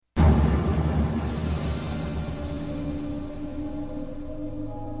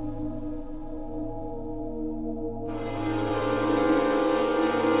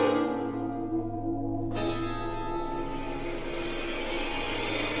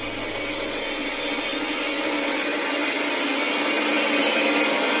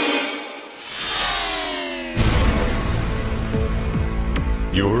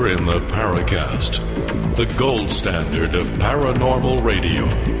You're in the Paracast, the gold standard of paranormal radio.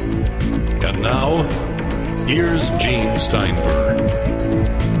 And now, here's Gene Steinberg.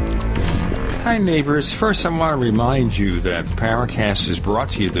 Hi, neighbors. First, I want to remind you that the Paracast is brought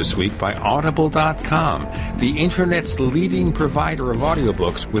to you this week by Audible.com, the Internet's leading provider of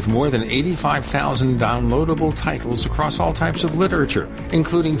audiobooks with more than 85,000 downloadable titles across all types of literature,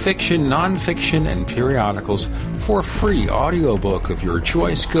 including fiction, nonfiction, and periodicals. For a free audiobook of your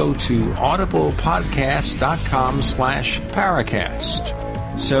choice, go to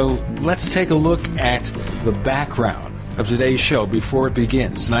audiblepodcast.com/Paracast. So let's take a look at the background of today's show before it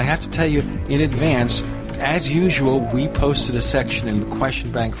begins. And I have to tell you in advance, as usual, we posted a section in the question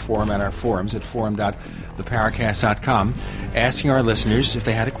bank forum at our forums at forum.theparacast.com asking our listeners if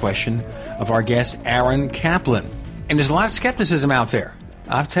they had a question of our guest, Aaron Kaplan. And there's a lot of skepticism out there.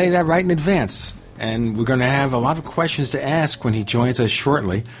 I'll tell you that right in advance. And we're going to have a lot of questions to ask when he joins us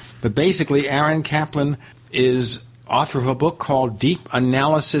shortly. But basically, Aaron Kaplan is author of a book called Deep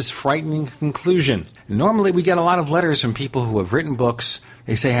Analysis, Frightening Conclusion. Normally, we get a lot of letters from people who have written books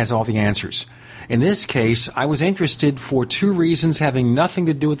they say has all the answers. In this case, I was interested for two reasons having nothing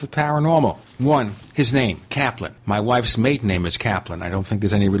to do with the paranormal. One, his name, Kaplan. My wife's maiden name is Kaplan. I don't think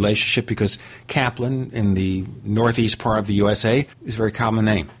there's any relationship because Kaplan in the northeast part of the USA is a very common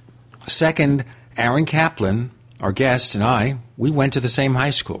name. Second, Aaron Kaplan, our guest, and I, we went to the same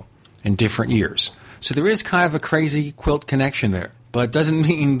high school in different years. So there is kind of a crazy quilt connection there. But it doesn't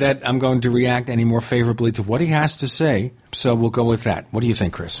mean that I'm going to react any more favorably to what he has to say, so we'll go with that. What do you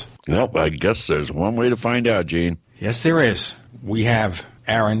think, Chris? Well, I guess there's one way to find out, Gene. Yes, there is. We have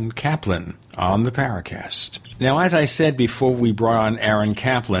Aaron Kaplan on the Paracast. Now, as I said before we brought on Aaron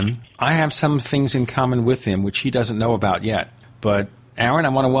Kaplan, I have some things in common with him which he doesn't know about yet. But, Aaron, I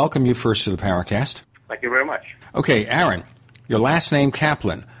want to welcome you first to the Paracast. Thank you very much. Okay, Aaron, your last name,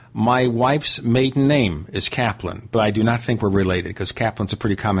 Kaplan. My wife's maiden name is Kaplan, but I do not think we're related because Kaplan's a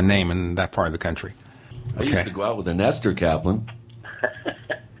pretty common name in that part of the country. Okay. I used to go out with an Esther Kaplan.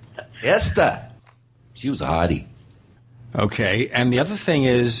 Esther! She was a hottie. Okay, and the other thing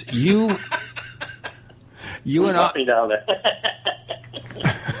is, you and I... down there.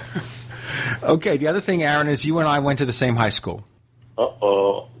 Okay, the other thing, Aaron, is you and I went to the same high school.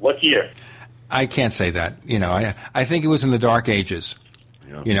 Uh-oh. What year? I can't say that. You know, I think it was in the dark ages.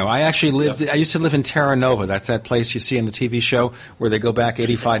 You know, I actually lived, I used to live in Terra Nova. That's that place you see in the TV show where they go back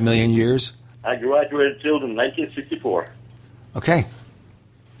 85 million years. I graduated in 1964. Okay.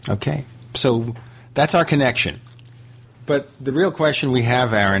 So that's our connection. But the real question we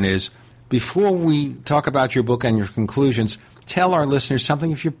have, Aaron, is before we talk about your book and your conclusions, tell our listeners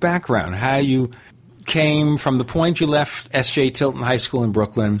something of your background, how you came from the point you left S.J. Tilton High School in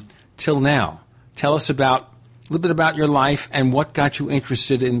Brooklyn till now. Tell us a little bit about your life and what got you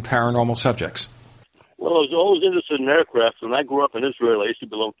interested in paranormal subjects. Well, I was always interested in aircraft. When I grew up in Israel, I used to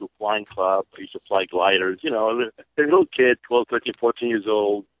belong to a flying club. I used to fly gliders. You know, a little kid, 12, 13, 14 years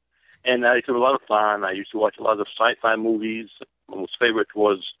old. And I used to have a lot of fun. I used to watch a lot of sci-fi movies. My most favorite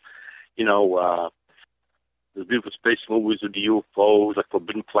was, the beautiful space movies with the UFOs, like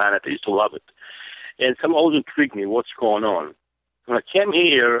Forbidden Planet. I used to love it. And some always intrigued me, what's going on. When I came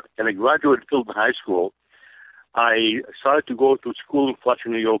here and I graduated Tilton High School, I started to go to a school in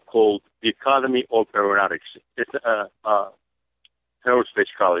Flushing, New York called the Academy of Aeronautics. It's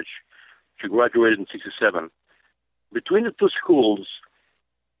aerospace college. She graduated in 1967. Between the two schools,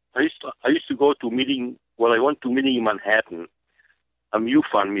 I used to go to a meeting. Well, I went to a meeting in Manhattan, a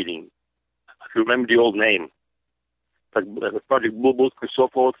MUFON meeting. If you remember the old name, like Project Blue Book and so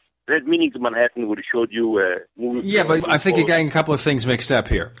forth. They had meetings in Manhattan where they showed you movies. Yeah, but I think you're getting a couple of things mixed up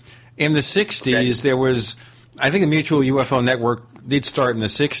here. In the 60s, there was... I think the Mutual UFO Network did start in the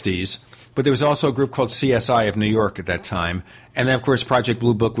 60s, but there was also a group called CSI of New York at that time. And then, of course, Project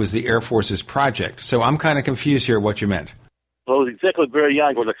Blue Book was the Air Force's project. So I'm kind of confused here what you meant. Well, I was exactly very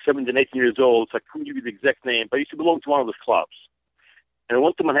young. I was like 17, 18 years old, so I couldn't give you the exact name. But I used to belong to one of those clubs. And I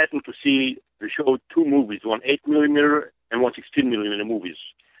went to Manhattan to see, they showed two movies, one 8mm and one 16mm movies.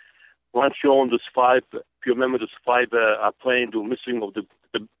 One showing those five, if you remember, those five planes were missing of the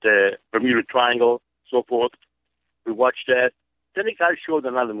Bermuda Triangle, so forth. We watched that. Then the guy showed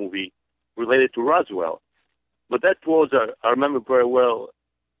another movie related to Roswell. But that was, I remember very well,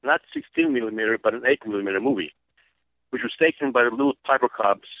 not 16mm, but an 8mm movie, which was taken by the little Piper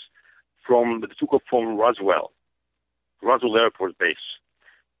Cubs that took off from Roswell Air Force Base.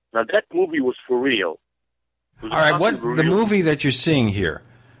 Now, that movie was for real. All right, what the movie that you're seeing here,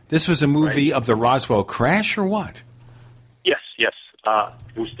 this was a movie of the Roswell crash or what? Yes.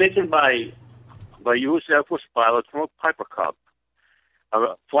 It was taken by U.S. Air Force pilots from a Piper Cub.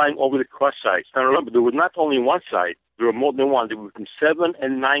 flying over the crash sites. Now remember, there was not only one site, there were more than one. There were between 7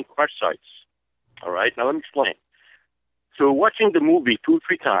 and 9 crash sites. All right, now let me explain. So watching the movie 2 or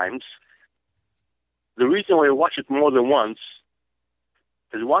 3 times, the reason why I watch it more than once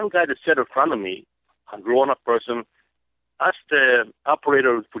is one guy that sat in front of me, a grown-up person, asked the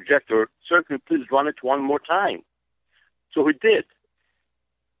operator of the projector, "Sir, can you please run it one more time?" So he did.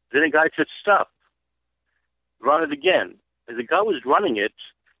 Then the guy said, "Stop. Run it again." As the guy was running it,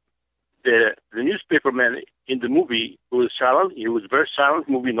 the newspaperman in the movie was silent. It was a very silent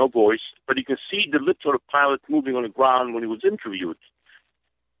movie, no voice, but you can see the lips of the pilot moving on the ground when he was interviewed.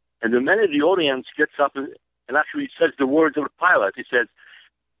 And the man in the audience gets up and actually says the words of the pilot. He says,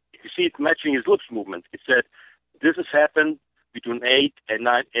 you see it matching his lips movement. He said, "This has happened between 8 and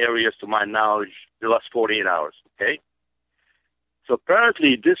 9 areas, to my knowledge, the last 48 hours." Okay? So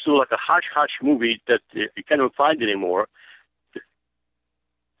apparently this was like a hush-hush movie that you can't even find anymore.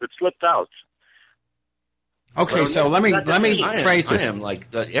 That slipped out. Okay, so let me phrase this. I am like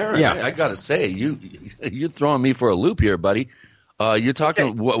Aaron. Yeah. I got to say, you're throwing me for a loop here, buddy. You're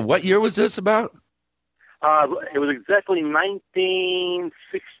talking. Okay. What year was this about? It was exactly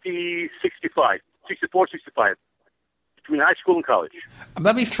 64, 65, between high school and college.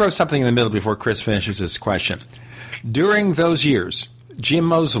 Let me throw something in the middle before Chris finishes his question. During those years, Jim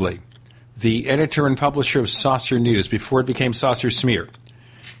Moseley, the editor and publisher of Saucer News, before it became Saucer Smear,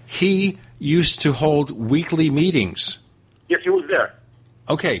 he used to hold weekly meetings. Yes, he was there.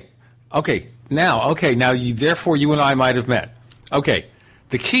 Okay. Now, therefore, you and I might have met. Okay.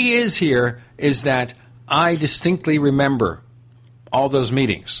 The key is that I distinctly remember all those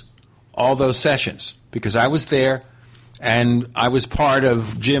meetings, all those sessions, because I was there and I was part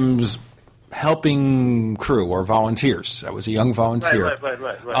of Jim's helping crew or volunteers. I was a young volunteer.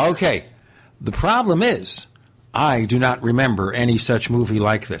 Right. Okay. The problem is I do not remember any such movie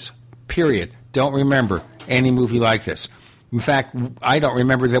like this. Period. Don't remember any movie like this. In fact, I don't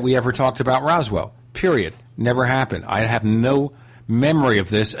remember that we ever talked about Roswell. Period. Never happened. I have no memory of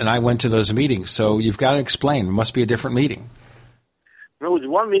this, and I went to those meetings. So you've got to explain. It must be a different meeting. There was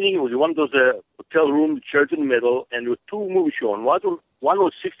one meeting. It was one of those hotel rooms, chairs in the middle, and there were 2 movies shown. One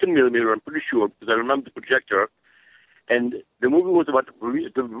was 16 millimeter, I'm pretty sure, because I remember the projector. And the movie was about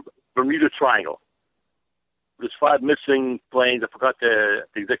the Bermuda Triangle. There's 5 missing planes. I forgot the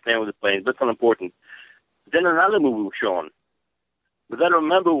exact name of the planes. That's not important. Then another movie was shown. But that I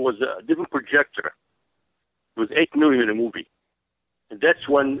remember was a different projector. It was 8 millimeter movie. And that's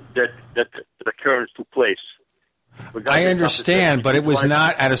when that occurrence took place. I understand, but it was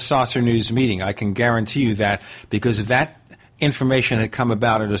not at a Saucer News meeting. I can guarantee you that, because if that information had come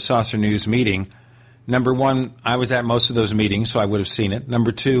about at a Saucer News meeting, number one, I was at most of those meetings, so I would have seen it.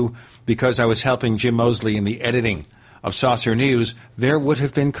 Number two, because I was helping Jim Moseley in the editing of Saucer News, there would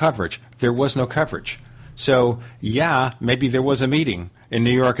have been coverage. There was no coverage. So, yeah, maybe there was a meeting in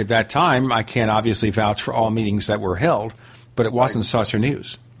New York at that time. I can't obviously vouch for all meetings that were held, but it wasn't Saucer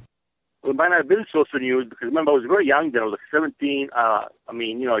News. Well, it might not have been Saucer News, because remember, I was very young then. I was like 17,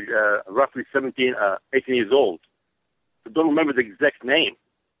 roughly 17, 18 years old. I don't remember the exact name.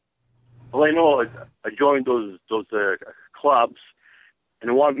 Well, I know I joined those clubs, and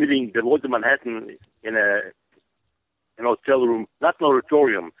in one meeting that was in Manhattan in an hotel room, not an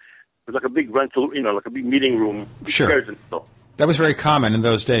auditorium. It was like a big rental, like a big meeting room. Sure. Chairs and stuff. That was very common in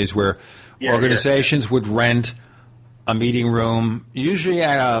those days, where organizations would rent a meeting room, usually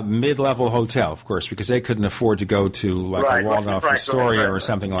at a mid-level hotel, of course, because they couldn't afford to go to a Waldorf Astoria or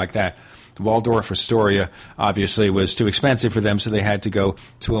something like that. The Waldorf Astoria obviously was too expensive for them, so they had to go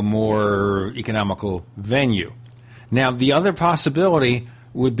to a more economical venue. Now, the other possibility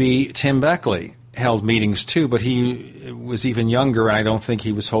would be Tim Beckley held meetings too, but he was even younger, and I don't think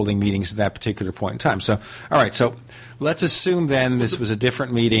he was holding meetings at that particular point in time. So, all right, so let's assume then this was a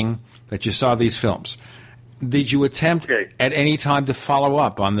different meeting, that you saw these films. Did you attempt at any time to follow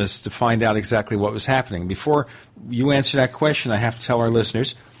up on this to find out exactly what was happening? Before you answer that question, I have to tell our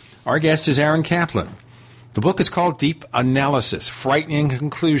listeners, our guest is Aaron Kaplan. The book is called Deep Analysis, Frightening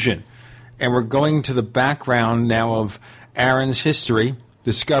Conclusion. And we're going to the background now of Aaron's history,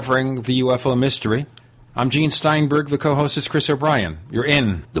 discovering the UFO mystery. I'm Gene Steinberg. The co-host is Chris O'Brien. You're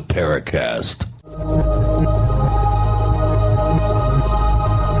in the Paracast.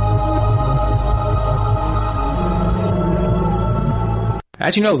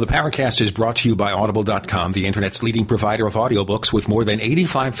 As you know, the Paracast is brought to you by Audible.com, the Internet's leading provider of audiobooks with more than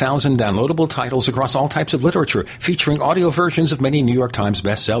 85,000 downloadable titles across all types of literature, featuring audio versions of many New York Times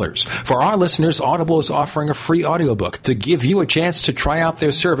bestsellers. For our listeners, Audible is offering a free audiobook to give you a chance to try out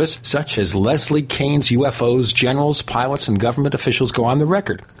their service, such as Leslie Kane's UFOs, Generals, Pilots, and Government Officials Go on the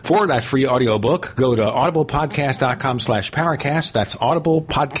Record. For that free audiobook, go to audiblepodcast.com/Paracast. That's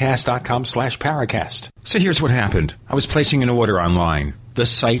audiblepodcast.com/Paracast. So here's what happened. I was placing an order online. The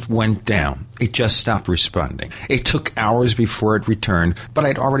site went down. It just stopped responding. It took hours before it returned, but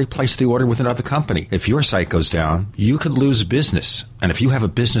I'd already placed the order with another company. If your site goes down, you could lose business. And if you have a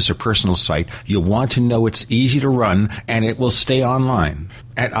business or personal site, you'll want to know it's easy to run and it will stay online.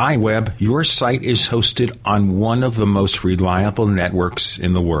 At iWeb, your site is hosted on one of the most reliable networks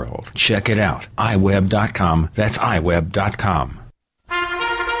in the world. Check it out. iWeb.com. That's iWeb.com.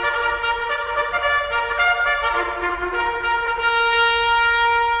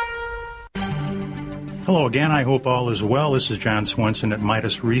 Hello again. I hope all is well. This is John Swenson at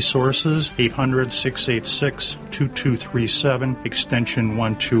Midas Resources, 800-686-2237, extension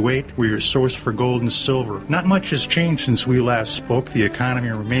 128. We're your source for gold and silver. Not much has changed since we last spoke. The economy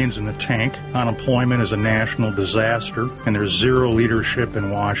remains in the tank. Unemployment is a national disaster, and there's zero leadership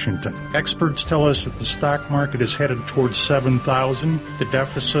in Washington. Experts tell us that the stock market is headed towards 7,000. The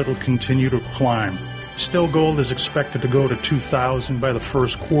deficit will continue to climb. Still, gold is expected to go to 2,000 by the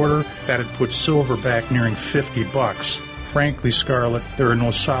first quarter. That'd put silver back nearing $50. Frankly, Scarlett, there are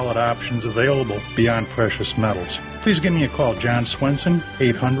no solid options available beyond precious metals. Please give me a call, John Swenson,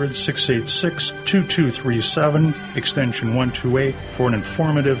 800-686-2237, extension 128, for an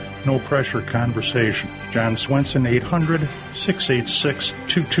informative, no-pressure conversation. John Swenson,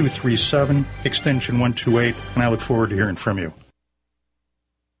 800-686-2237, extension 128, and I look forward to hearing from you.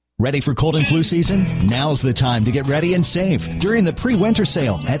 Ready for cold and flu season? Now's the time to get ready and save during the pre-winter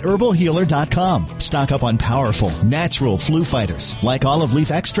sale at herbalhealer.com. Stock up on powerful, natural flu fighters like olive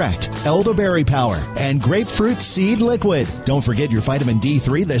leaf extract, elderberry power, and grapefruit seed liquid. Don't forget your vitamin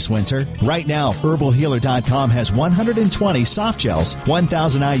D3 this winter. Right now, herbalhealer.com has 120 soft gels,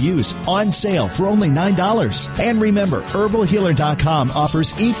 1,000 IUs on sale for only $9. And remember, herbalhealer.com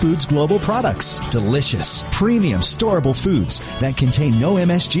offers eFoods Global products. Delicious, premium, storable foods that contain no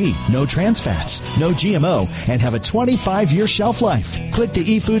MSG, no trans fats, no GMO, and have a 25-year shelf life. Click the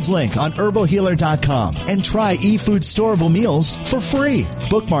eFoods link on herbalhealer.com and try eFoods storable meals for free.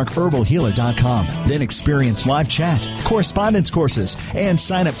 Bookmark herbalhealer.com. Then experience live chat, correspondence courses, and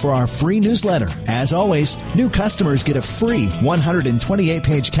sign up for our free newsletter. As always, new customers get a free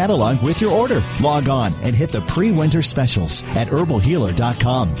 128-page catalog with your order. Log on and hit the pre-winter specials at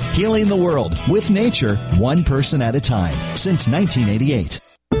herbalhealer.com. Healing the world with nature, one person at a time, since 1988.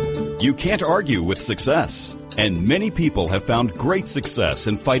 You can't argue with success, and many people have found great success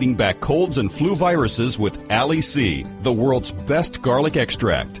in fighting back colds and flu viruses with Ali C, the world's best garlic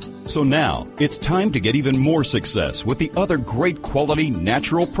extract. So now, it's time to get even more success with the other great quality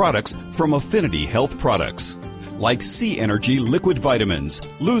natural products from Affinity Health Products, like C Energy Liquid Vitamins,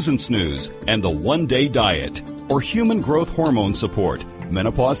 Lose and Snooze, and the One Day Diet, or Human Growth Hormone Support,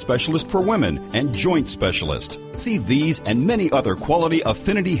 Menopause Specialist for Women, and Joint Specialist. See these and many other quality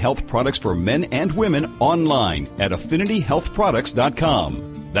Affinity Health products for men and women online at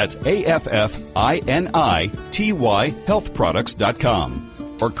affinityhealthproducts.com. That's AFFINITY healthproducts.com.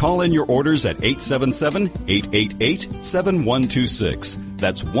 Or call in your orders at 877-888-7126.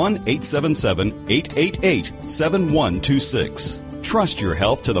 That's 1-877-888-7126. Trust your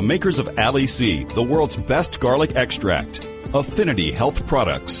health to the makers of Ali C, the world's best garlic extract. Affinity Health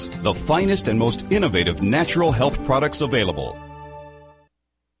Products, the finest and most innovative natural health products available.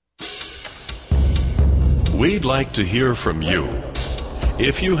 We'd like to hear from you.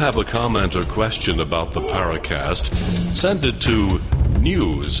 If you have a comment or question about the Paracast, send it to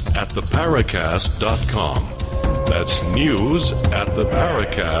news@theparacast.com. That's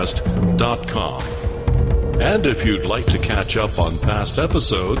news@theparacast.com. And if you'd like to catch up on past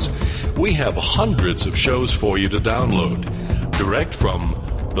episodes, we have hundreds of shows for you to download direct from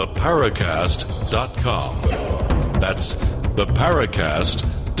theparacast.com. That's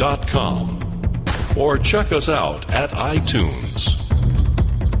theparacast.com. Or check us out at iTunes.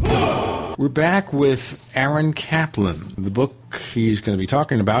 We're back with Aaron Kaplan. The book he's going to be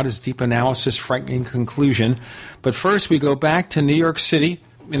talking about is Deep Analysis, Frightening Conclusion. But first we go back to New York City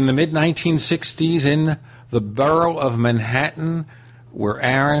in the mid-1960s in the borough of Manhattan, where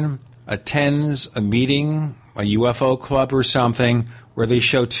Aaron attends a meeting, a UFO club or something, where they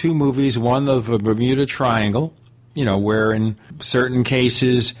show two movies, one of the Bermuda Triangle where in certain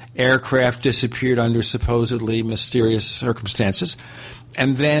cases aircraft disappeared under supposedly mysterious circumstances.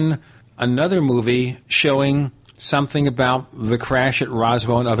 And then another movie showing something about the crash at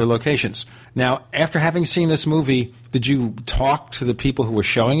Roswell and other locations. Now, after having seen this movie, did you talk to the people who were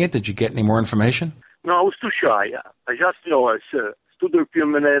showing it? Did you get any more information? No, I was too shy. I just, I stood there a few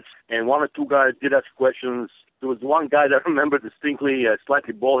minutes, and one or two guys did ask questions. There was one guy that I remember distinctly,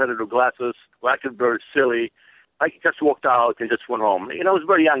 slightly bald-headed with glasses, who acted very silly. I just walked out and just went home. I was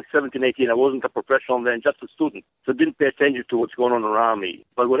very young, 17, 18. I wasn't a professional then, just a student. So I didn't pay attention to what's going on around me.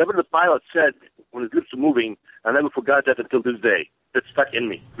 But whatever the pilot said when his lips were moving, I never forgot that until this day. That stuck in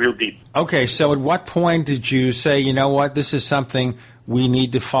me real deep. Okay, so at what point did you say, you know what, this is something we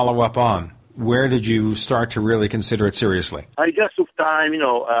need to follow up on? Where did you start to really consider it seriously? I just took time,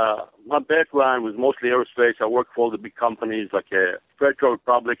 my background was mostly aerospace. I worked for all the big companies like Federal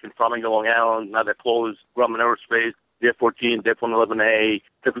Republic and Flamingo Long Island, now they're closed, Grumman Aerospace, the F-14, the F-111A,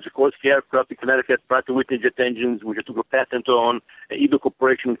 Sikorsky Aircraft in Connecticut, Pratt & Whitney jet engines, which I took a patent on, Edo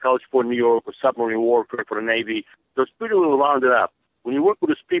Corporation in College Port, New York, or submarine warfare for the Navy. So it's pretty well rounded up. When you work with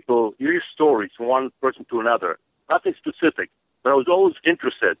these people, you hear stories from one person to another, nothing specific. But I was always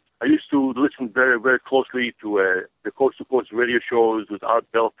interested. I used to listen very, very closely to the coast-to-coast radio shows with Art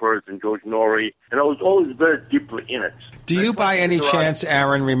Belford and George Norrie, and I was always very deeply in it. Do you, by any chance,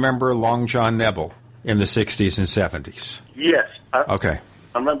 Aaron, remember Long John Nebel in the 60s and 70s? Yes. Okay.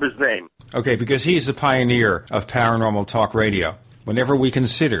 I remember his name. Okay, because he's the pioneer of paranormal talk radio. Whenever we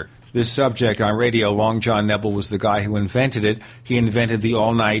consider this subject on radio, Long John Nebel was the guy who invented it. He invented the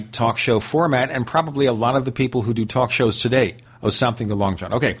all-night talk show format, and probably a lot of the people who do talk shows today owe something to Long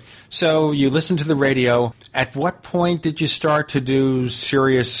John. Okay, so you listened to the radio. At what point did you start to do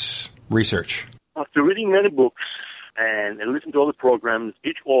serious research? After reading many books and listening to all the programs,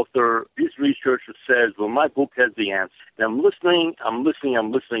 each author, each researcher says, well, my book has the answer. And I'm listening.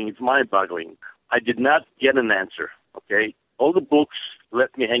 It's mind-boggling. I did not get an answer, okay? All the books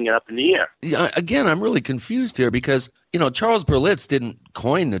left me hanging up in the air. Yeah, again, I'm really confused here because, Charles Berlitz didn't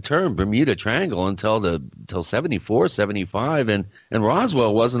coin the term Bermuda Triangle until 74, 75, and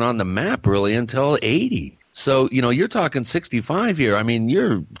Roswell wasn't on the map really until 80. So, you're talking 65 here. I mean,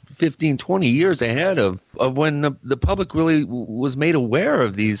 you're 15, 20 years ahead of when the public really was made aware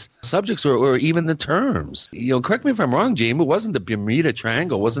of these subjects or even the terms. Correct me if I'm wrong, Gene, but wasn't the Bermuda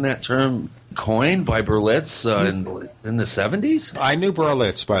Triangle, wasn't that term coined by Berlitz in the 70s? I knew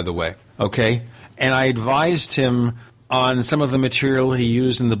Berlitz, by the way, okay? And I advised him on some of the material he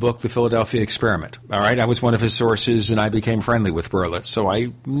used in the book, The Philadelphia Experiment. All right, I was one of his sources, and I became friendly with Berlitz, so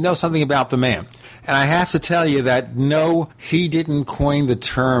I know something about the man. And I have to tell you that, no, he didn't coin the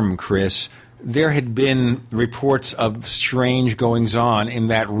term, Chris. There had been reports of strange goings-on in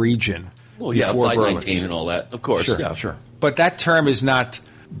that region. Well, yeah, Flight 19 and all that, of course. Sure, yeah. Sure. But that term is not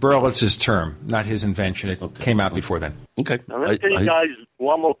Berlitz's term, not his invention. It came out before then. Okay. Now, let me tell you guys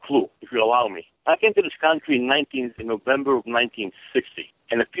one more clue, if you allow me. I came to this country in November of 1960.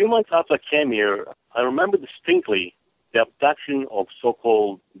 And a few months after I came here, I remember distinctly the abduction of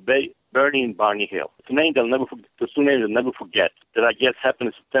so-called Bernie and Barney Hill. It's a name that I'll never forget, that I guess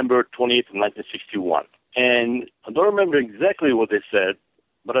happened September 28th of 1961. And I don't remember exactly what they said,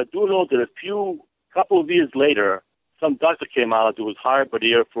 but I do know that a couple of years later, some doctor came out who was hired by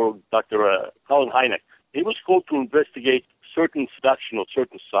the Air Force, Dr. Colin Hynek. He was called to investigate certain abduction or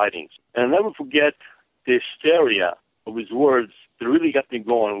certain sightings. And I'll never forget the hysteria of his words that really got me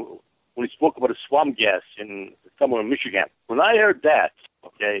going when he spoke about a swamp gas somewhere in Michigan. When I heard that,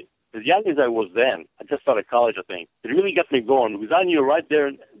 okay, as young as I was then, I just started college, I think, it really got me going because I knew right there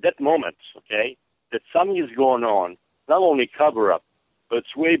in that moment, okay, that something is going on, not only cover-up, but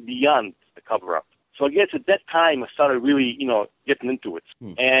it's way beyond the cover-up. So I guess at that time I started really, getting into it.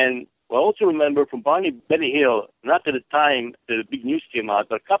 And I also remember from Benny Hill, not at the time that the big news came out,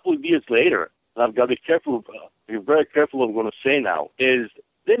 but a couple of years later, and I've got to be very careful what I'm going to say now, is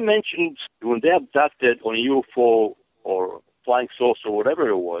they mentioned when they abducted on a UFO or flying saucer or whatever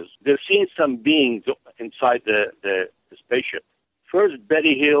it was, they've seen some beings inside the spaceship. First,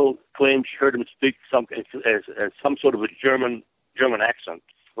 Betty Hill claimed she heard him speak as some sort of a German accent,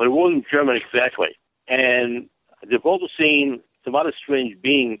 but it wasn't German exactly. And they've also seen some other strange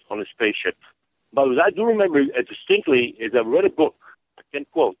beings on the spaceship. But what I do remember distinctly is I read a book, I can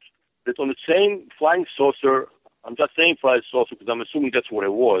quote, that on the same flying saucer, I'm just saying flying saucer because I'm assuming that's what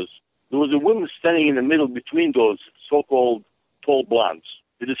it was, there was a woman standing in the middle between those so-called tall blondes.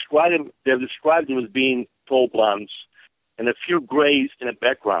 They've described them as being tall blondes and a few grays in the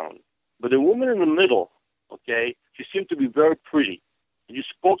background. But the woman in the middle, okay, she seemed to be very pretty. And you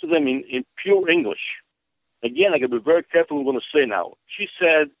spoke to them in pure English. Again, I got to be very careful what I'm going to say now. She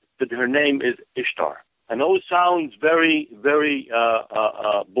said that her name is Ishtar. I know it sounds very, very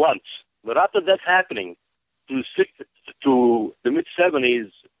blunt, but after that happening, to the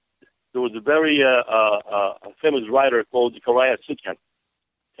mid-70s, there was a very famous writer called Zecharia Sitchin,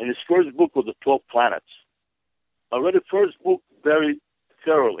 and his first book was The 12 Planets. I read the first book very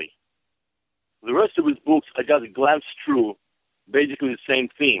thoroughly. The rest of his books, I just glanced through, basically the same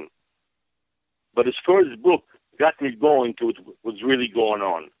theme. But his first book got me going to what's really going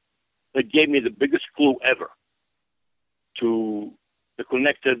on. It gave me the biggest clue ever to the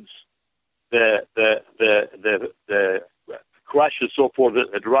connected, the crash and so forth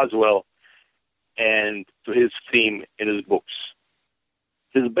at Roswell, and to his theme in his books.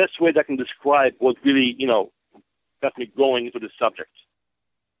 It's the best way that I can describe what really, got me going into the subject.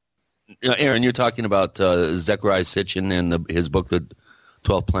 Aaron, you're talking about Zecharia Sitchin and his book, The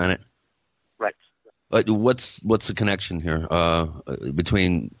 12th Planet? Right. What's the connection here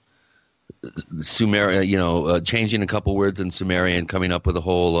between Sumerian, changing a couple words in Sumerian, coming up with a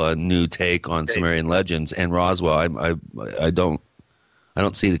whole new take on Sumerian legends, and Roswell? I don't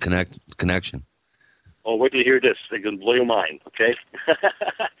see the connection. Oh, wait till you hear this. It's going to blow your mind, okay?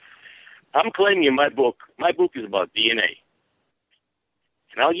 I'm claiming in my book is about DNA.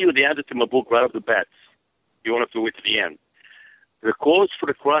 And I'll give you the answer to my book right off the bat. You won't have to wait to the end. The cause for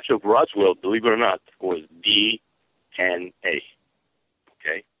the crash of Roswell, believe it or not, was DNA.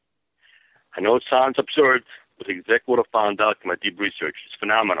 Okay? I know it sounds absurd, but it's exactly what I found out in my deep research. It's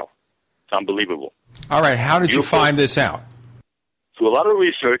phenomenal. It's unbelievable. All right, how did you find this out? Through a lot of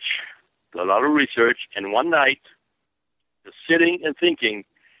research, and one night, just sitting and thinking,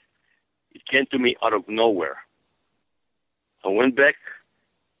 it came to me out of nowhere. I went back,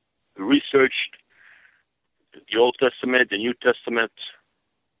 researched the Old Testament, the New Testament,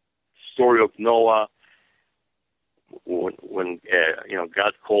 story of Noah, when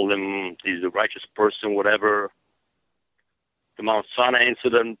God called him, he's a righteous person, whatever. The Mount Sinai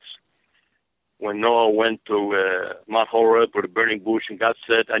incident, when Noah went to Mount Horeb with a burning bush, and God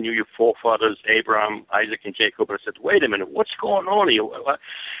said, I knew your forefathers, Abraham, Isaac, and Jacob. And I said, wait a minute, what's going on here?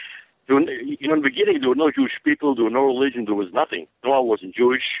 In the beginning, there were no Jewish people, there was no religion, there was nothing. Noah wasn't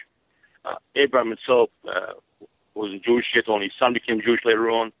Jewish. Abraham himself wasn't Jewish yet, only his son became Jewish later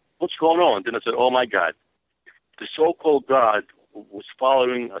on. What's going on? Then I said, oh my God. The so-called God was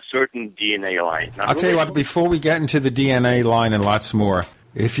following a certain DNA line. Now, I'll tell you what, before we get into the DNA line and lots more,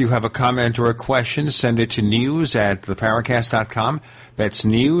 if you have a comment or a question, send it to news@theparacast.com. That's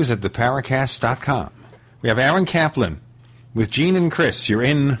news@theparacast.com. We have Aaron Kaplan with Gene and Chris. You're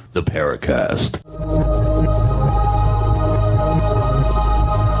in The Paracast.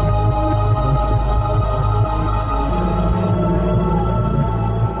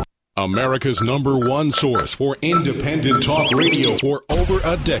 America's #1 source for independent talk radio for over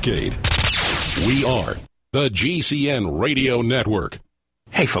a decade. We are the GCN Radio Network.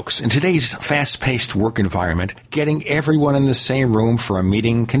 Hey folks, in today's fast-paced work environment, getting everyone in the same room for a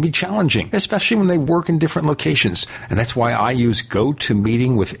meeting can be challenging, especially when they work in different locations. And that's why I use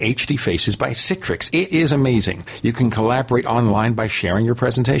GoToMeeting with HD Faces by Citrix. It is amazing. You can collaborate online by sharing your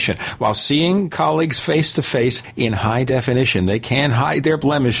presentation. While seeing colleagues face-to-face in high definition, they can hide their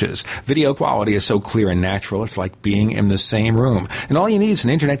blemishes. Video quality is so clear and natural, it's like being in the same room. And all you need is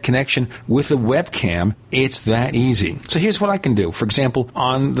an internet connection with a webcam. It's that easy. So here's what I can do. For example,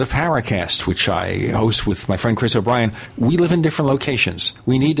 on the Paracast, which I host with my friend Chris O'Brien, we live in different locations.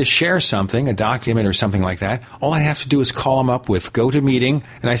 We need to share something, a document or something like that. All I have to do is call him up with GoToMeeting,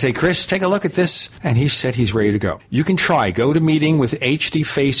 and I say, Chris, take a look at this, and he said he's ready to go. You can try GoToMeeting with HD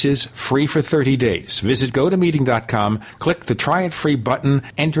Faces free for 30 days. Visit GoToMeeting.com, click the Try It Free button,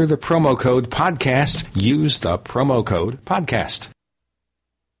 enter the promo code PODCAST, use the promo code PODCAST.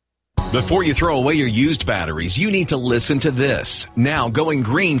 Before you throw away your used batteries, you need to listen to this. Now, going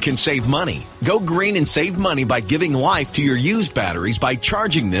green can save money. Go green and save money by giving life to your used batteries by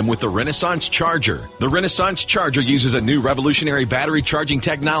charging them with the Renaissance Charger. The Renaissance Charger uses a new revolutionary battery charging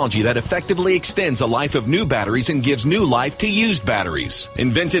technology that effectively extends the life of new batteries and gives new life to used batteries.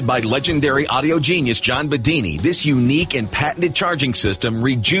 Invented by legendary audio genius John Bedini, this unique and patented charging system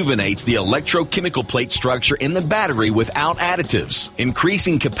rejuvenates the electrochemical plate structure in the battery without additives,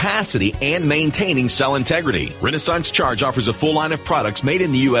 increasing capacity capacity and maintaining cell integrity. Renaissance Charge offers a full line of products made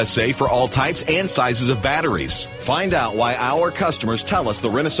in the USA for all types and sizes of batteries. Find out why our customers tell us the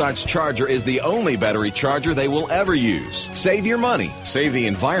Renaissance Charger is the only battery charger they will ever use. Save your money. Save the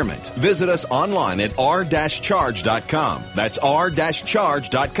environment. Visit us online at r-charge.com. That's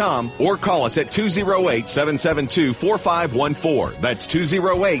r-charge.com or call us at 208-772-4514. That's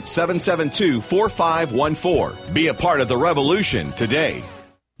 208-772-4514. Be a part of the revolution today.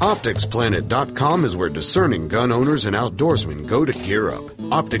 OpticsPlanet.com is where discerning gun owners and outdoorsmen go to gear up.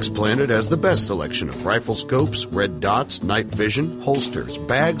 Optics Planet has the best selection of rifle scopes, red dots, night vision, holsters,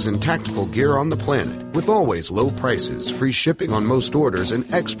 bags, and tactical gear on the planet, with always low prices, free shipping on most orders,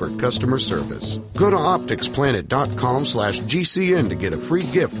 and expert customer service. Go to OpticsPlanet.com/GCN to get a free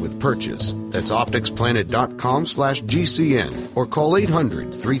gift with purchase. That's OpticsPlanet.com/GCN or call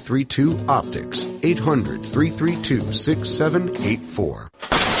 800-332-OPTICS, 800-332-6784.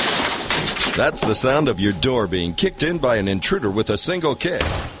 That's the sound of your door being kicked in by an intruder with a single kick.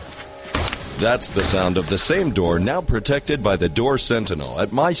 That's the sound of the same door now protected by the Door Sentinel at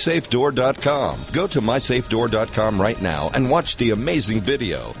MySafeDoor.com. Go to MySafeDoor.com right now and watch the amazing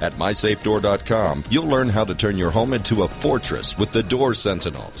video. At MySafeDoor.com, you'll learn how to turn your home into a fortress with the Door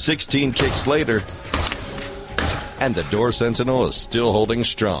Sentinel. 16 kicks later, and the Door Sentinel is still holding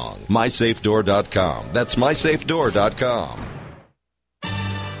strong. MySafeDoor.com. That's MySafeDoor.com.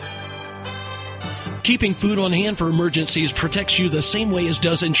 Keeping food on hand for emergencies protects you the same way as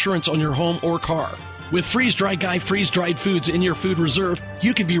does insurance on your home or car. With Freeze Dry Guy freeze-dried foods in your food reserve,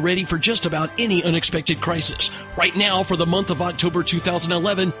 you can be ready for just about any unexpected crisis. Right now, for the month of October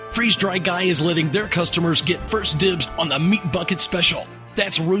 2011, Freeze Dry Guy is letting their customers get first dibs on the Meat Bucket Special.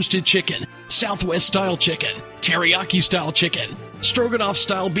 That's roasted chicken, Southwest-style chicken, teriyaki-style chicken,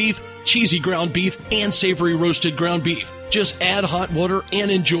 stroganoff-style beef, cheesy ground beef, and savory roasted ground beef. Just add hot water and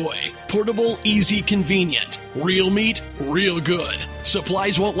enjoy. Portable, easy, convenient. Real meat, real good.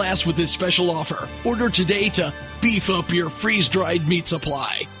 Supplies won't last with this special offer. Order today to beef up your freeze-dried meat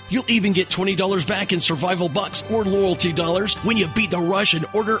supply. You'll even get $20 back in survival bucks or loyalty dollars when you beat the rush and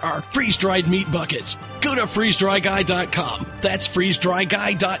order our freeze-dried meat buckets. Go to freezedryguy.com. That's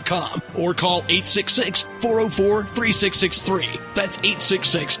freezedryguy.com. Or call 866-404-3663. That's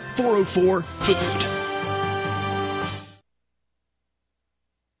 866-404-FOOD.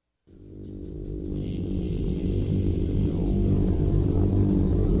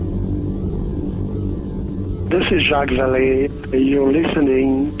 This is Jacques Vallée. You're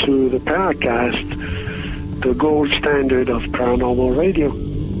listening to the Paracast, the gold standard of paranormal radio.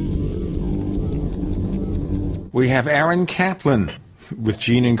 We have Aaron Kaplan with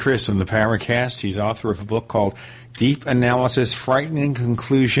Gene and Chris on the Paracast. He's author of a book called Deep Analysis, Frightening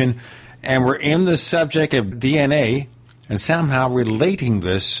Conclusion. And we're in the subject of DNA and somehow relating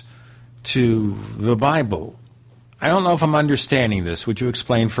this to the Bible. I don't know if I'm understanding this. Would you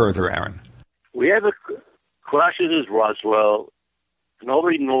explain further, Aaron? We have a crash at Roswell.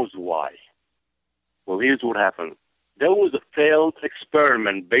 Nobody knows why. Well, here's what happened. There was a failed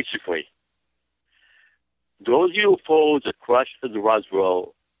experiment, basically. Those UFOs that crashed at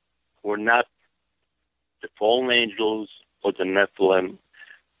Roswell were not the fallen angels or the Nephilim.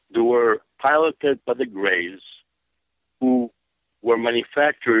 They were piloted by the Greys, who were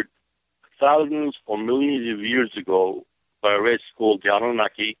manufactured thousands or millions of years ago by a race called the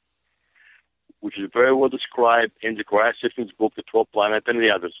Anunnaki, which is very well described in the Grass Systems book, The 12th Planet, and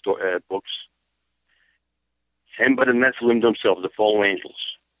the other books, and by the Nephilim themselves, the fallen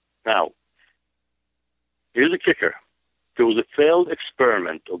angels. Now, here's the kicker. There was a failed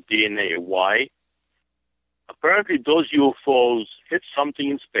experiment of DNA. Why? Apparently, those UFOs hit something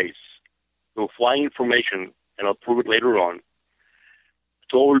in space. They were flying information, and I'll prove it later on,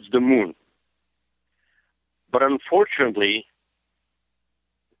 towards the moon. But unfortunately,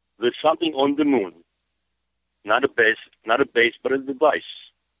 there's something on the moon, not a base, but a device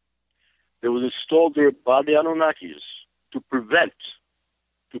that was installed there by the Anunnakis to prevent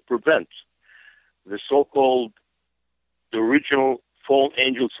the so-called the original fallen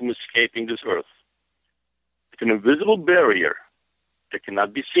angels from escaping this earth. It's an invisible barrier that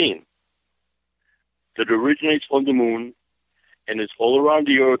cannot be seen, that originates on the moon and is all around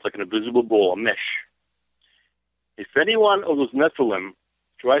the earth like an invisible ball, a mesh. If any one of those Nephilim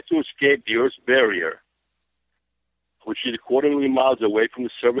tries to escape the Earth's barrier, which is a quarter million miles away from the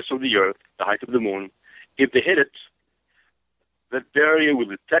surface of the Earth, the height of the moon, if they hit it, that barrier will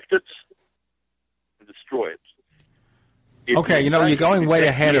detect it and destroy it. Okay, you're going way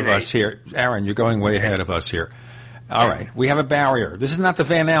ahead of us here. Aaron, you're going way ahead of us here. All right, we have a barrier. This is not the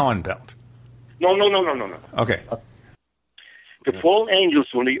Van Allen belt. No. Okay. The fallen angels,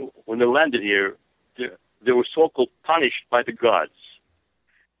 when they landed here, they were so-called punished by the gods,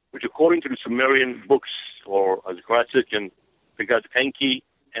 which according to the Sumerian books, or as classic, and the gods Enki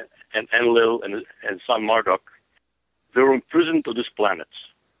and Enlil and son Marduk, they were imprisoned to this planet.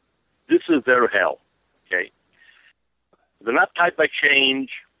 This is their hell, okay? They're not tied by chains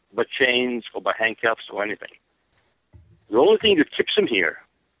or by handcuffs or anything. The only thing that keeps them here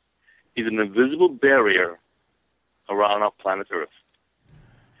is an invisible barrier around our planet Earth.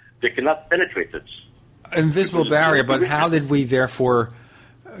 They cannot penetrate it. Invisible barrier, but how did we therefore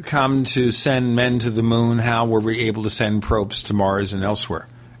come to send men to the moon? How were we able to send probes to Mars and elsewhere?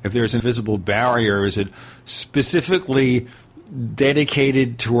 If there's an invisible barrier, is it specifically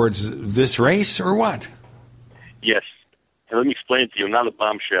dedicated towards this race or what? Yes. And let me explain to you, not a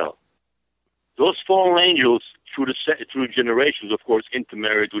bombshell. Those fallen angels, through generations, of course,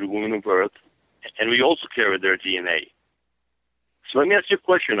 intermarried with the women of Earth, and we also carry their DNA. So let me ask you a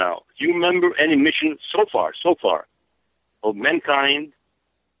question now. Do you remember any mission so far, of mankind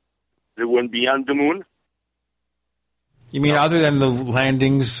that went beyond the moon? You mean other than the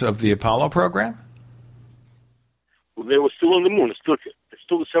landings of the Apollo program? Well, they were still on the moon. It's still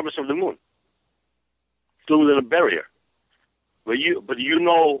the surface of the moon. Still within a barrier. But you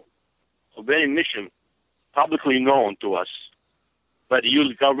know of any mission publicly known to us by the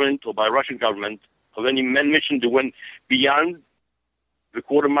U.S. government or by Russian government of any mission that went beyond the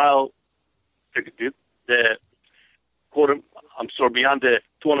beyond the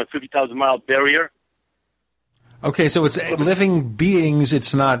 250,000 mile barrier? Okay, so it's living beings.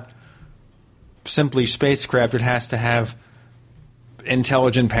 It's not simply spacecraft. It has to have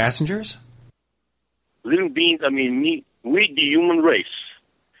intelligent passengers? Living beings, I mean, we the human race,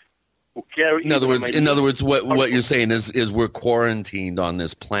 who carry... In other words, what you're saying is we're quarantined on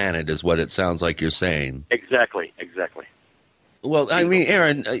this planet, is what it sounds like you're saying. Exactly. Well, I mean,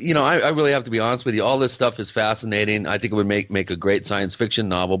 Aaron, I really have to be honest with you. All this stuff is fascinating. I think it would make a great science fiction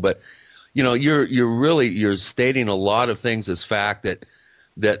novel. But, you're stating a lot of things as fact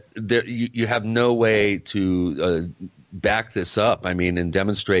that you have no way to back this up. I mean, and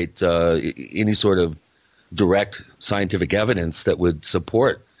demonstrate any sort of direct scientific evidence that would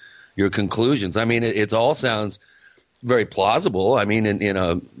support your conclusions. I mean, it all sounds very plausible. I mean, in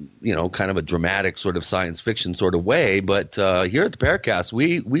a kind of a dramatic sort of science fiction sort of way. But here at the Paracast,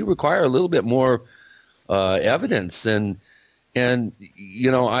 we require a little bit more evidence, and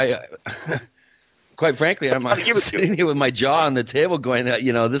I quite frankly, I'm sitting here with my jaw on the table, going,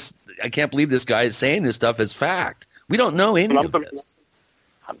 this. I can't believe this guy is saying this stuff as fact. We don't know any of this.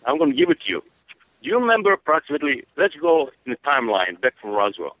 I'm going to give it to you. Do you remember approximately? Let's go in the timeline back from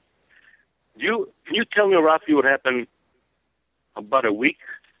Roswell. Can you tell me roughly what happened about a week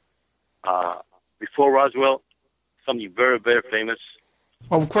before Roswell? Something very, very famous.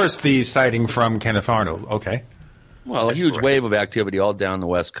 Well, of course, the sighting from Kenneth Arnold. Okay. Well, a huge wave of activity all down the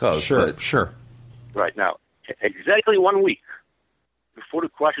West Coast. Sure. Right now, exactly 1 week before the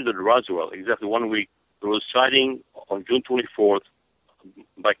crash of the Roswell, exactly 1 week, there was a sighting on June 24th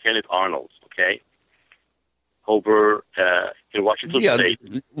by Kenneth Arnold. Okay. Over in Washington State.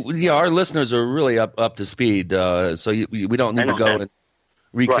 Yeah, our listeners are really up to speed, so we don't need to go and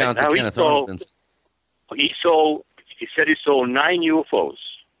recount the Kenneth Arnold incident. He said he saw 9 UFOs.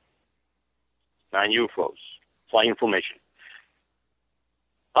 9 UFOs, flying information.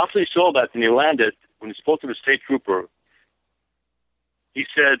 After he saw that and he landed, when he spoke to the state trooper, he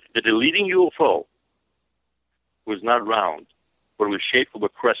said that the leading UFO was not round, but was shaped of a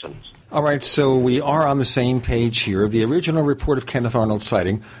crescent. All right, so we are on the same page here. The original report of Kenneth Arnold's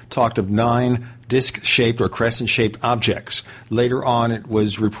sighting talked of 9 disc-shaped or crescent-shaped objects. Later on, it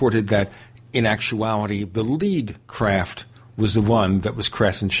was reported that, in actuality, the lead craft was the one that was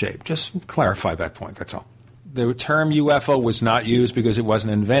crescent-shaped. Just clarify that point, that's all. The term UFO was not used because it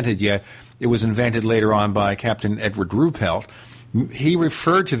wasn't invented yet. It was invented later on by Captain Edward Ruppelt. He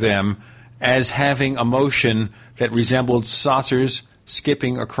referred to them as having a motion that resembled saucers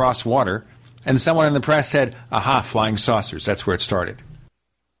skipping across water, and someone in the press said, aha, flying saucers. That's where it started.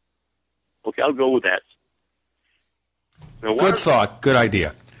 Okay, I'll go with that. Now, good thought. Good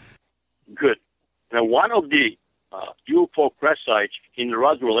idea. Good. Now, one of the UFO crash sites in the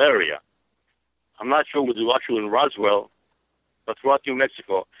Roswell area, I'm not sure whether it was actually in Roswell, but throughout New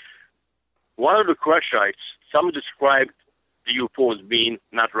Mexico, one of the crash sites, someone described the UFO as being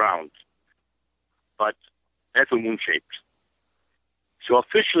not round, but actually moon-shaped. So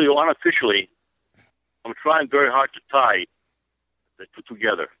officially or unofficially, I'm trying very hard to tie the two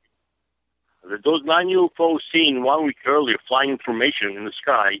together. Those 9 UFOs seen 1 week earlier flying information in the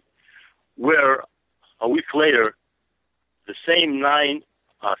sky, where a week later the same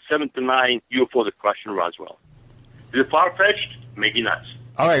 7 to 9 UFO that crashed in Roswell. Is it far-fetched? Maybe not.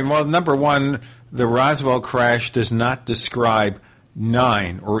 All right, well, number one, the Roswell crash does not describe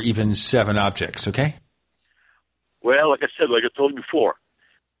 9 or even 7 objects, okay? Well, like I said, like I told you before,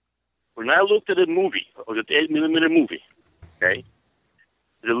 when I looked at a movie, or the 8mm movie, okay,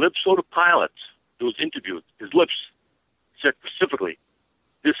 the lips of the pilot that was interviewed, his lips said specifically,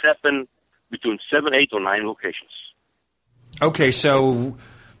 this happened between 7, 8, or 9 locations. Okay, so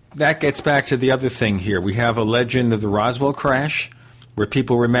that gets back to the other thing here. We have a legend of the Roswell crash where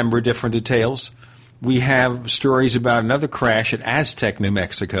people remember different details. We have stories about another crash at Aztec, New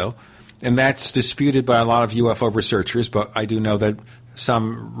Mexico, and that's disputed by a lot of UFO researchers, but I do know that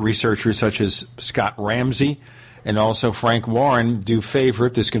some researchers such as Scott Ramsey and also Frank Warren do favor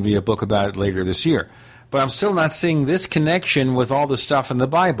it. There's going to be a book about it later this year. But I'm still not seeing this connection with all the stuff in the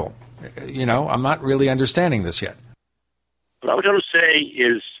Bible. You know, I'm not really understanding this yet. What I was going to say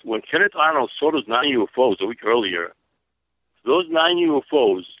is when Kenneth Arnold saw those 9 UFOs a week earlier, those 9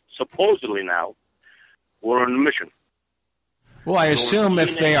 UFOs, supposedly now, were on a mission. Well, I assume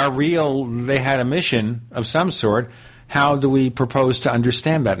if they are real, they had a mission of some sort. How do we propose to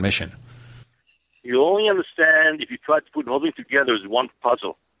understand that mission? You only understand if you try to put the whole thing together as one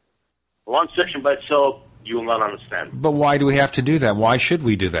puzzle. One section by itself, you will not understand. But why do we have to do that? Why should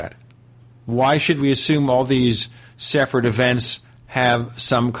we do that? Why should we assume all these separate events have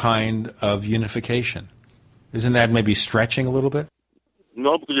some kind of unification? Isn't that maybe stretching a little bit?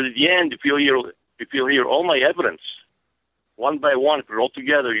 No, because at the end, if you hear all my evidence, one by one, put it all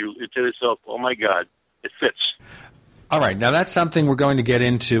together, you tell yourself, oh my God, it fits. All right, now that's something we're going to get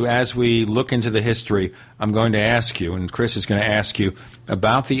into as we look into the history. I'm going to ask you, and Chris is going to ask you,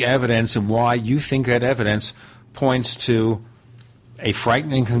 about the evidence and why you think that evidence points to a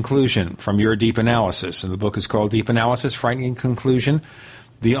frightening conclusion from your deep analysis. And the book is called Deep Analysis, Frightening Conclusion.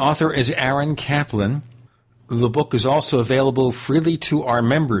 The author is Aaron Kaplan. The book is also available freely to our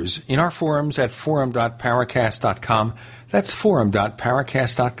members in our forums at forum.paracast.com. That's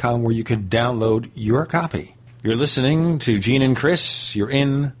forum.paracast.com, where you can download your copy. You're listening to Gene and Chris. You're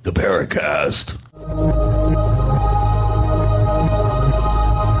in the Paracast.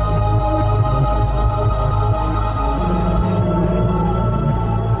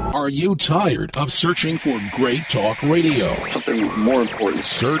 Are you tired of searching for great talk radio? Something more important.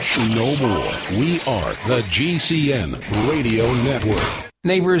 Search no more. We are the GCN Radio Network.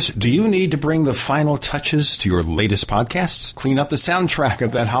 Neighbors, do you need to bring the final touches to your latest podcasts? Clean up the soundtrack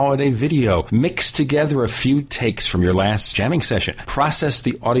of that holiday video. Mix together a few takes from your last jamming session. Process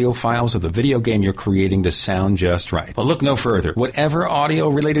the audio files of the video game you're creating to sound just right. But look no further. Whatever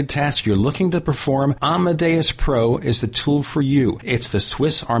audio-related task you're looking to perform, Amadeus Pro is the tool for you. It's the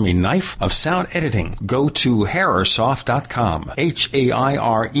Swiss Army knife of sound editing. Go to HairSoft.com.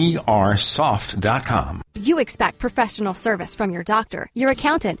 HAIRER soft.com. You expect professional service from your doctor, your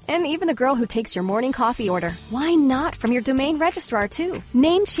accountant, and even the girl who takes your morning coffee order. Why not from your domain registrar, too?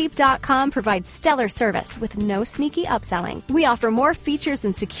 Namecheap.com provides stellar service with no sneaky upselling. We offer more features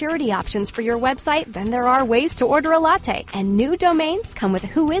and security options for your website than there are ways to order a latte. And new domains come with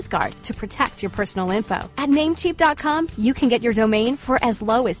WhoisGuard to protect your personal info. At Namecheap.com, you can get your domain for as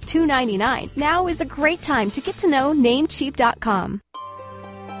low as $2.99. Now is a great time to get to know Namecheap.com.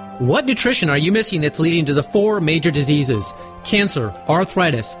 What nutrition are you missing that's leading to the 4 major diseases? Cancer,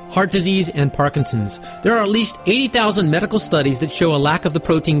 arthritis, heart disease, and Parkinson's. There are at least 80,000 medical studies that show a lack of the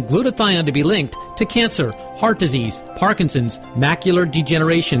protein glutathione to be linked to cancer, heart disease, Parkinson's, macular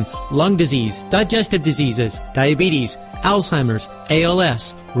degeneration, lung disease, digestive diseases, diabetes, Alzheimer's,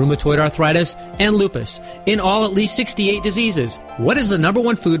 ALS, rheumatoid arthritis, and lupus. In all, at least 68 diseases. What is the number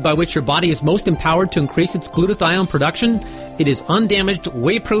one food by which your body is most empowered to increase its glutathione production? It is undamaged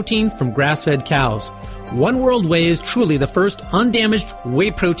whey protein from grass-fed cows. One World Whey is truly the first undamaged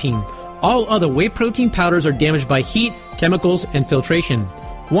whey protein. All other whey protein powders are damaged by heat, chemicals, and filtration.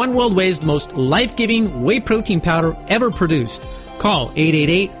 One World Whey is the most life-giving whey protein powder ever produced. Call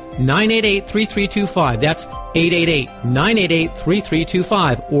 888-988-3325. That's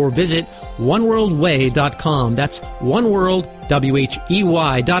 888-988-3325. Or visit oneworldwhey.com. That's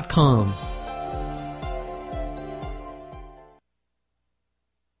oneworldwhey.com.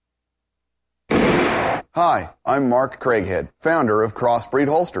 Hi, I'm Mark Craighead, founder of Crossbreed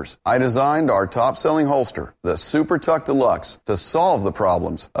Holsters. I designed our top-selling holster, the Super Tuck Deluxe, to solve the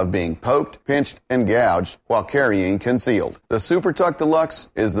problems of being poked, pinched, and gouged while carrying concealed. The Super Tuck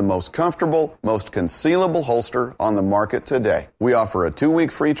Deluxe is the most comfortable, most concealable holster on the market today. We offer a 2-week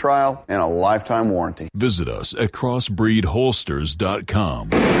free trial and a lifetime warranty. Visit us at crossbreedholsters.com.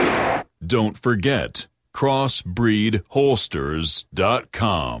 Don't forget,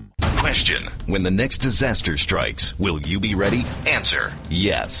 CrossbreedHolsters.com. Question: when the next disaster strikes, will you be ready? Answer: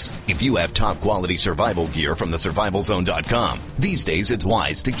 yes. If you have top quality survival gear from the survivalzone.com. These days it's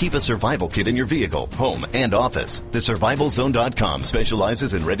wise to keep a survival kit in your vehicle, home, and office. The survivalzone.com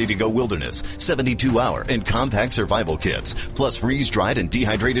specializes in ready-to-go wilderness, 72-hour, and compact survival kits, plus freeze-dried and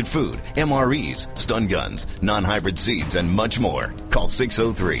dehydrated food, MREs, stun guns, non-hybrid seeds, and much more. Call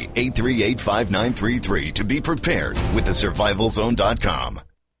 603-838-5933 to be prepared with the survivalzone.com.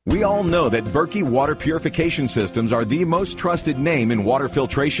 We all know that Berkey Water Purification Systems are the most trusted name in water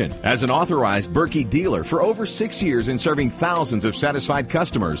filtration. As an authorized Berkey dealer for over 6 years and serving thousands of satisfied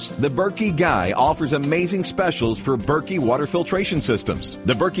customers, the Berkey Guy offers amazing specials for Berkey Water Filtration Systems.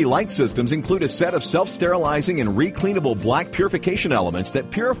 The Berkey Light Systems include a set of self-sterilizing and recleanable black purification elements that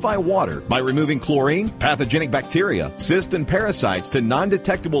purify water by removing chlorine, pathogenic bacteria, cysts, and parasites to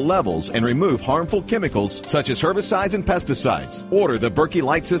non-detectable levels and remove harmful chemicals such as herbicides and pesticides. Order the Berkey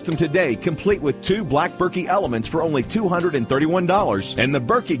Light System today, complete with 2 black Berkey elements for only $231, and the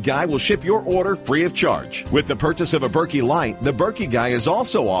Berkey Guy will ship your order free of charge. With the purchase of a Berkey Light, the Berkey Guy is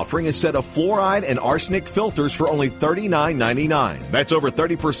also offering a set of fluoride and arsenic filters for only $39.99. That's over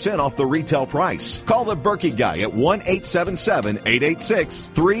 30% off the retail price. Call the Berkey Guy at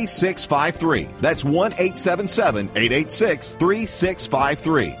 1-877-886-3653. That's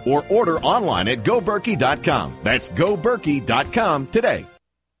 1-877-886-3653. Or order online at goberkey.com. That's goberkey.com today.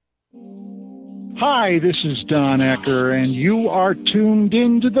 Hi, this is Don Ecker, and you are tuned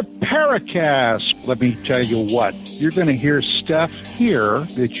into the Paracast. Let me tell you what, you're going to hear stuff here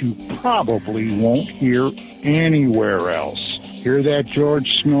that you probably won't hear anywhere else. Hear that, George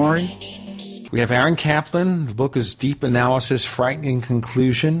Snorri? We have Aaron Kaplan. The book is Deep Analysis, Frightening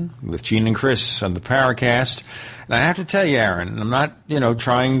Conclusion, with Gene and Chris on the Paracast. And I have to tell you, Aaron, I'm not,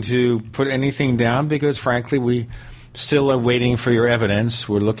 trying to put anything down because, frankly, we still are waiting for your evidence.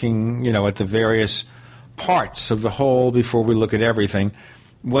 We're looking, at the various parts of the whole before we look at everything.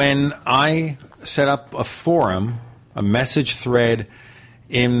 When I set up a forum, a message thread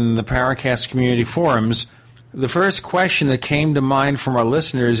in the Paracast community forums, the first question that came to mind from our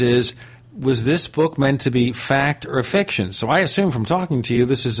listeners is, was this book meant to be fact or fiction? So I assume from talking to you,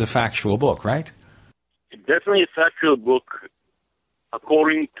 this is a factual book, right? It's definitely a factual book,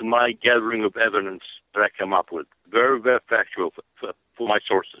 according to my gathering of evidence that I came up with. Very, very factual for my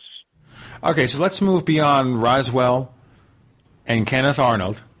sources. Okay, so let's move beyond Roswell and Kenneth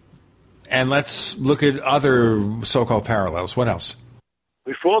Arnold, and let's look at other so-called parallels. What else?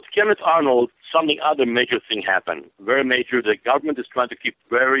 Before Kenneth Arnold, something other major thing happened. Very major. The government is trying to keep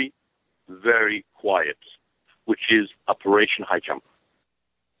very, very quiet, which is Operation High Jump.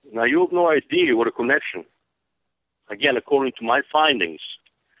 Now, you have no idea what a connection. Again, according to my findings,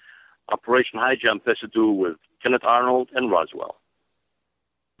 Operation High Jump has to do with Kenneth Arnold and Roswell.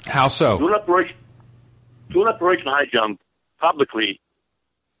 How so? To an Operation High Jump, publicly,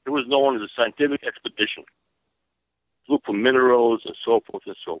 it was known as a scientific expedition. Look for minerals and so forth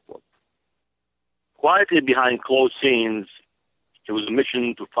and so forth. Quietly behind closed scenes, it was a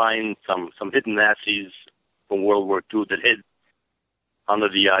mission to find some hidden Nazis from World War II that hid under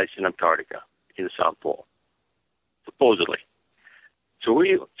the ice in Antarctica, in the South Pole, supposedly. So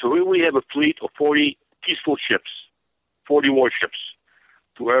we have a fleet of 40 peaceful ships, 40 warships,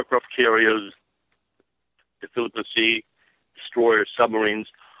 2 aircraft carriers, the Philippine Sea, destroyers, submarines,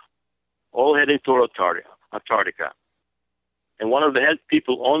 all heading toward Antarctica. And one of the head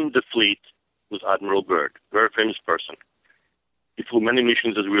people on the fleet was Admiral Byrd, very famous person. He flew many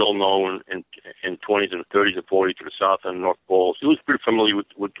missions, as we all know, in 20s and 30s and 40s to the South and North Poles. He was pretty familiar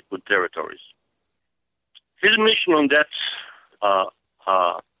with territories. His mission on that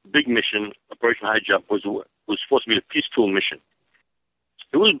big mission, Operation High Jump, was supposed to be a peaceful mission.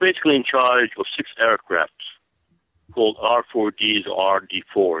 He was basically in charge of 6 aircraft called R4Ds or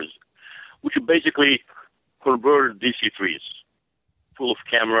RD4s, which are basically converted DC-3s, full of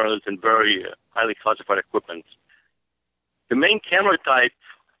cameras and very highly classified equipment. The main camera type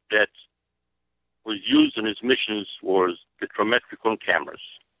that was used in his missions was the Trimetricon cameras.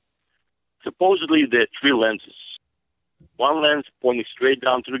 Supposedly, there are 3 lenses. One lens pointing straight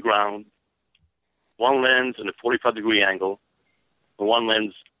down to the ground, one lens in a 45-degree angle, and one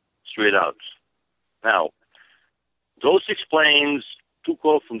lens straight out. Now, those 6 planes took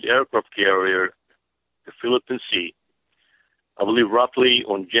off from the aircraft carrier, the Philippine Sea, I believe roughly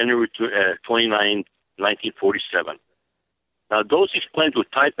on January 29, 1947. Now, those 6 planes were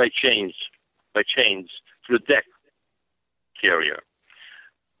tied by chains to the deck carrier.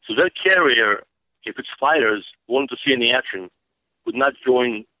 So that carrier, if its fighters wanted to see any action, would not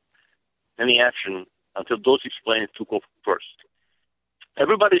join any action until those explained took off first.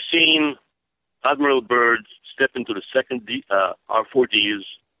 Everybody's seen Admiral Byrd step into the second R-4Ds,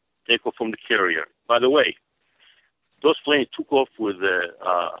 take off from the carrier. By the way, those planes took off with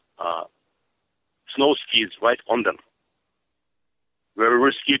snow skis right on them. Very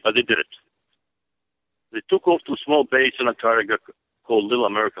risky, but they did it. They took off to a small base in Antarctica called Little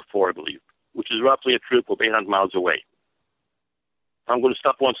America 4, I believe, which is roughly a trip of 800 miles away. I'm going to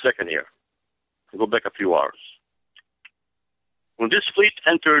stop 1 second here and go back a few hours. When this fleet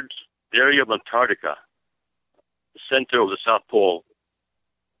entered the area of Antarctica, the center of the South Pole,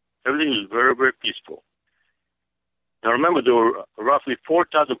 everything was very, very peaceful. Now remember, there were roughly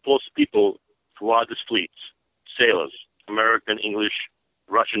 4,000 plus people throughout this fleet, sailors, American, English,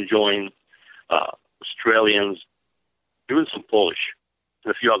 Russian joined, Australians, even some Polish,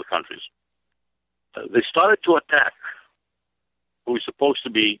 and a few other countries. They started to attack what was supposed to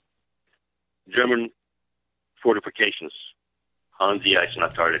be German fortifications on the ice in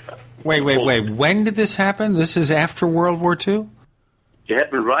Antarctica. Wait. When did this happen? This is after World War II? It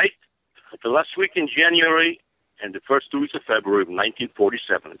happened right the last week in January and the first 2 weeks of February of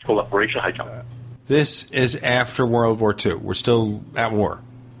 1947. It's called Operation High Jump. This is after World War II. We're still at war.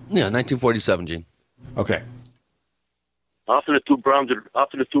 Yeah, 1947, Gene. Okay. After the two bombs that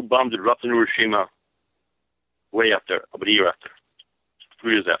erupted in Hiroshima, way after, about a year after,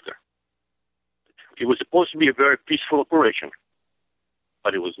 3 years after. It was supposed to be a very peaceful operation,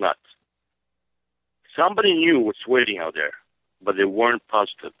 but it was not. Somebody knew what's waiting out there, but they weren't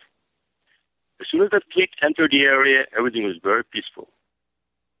positive. As soon as that fleet entered the area, everything was very peaceful.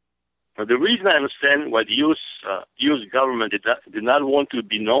 Now, the reason I understand why the U.S. government did not want to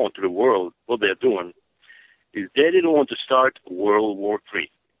be known to the world what they're doing is they didn't want to start World War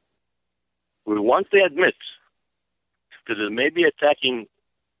III. Well, once they admit that they may be attacking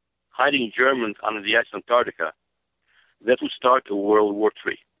hiding Germans under the ice in Antarctica, that would start a World War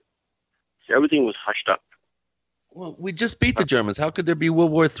III. So everything was hushed up. Well, we just beat the Germans. How could there be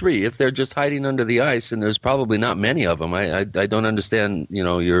World War III if they're just hiding under the ice and there's probably not many of them? I don't understand,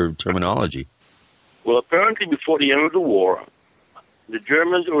 your terminology. Well, apparently before the end of the war, the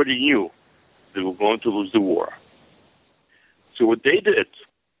Germans already knew they were going to lose the war. So what they did,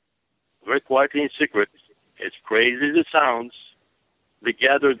 very quietly in secret, as crazy as it sounds, they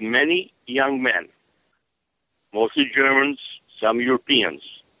gathered many young men, mostly Germans, some Europeans.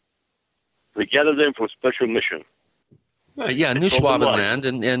 They gathered them for a special mission. Right, yeah, New Schwabenland,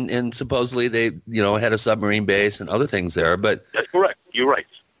 and supposedly they, had a submarine base and other things there, but... That's correct. You're right.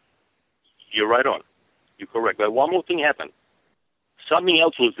 You're right on. You're correct. But one more thing happened. Something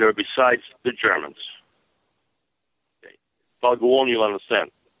else was there besides the Germans. Okay. If I'll go on, you'll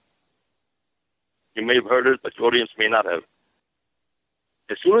understand. You may have heard it, but the audience may not have.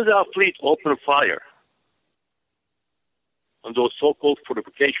 As soon as our fleet opened fire on those so-called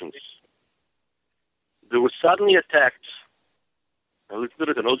fortifications, they were suddenly attacked, and listen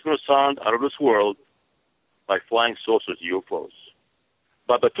to it, I know it's going to sound out of this world, by flying saucers, UFOs.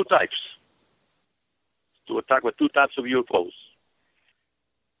 But by two types. To attack by two types of UFOs.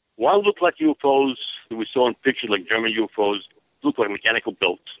 One looked like UFOs that we saw in pictures, like German UFOs, looked like mechanical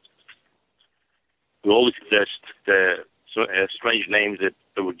built. They always exist, the strange names that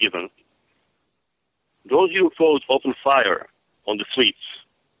they were given. Those UFOs opened fire on the fleets,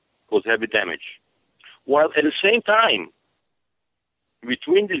 caused heavy damage. While at the same time,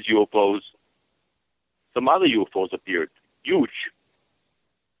 between these UFOs, some other UFOs appeared, huge.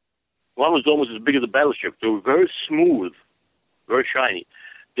 One was almost as big as a battleship. They were very smooth, very shiny.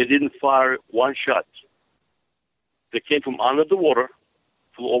 They didn't fire one shot. They came from under the water,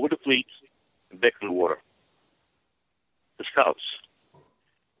 flew over the fleet, and back in the water. The scouts.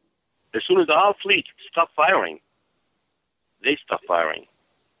 As soon as our fleet stopped firing, they stopped firing.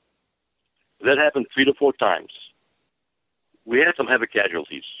 That happened 3 to 4 times. We had some heavy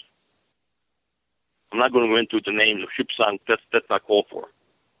casualties. I'm not going to go into the names of ships sunk. That's not called for.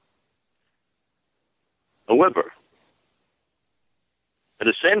 However, at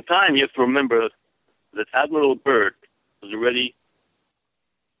the same time, you have to remember that Admiral Byrd was already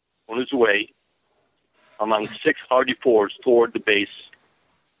on his way among 6 RD-4s toward the base,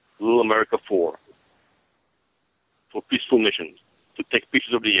 Little America 4, for peaceful missions, to take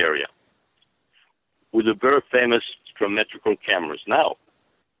pictures of the area with the very famous astrometrical cameras. Now,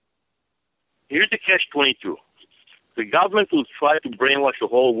 here's the catch-22. The government will try to brainwash the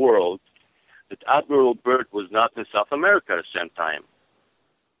whole world that Admiral Byrd was not in South America at the same time,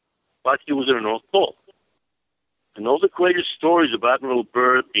 but he was in the North Pole. And all the crazy stories of Admiral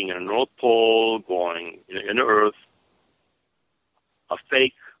Byrd being in the North Pole, going in the Earth, are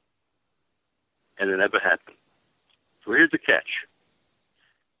fake and it never happened. So here's the catch.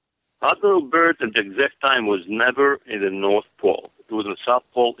 Admiral Byrd at the exact time was never in the North Pole. It was in the South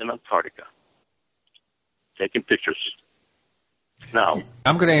Pole in Antarctica, taking pictures. Now,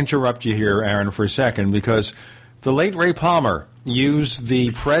 I'm going to interrupt you here, Aaron, for a second, because the late Ray Palmer used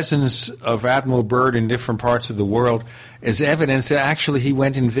the presence of Admiral Byrd in different parts of the world as evidence that actually he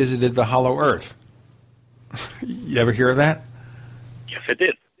went and visited the Hollow Earth. You ever hear of that? Yes, I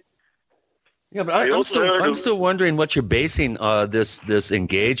did. Yeah, but I'm still wondering what you're basing this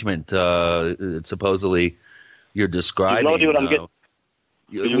engagement supposedly you're describing. You know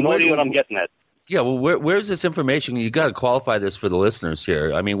what I'm getting at. Yeah, well, where's this information? You got to qualify this for the listeners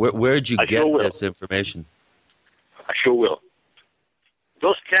here. I mean, where did you get this information? I sure will.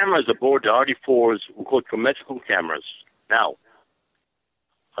 Those cameras aboard the RD-4s were called symmetrical cameras. Now,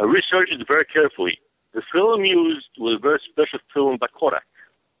 I researched it very carefully. The film used was a very special film by Kodak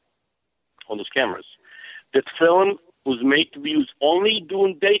on those cameras. That film was made to be used only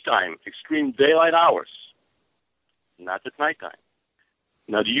during daytime, extreme daylight hours, not at nighttime.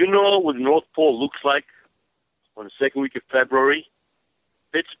 Now, do you know what the North Pole looks like on the second week of February?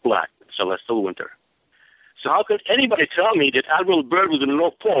 Pitch black, celestial winter. So how can anybody tell me that Admiral Byrd was in the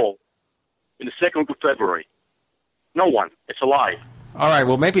North Pole in the second week of February? No one. It's a lie. All right,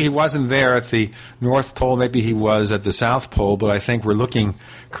 well, maybe he wasn't there at the North Pole. Maybe he was at the South Pole, but I think we're looking,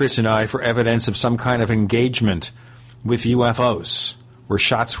 Chris and I, for evidence of some kind of engagement with UFOs, where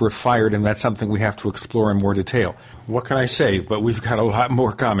shots were fired, and that's something we have to explore in more detail. What can I say? But we've got a lot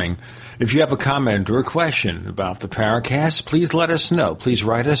more coming. If you have a comment or a question about the Paracast, please let us know. Please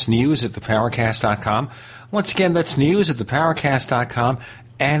write us, news@theparacast.com. Once again, that's news@theparacast.com.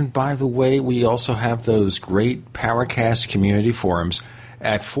 And by the way, we also have those great Paracast community forums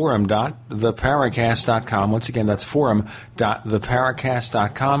at forum.theparacast.com. Once again, that's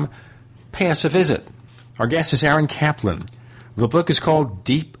forum.theparacast.com. Pay us a visit. Our guest is Aaron Kaplan. The book is called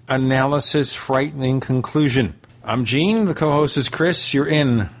Deep Analysis, Frightening Conclusion. I'm Gene. The co-host is Chris. You're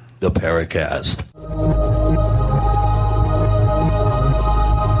in the Paracast.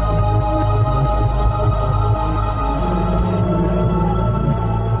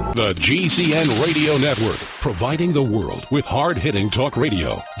 The GCN Radio Network, providing the world with hard-hitting talk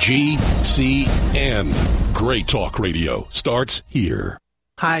radio. GCN. Great talk radio starts here.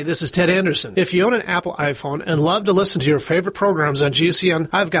 Hi, this is Ted Anderson. If you own an Apple iPhone and love to listen to your favorite programs on GCN,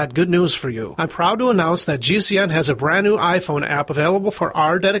 I've got good news for you. I'm proud to announce that GCN has a brand new iPhone app available for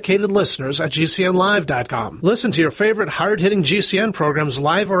our dedicated listeners at GCNlive.com. Listen to your favorite hard-hitting GCN programs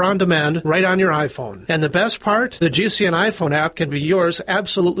live or on demand right on your iPhone. And the best part? The GCN iPhone app can be yours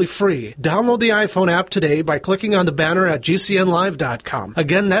absolutely free. Download the iPhone app today by clicking on the banner at GCNlive.com.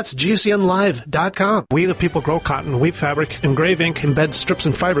 Again, that's GCNlive.com. We the people grow cotton, weave fabric, engrave ink, embed strips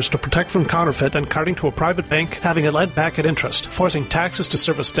and fibers to protect from counterfeit, then carting to a private bank, having it lent back at interest, forcing taxes to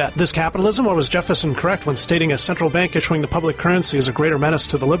service debt. This capitalism, or was Jefferson correct when stating a central bank issuing the public currency is a greater menace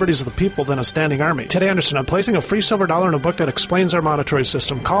to the liberties of the people than a standing army? Ted Anderson, I'm placing a free silver dollar in a book that explains our monetary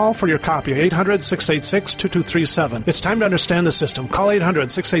system. Call for your copy, 800-686-2237. It's time to understand the system. Call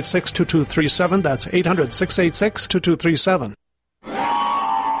 800-686-2237. That's 800-686-2237.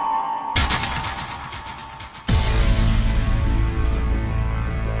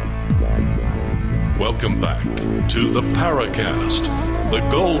 Welcome back to the Paracast, the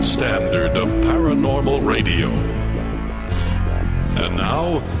gold standard of paranormal radio. And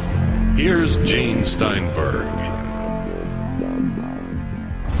now, here's Gene Steinberg.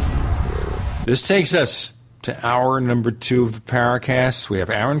 This takes us to hour number 2 of the Paracast. We have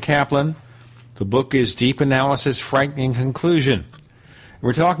Aaron Kaplan. The book is Deep Analysis, Frightening Conclusion.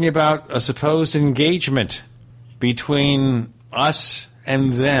 We're talking about a supposed engagement between us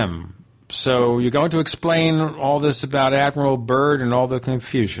and them. So you're going to explain all this about Admiral Byrd and all the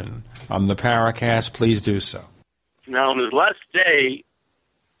confusion on the Paracast. Please do so. Now, on his last day,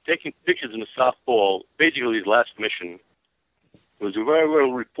 taking pictures in the South Pole, basically his last mission, was very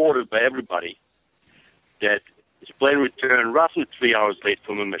well reported by everybody that his plane returned roughly 3 hours late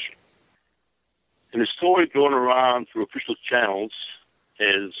from a mission. And the story going around through official channels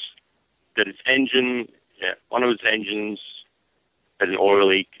is that his engine, one of his engines, had an oil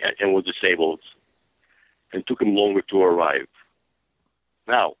leak and was disabled, and took him longer to arrive.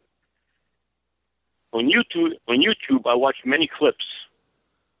 Now, on YouTube, I watched many clips,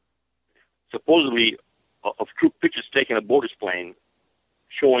 supposedly of true pictures taken aboard this plane,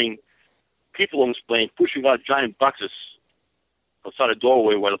 showing people on this plane pushing out giant boxes outside a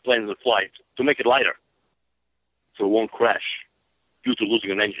doorway while the plane is in flight to make it lighter, so it won't crash due to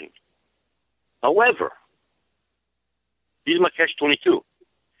losing an engine. However, here's my catch-22.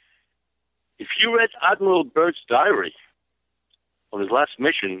 If you read Admiral Byrd's diary on his last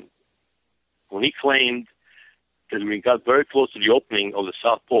mission, when he claimed that when he got very close to the opening of the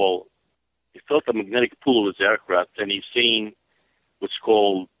South Pole, he felt the magnetic pull of his aircraft, and he's seen what's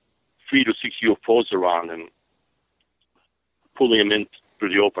called 3 to 6 UFOs around him, pulling him in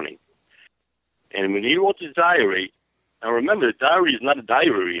through the opening. And when he wrote his diary, now remember, the diary is not a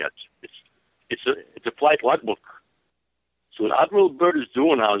diary yet. It's a flight logbook. So what Admiral Byrd is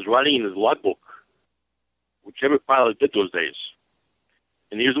doing now is writing in his logbook, whichever pilot did those days.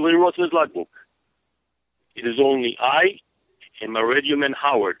 And here's what he wrote in his logbook. It is only I and my radio man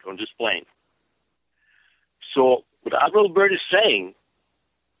Howard on this plane. So what Admiral Byrd is saying,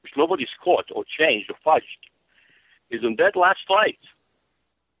 which nobody's caught or changed or fudged, is on that last flight,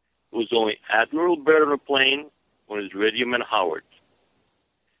 it was only Admiral Byrd on the plane on his radio man Howard.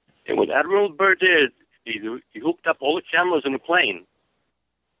 And what Admiral Byrd did, he hooked up all the cameras in the plane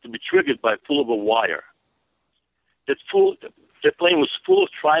to be triggered by a pull of a wire. That plane was full of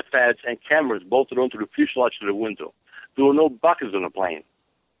tripods and cameras bolted onto the fuselage to the window. There were no buckets on the plane.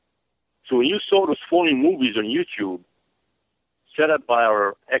 So when you saw those phony movies on YouTube set up by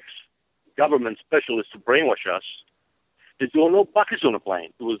our ex-government specialists to brainwash us, there were no buckets on the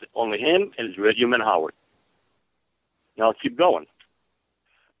plane. It was only him and his radio man Howard. Now I'll keep going.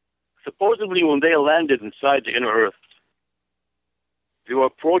 Supposedly when they landed inside the inner Earth, they were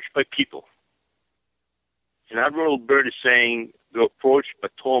approached by people. And Admiral Byrd is saying they were approached by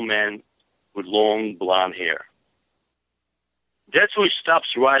tall men with long blonde hair. That's where he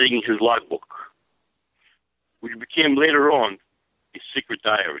stops writing his logbook, which became later on his secret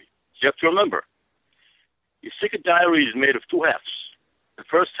diary. So you have to remember, his secret diary is made of two halves. The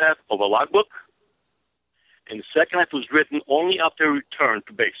first half of a logbook, and the second half was written only after he returned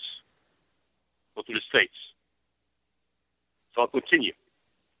to base or to the States. So I'll continue.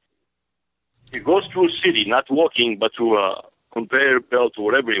 He goes through a city, not walking, but through a conveyor belt or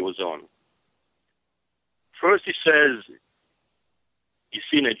whatever he was on. First he says he's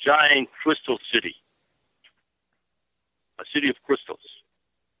seen a giant crystal city, a city of crystals.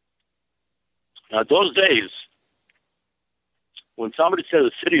 Now, those days, when somebody says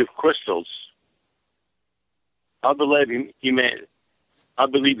a city of crystals, I believe he meant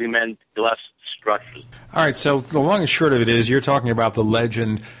glass structures. All right, so the long and short of it is you're talking about the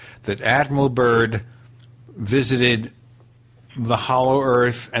legend that Admiral Byrd visited the hollow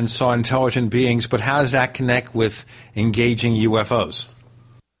earth and saw intelligent beings, but how does that connect with engaging UFOs?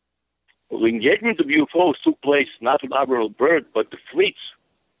 Well, the engagement of UFOs took place not with Admiral Byrd, but the fleets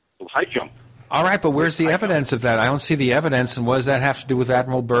of high jump. All right, but where's the evidence of that? I don't see the evidence, and what does that have to do with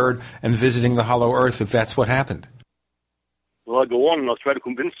Admiral Byrd and visiting the hollow earth if that's what happened? Well, I'll go on and I'll try to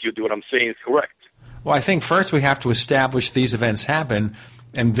convince you that what I'm saying is correct. Well, I think first we have to establish these events happen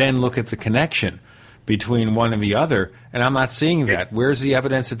and then look at the connection between one and the other, and I'm not seeing that. Where's the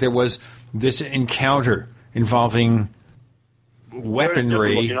evidence that there was this encounter involving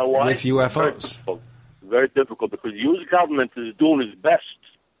weaponry with UFOs? Very difficult because the U.S. government is doing its best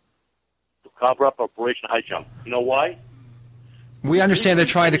to cover up Operation High Jump. You know why? We understand they're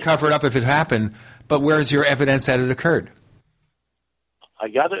trying to cover it up if it happened, but where's your evidence that it occurred? I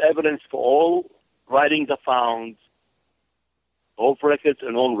gathered evidence for all writings I found, old records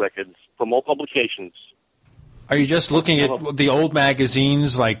and old records from all publications. Are you just looking at the old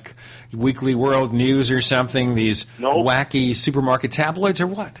magazines like Weekly World News or something, these wacky supermarket tabloids, or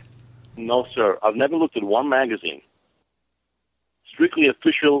what? No, sir. I've never looked at one magazine. Strictly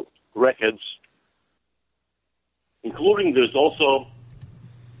official records, including there's also...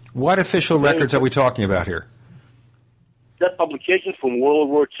 What official records are we talking about here? That publications from World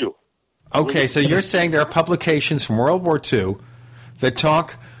War II. Okay, so you're saying there are publications from World War II that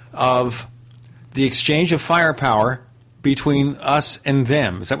talk of the exchange of firepower between us and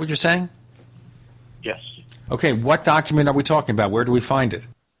them. Is that what you're saying? Yes. Okay, what document are we talking about? Where do we find it?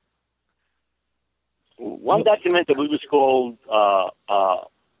 One document that was called,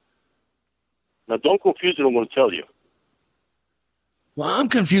 now don't confuse it, I'm going to tell you. Well, I'm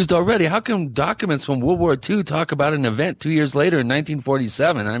confused already. How come documents from World War II talk about an event 2 years later in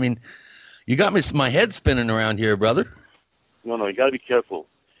 1947? I mean, you got my head spinning around here, brother. No, you got to be careful.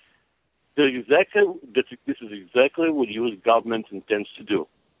 This is exactly what the U.S. government intends to do.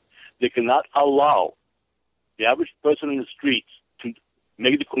 They cannot allow the average person in the street to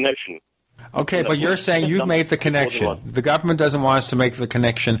make the connection. Okay, but you're saying you've made the connection. The government doesn't want us to make the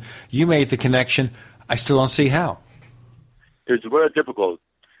connection. You made the connection. I still don't see how. It's very difficult.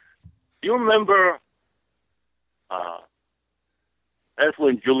 Do you remember Ethel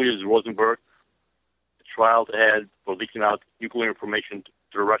and Julius Rosenberg, the trial they had for leaking out nuclear information to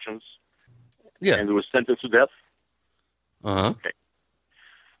the Russians? Yeah. And they were sentenced to death. Okay.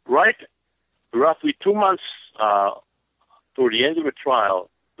 Right, roughly 2 months toward the end of the trial,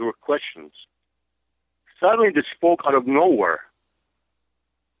 there were questions. Suddenly, they spoke out of nowhere,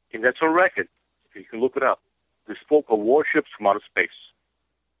 and that's on record. You can look it up. They spoke of warships from outer space.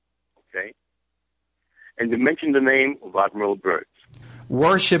 Okay, and they mentioned the name of Admiral Byrd.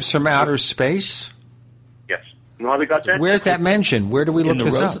 Warships from outer space? Yes. You know how they got that? Where's that mentioned? Where do we look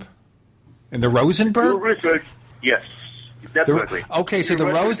this up? In the Rosenberg? Do research. Yes, definitely. So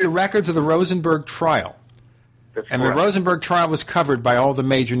the records of the Rosenberg trial. That's and correct. the Rosenberg trial was covered by all the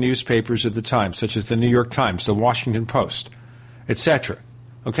major newspapers of the time, such as the New York Times, the Washington Post, etc.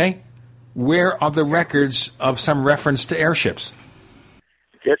 Okay? Where are the records of some reference to airships?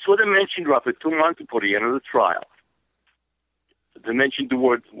 That's what they mentioned roughly 2 months before the end of the trial. They mentioned the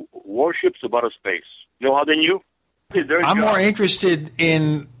word warships of outer space. You know how they knew? I'm more interested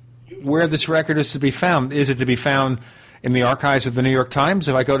in where this record is to be found. Is it to be found in the archives of the New York Times?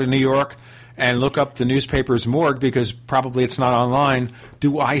 If I go to New York and look up the newspaper's morgue, because probably it's not online,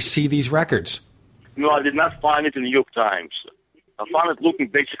 do I see these records? No, I did not find it in the New York Times. I found it looking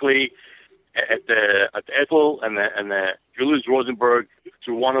basically at Ethel and the Julius Rosenberg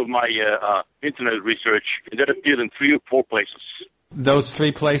through one of my internet research, and that appeared in 3 or 4 places. Those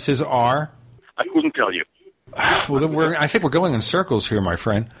 3 places are? I couldn't tell you. Well, I think we're going in circles here, my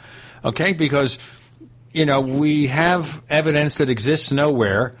friend. Okay, because, we have evidence that exists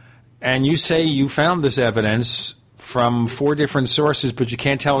nowhere, and you say you found this evidence from 4 different sources, but you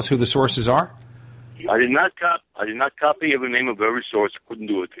can't tell us who the sources are? I did not copy every name of every source. I couldn't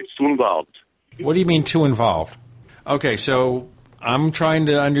do it. It's too involved. What do you mean too involved? Okay, so I'm trying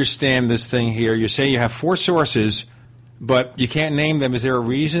to understand this thing here. You say you have 4 sources, but you can't name them. Is there a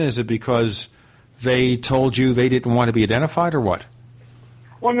reason? Is it because they told you they didn't want to be identified, or what?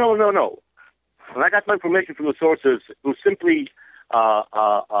 Well, no. When I got my information from the sources, it was simply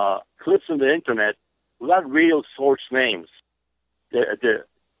clips on the internet without real source names. The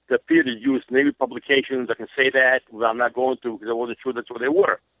appeared to use Navy publications. I can say that, but I'm not going to because I wasn't sure that's what they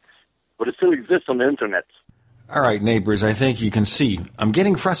were. But it still exists on the internet. All right, neighbors, I think you can see I'm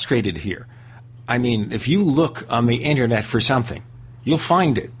getting frustrated here. I mean, if you look on the internet for something, you'll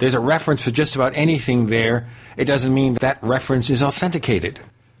find it. There's a reference for just about anything there. It doesn't mean that reference is authenticated.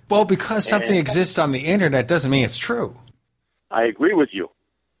 Well, because something exists on the internet doesn't mean it's true. I agree with you.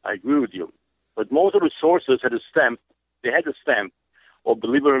 But most of the sources had a stamp. They had a stamp, or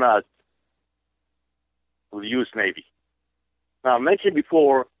believe it or not, of the U.S. Navy. Now, I mentioned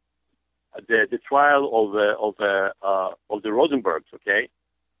before the trial of the Rosenbergs. Okay,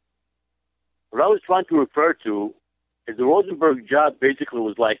 what I was trying to refer to is the Rosenberg job basically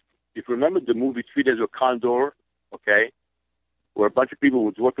was like, if you remember the movie 3 Days of Condor, okay, where a bunch of people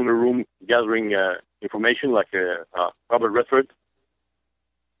would work in a room gathering information, like Robert Redford.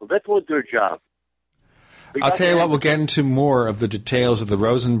 Well, that was their job. I'll tell you what, we'll get into more of the details of the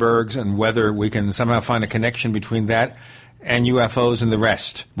Rosenbergs and whether we can somehow find a connection between that and UFOs and the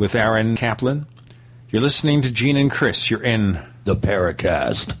rest with Aaron Kaplan. You're listening to Gene and Chris. You're in the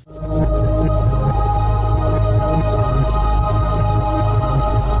Paracast.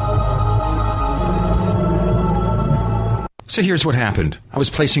 So here's what happened. I was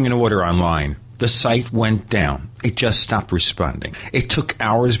placing an order online. The site went down. It just stopped responding. It took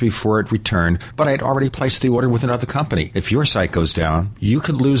hours before it returned, but I'd already placed the order with another company. If your site goes down, you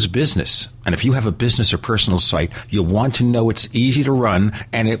could lose business. And if you have a business or personal site, you'll want to know it's easy to run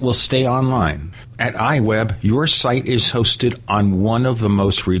and it will stay online. At iWeb, your site is hosted on one of the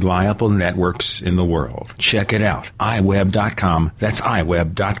most reliable networks in the world. Check it out. iWeb.com. That's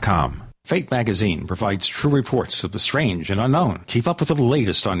iWeb.com. Fate magazine provides true reports of the strange and unknown. Keep up with the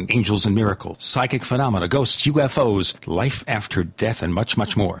latest on angels and miracles, psychic phenomena, ghosts, UFOs, life after death, and much,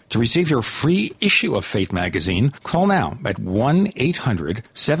 much more. To receive your free issue of Fate magazine, call now at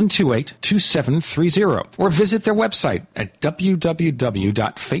 1-800-728-2730 or visit their website at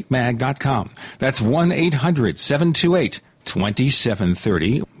www.fatemag.com. That's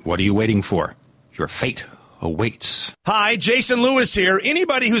 1-800-728-2730. What are you waiting for? Your fate awaits. Hi, Jason Lewis here.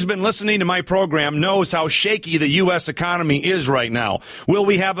 Anybody who's been listening to my program knows how shaky the U.S. economy is right now. Will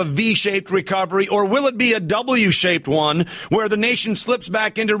we have a V-shaped recovery, or will it be a W-shaped one where the nation slips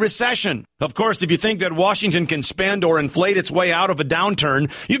back into recession? Of course, if you think that Washington can spend or inflate its way out of a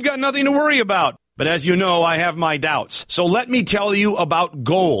downturn, you've got nothing to worry about. But as you know, I have my doubts. So let me tell you about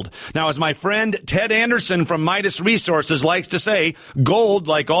gold. Now, as my friend Ted Anderson from Midas Resources likes to say, gold,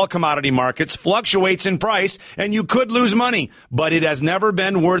 like all commodity markets, fluctuates in price, and you could lose money, but it has never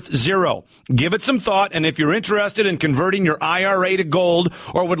been worth zero. Give it some thought, and if you're interested in converting your IRA to gold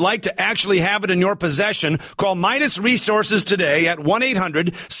or would like to actually have it in your possession, call Midas Resources today at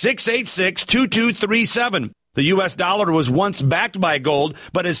 1-800-686-2237. The U.S. dollar was once backed by gold,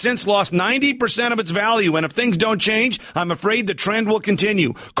 but has since lost 90% of its value. And if things don't change, I'm afraid the trend will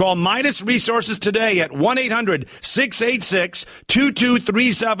continue. Call Midas Resources today at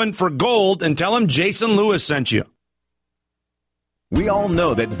 1-800-686-2237 for gold and tell them Jason Lewis sent you. We all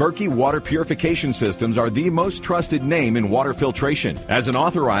know that Berkey Water Purification Systems are the most trusted name in water filtration. As an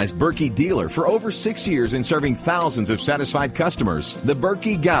authorized Berkey dealer for over 6 years and serving thousands of satisfied customers, the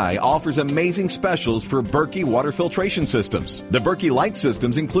Berkey Guy offers amazing specials for Berkey Water Filtration Systems. The Berkey Light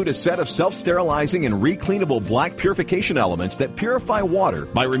Systems include a set of self-sterilizing and recleanable black purification elements that purify water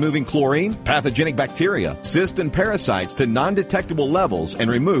by removing chlorine, pathogenic bacteria, cysts, and parasites to non-detectable levels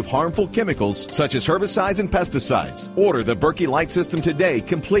and remove harmful chemicals such as herbicides and pesticides. Order the Berkey Light System today,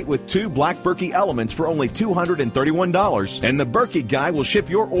 complete with 2 black Berkey elements for only $231, and the Berkey Guy will ship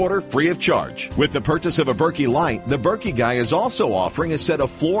your order free of charge. With the purchase of a Berkey Light, the Berkey Guy is also offering a set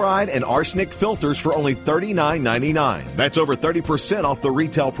of fluoride and arsenic filters for only $39.99. That's over 30% off the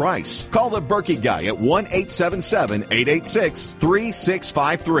retail price. Call the Berkey Guy at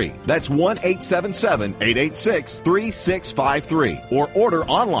 1-877-886-3653. That's 1-877-886-3653. Or order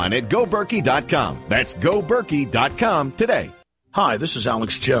online at GoBerkey.com. That's GoBerkey.com today. Hi, this is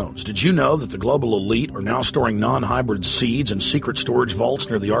Alex Jones. Did you know that the global elite are now storing non-hybrid seeds in secret storage vaults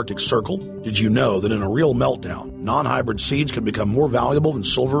near the Arctic Circle? Did you know that in a real meltdown, non-hybrid seeds can become more valuable than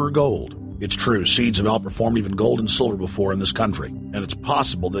silver or gold? It's true, seeds have outperformed even gold and silver before in this country, and it's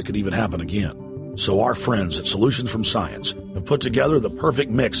possible that could even happen again. So our friends at Solutions from Science have put together the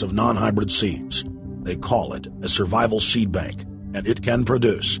perfect mix of non-hybrid seeds. They call it a survival seed bank, and it can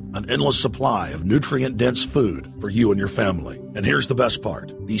produce an endless supply of nutrient-dense food for you and your family. And here's the best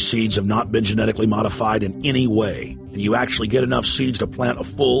part. These seeds have not been genetically modified in any way, and you actually get enough seeds to plant a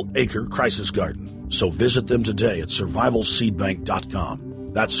full-acre crisis garden. So visit them today at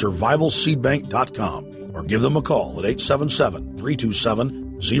survivalseedbank.com. That's survivalseedbank.com, or give them a call at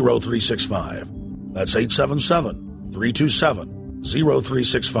 877-327-0365. That's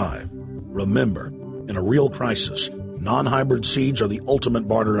 877-327-0365. Remember, in a real crisis, non-hybrid seeds are the ultimate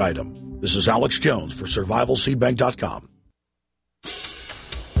barter item. This is Alex Jones for survivalseedbank.com.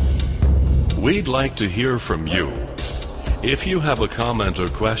 We'd like to hear from you. If you have a comment or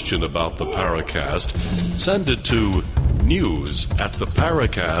question about the Paracast, send it to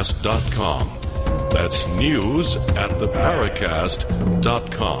news@theparacast.com. That's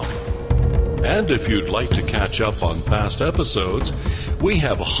news@theparacast.com. And if you'd like to catch up on past episodes, we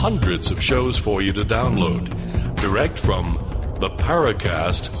have hundreds of shows for you to download direct from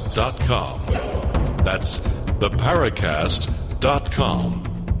theparacast.com. That's theparacast.com.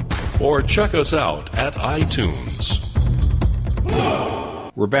 Or check us out at iTunes.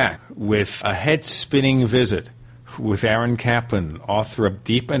 We're back with a head-spinning visit with Aaron Kaplan, author of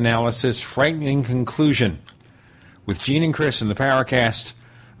Deep Analysis, Frightening Conclusion, with Gene and Chris in the Paracast.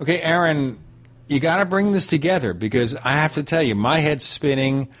 Okay, Aaron, you got to bring this together because I have to tell you, my head's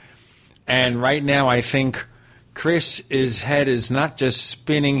spinning, and right now I think Chris's head is not just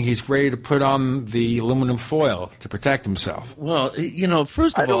spinning, he's ready to put on the aluminum foil to protect himself. Well, you know,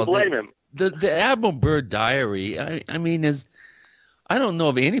 first of all, I don't blame him. The Admiral Byrd diary, I mean, I don't know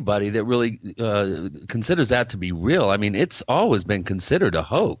of anybody that really considers that to be real. I mean, it's always been considered a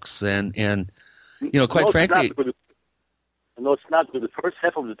hoax, and you know, quite frankly, no, it's not. The first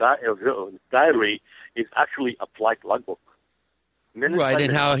half of the diary is actually a flight logbook. Right,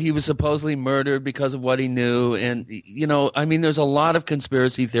 and how he was supposedly murdered because of what he knew, and you know, I mean, there's a lot of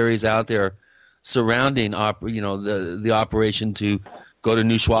conspiracy theories out there surrounding, the operation to go to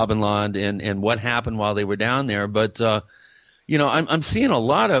New Schwabenland and what happened while they were down there. But you know, I'm seeing a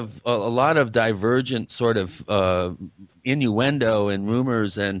lot of divergent sort of innuendo and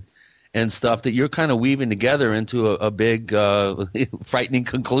rumors and stuff that you're kind of weaving together into a big frightening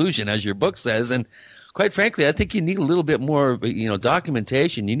conclusion, as your book says. And quite frankly, I think you need a little bit more,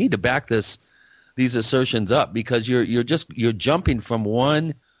 documentation. You need to back these assertions up because you're jumping from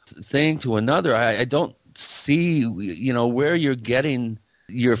one thing to another. I don't see, where you're getting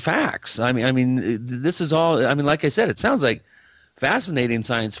your facts. I mean, this is all. I mean, like I said, it sounds like fascinating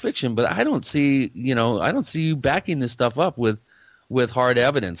science fiction, but I don't see you backing this stuff up with hard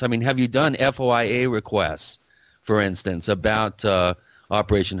evidence. I mean, have you done FOIA requests, for instance, about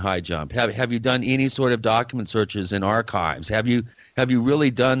Operation High Jump? Have you done any sort of document searches in archives? Have you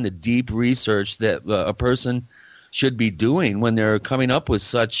really done the deep research that a person should be doing when they're coming up with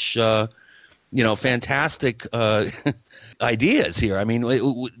such fantastic ideas here? I mean, why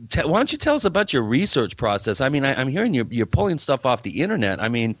don't you tell us about your research process? I mean, I'm hearing you're pulling stuff off the internet. I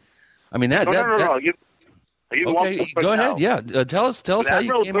mean that. No. Okay, go ahead. Yeah, tell us how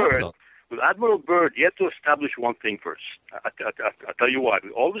you came up with it. With Admiral Byrd, you have to establish one thing first. I'll tell you what.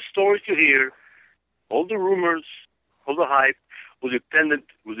 All the stories you hear, all the rumors, all the hype, was intended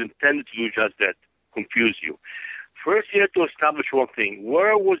to do just that, confuse you. First, you have to establish one thing.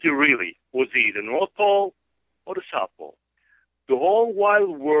 Where was he really? Was he the North Pole or the South Pole? The whole wide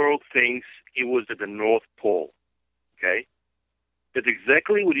world thinks he was at the North Pole. Okay? That's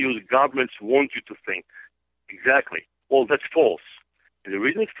exactly what the governments want you to think. Exactly. Well, that's false. And the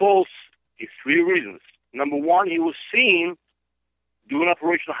reason it's false is three reasons. Number one, he was seen doing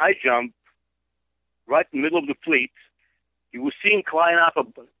Operation High Jump right in the middle of the fleet. He was seen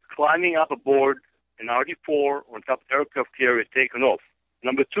climbing up aboard an RD-4 on top of the aircraft carrier taken off.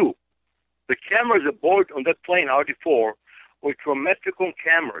 Number two, the cameras aboard on that plane, RD-4, were chromaticon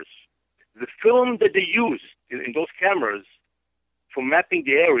cameras. The film that they used in those cameras for mapping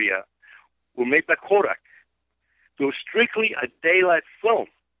the area were made by Kodak. It was strictly a daylight film.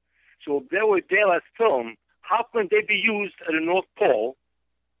 So if they were daylight film, how can they be used at the North Pole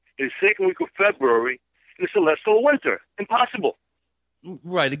in the second week of February in the celestial winter? Impossible.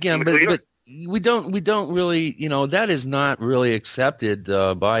 Right. Again, but we don't really, that is not really accepted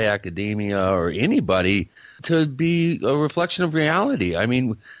by academia or anybody to be a reflection of reality. I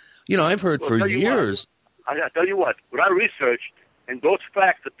mean, I've heard for years. I tell you what I researched, and those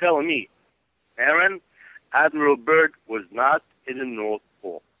facts are telling me, Aaron, Admiral Byrd was not in the North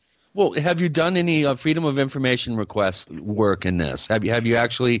Pole. Well, have you done any Freedom of Information request work in this? Have you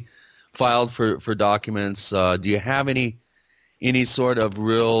actually filed for documents? Do you have any sort of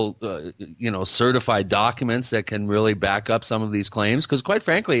real, certified documents that can really back up some of these claims? Because quite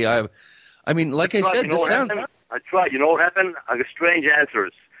frankly, I said, this sounds... I tried. You know what happened? I got strange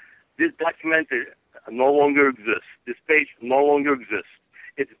answers. This document no longer exists. This page no longer exists.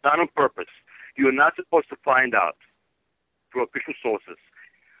 It's done on purpose. You are not supposed to find out through official sources.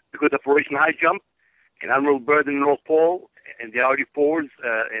 Because Operation High Jump and Admiral Byrd in the North Pole and the RD-4s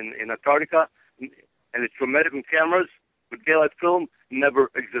in Antarctica and the chromatic cameras with daylight film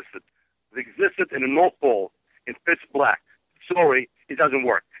never existed. It existed in the North Pole in pitch black. Sorry, it doesn't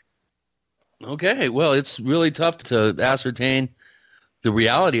work. Okay, well, it's really tough to ascertain the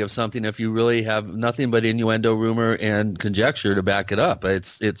reality of something if you really have nothing but innuendo, rumor, and conjecture to back it up.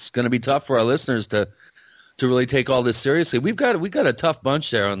 It's going to be tough for our listeners to really take all this seriously. We've got a tough bunch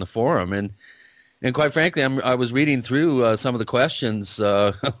there on the forum, and quite frankly, I was reading through some of the questions.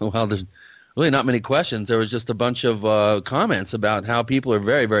 Well, there's really not many questions. There was just a bunch of comments about how people are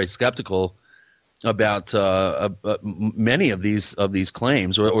very, very skeptical about many of these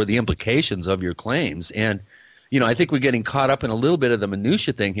claims or the implications of your claims. And I think we're getting caught up in a little bit of the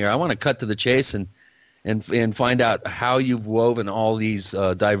minutia thing here. I want to cut to the chase and find out how you've woven all these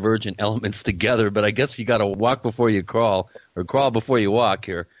divergent elements together. But I guess you got to walk before you crawl, or crawl before you walk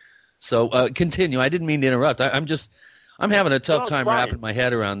here. So continue. I didn't mean to interrupt. I'm having a tough time wrapping my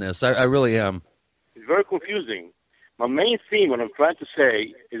head around this. I really am. It's very confusing. My main theme, what I'm trying to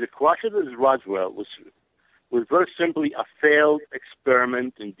say, is that Crusher Roswell was very simply a failed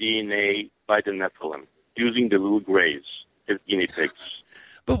experiment in DNA by the Nephilim, using the little grays as guinea pigs.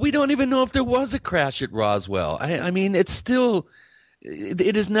 But we don't even know if there was a crash at Roswell. I mean, it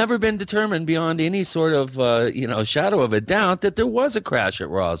has never been determined beyond any sort of, shadow of a doubt that there was a crash at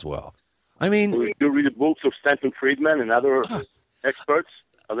Roswell. I mean... You read the books of Stanton Friedman and other experts?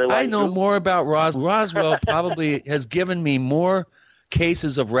 I know more about Roswell. Roswell probably has given me more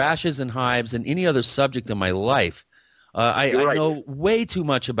cases of rashes and hives than any other subject in my life. I know way too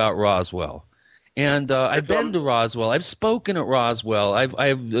much about Roswell. And I've been to Roswell. I've spoken at Roswell.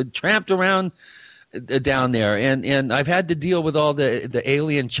 I've tramped around down there, and I've had to deal with all the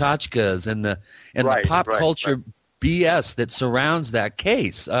alien tchotchkes and the pop culture BS that surrounds that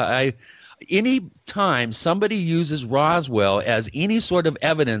case. Any time somebody uses Roswell as any sort of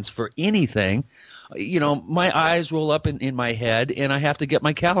evidence for anything, my eyes roll up in my head, and I have to get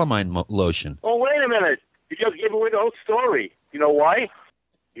my calamine lotion. Oh, wait a minute. You just gave away the whole story. You know why?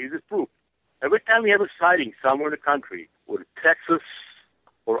 Here's the proof. Every time we have a sighting somewhere in the country, whether Texas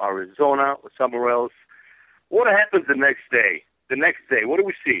or Arizona or somewhere else, what happens the next day? The next day, what do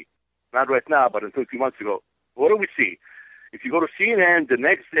we see? Not right now, but until 2 months ago. What do we see? If you go to CNN, the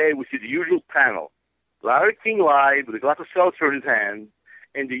next day we see the usual panel. Larry King live with a glass of seltzer in his hand,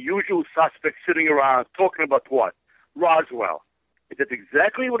 and the usual suspects sitting around talking about what? Roswell. And that's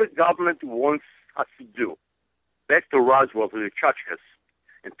exactly what the government wants us to do. Back to Roswell, to the Chachkas,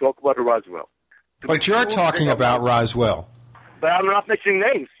 and talk about Roswell. But you're talking about Roswell. But I'm not mentioning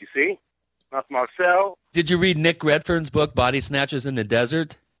names, you see. Not Marcel. Did you read Nick Redfern's book, Body Snatchers in the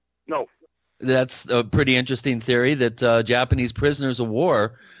Desert? No. That's a pretty interesting theory that Japanese prisoners of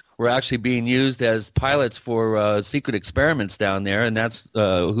war were actually being used as pilots for secret experiments down there, and that's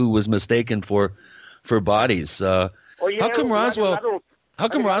who was mistaken for bodies. How come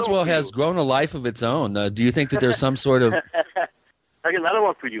Roswell has grown a life of its own? Do you think that there's some sort of... I got another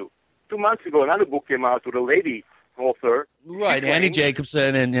one for you. 2 months ago, another book came out with a lady author. Right, Annie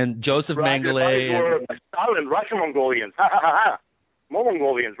Jacobson and Joseph Mengele. Stalin, Russian Mongolians. Ha, ha, ha, ha. More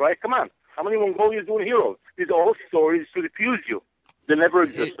Mongolians, right? Come on. How many Mongolians doing heroes? These are all stories to confuse you. They never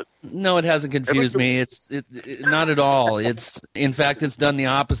existed. No, it hasn't confused me. It's not at all. In fact, it's done the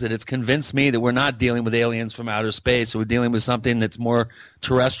opposite. It's convinced me that we're not dealing with aliens from outer space. We're dealing with something that's more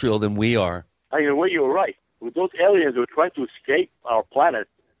terrestrial than we are. In a way, you're right. With those aliens who are trying to escape our planet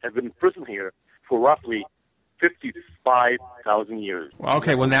have been imprisoned here for roughly 55,000 years.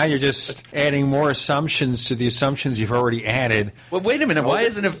 Okay, well, now you're just adding more assumptions to the assumptions you've already added. Well, wait a minute. Why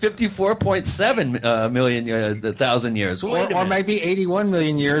isn't it 54.7 million thousand years? Or maybe 81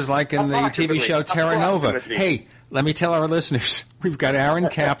 million years like in the TV show Terra Nova. Hey, let me tell our listeners, we've got Aaron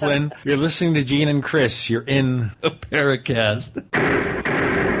Kaplan. You're listening to Gene and Chris. You're in a Paracast.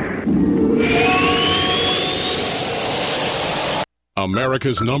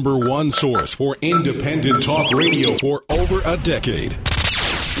 America's #1 source for independent talk radio for over a decade.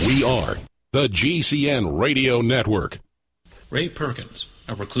 We are the GCN Radio Network. Ray Perkins,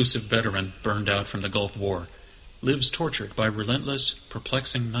 a reclusive veteran burned out from the Gulf War, lives tortured by relentless,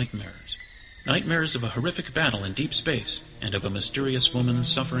 perplexing nightmares. Nightmares of a horrific battle in deep space and of a mysterious woman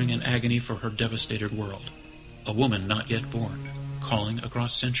suffering in agony for her devastated world. A woman not yet born, calling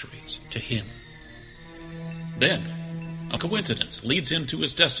across centuries to him. Then, a coincidence leads him to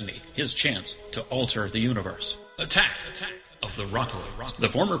his destiny, his chance to alter the universe. Attack of the Rockoids. The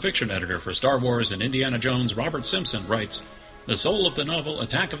former fiction editor for Star Wars and Indiana Jones, Robert Simpson, writes, "The soul of the novel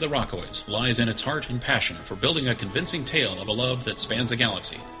Attack of the Rockoids lies in its heart and passion for building a convincing tale of a love that spans the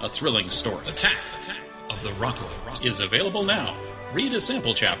galaxy. A thrilling story. Attack of the Rockoids is available now. Read a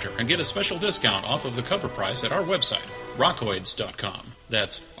sample chapter and get a special discount off of the cover price at our website, rockoids.com.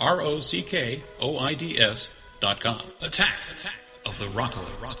 That's ROCKOIDS.com. Attack of the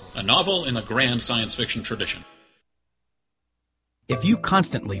Rockoids, a novel in the grand science fiction tradition. If you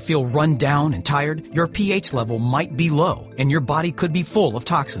constantly feel run down and tired, your pH level might be low, and your body could be full of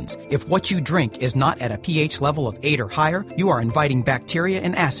toxins. If what you drink is not at a pH level of 8 or higher, you are inviting bacteria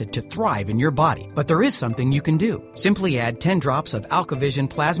and acid to thrive in your body. But there is something you can do. Simply add 10 drops of AlkaVision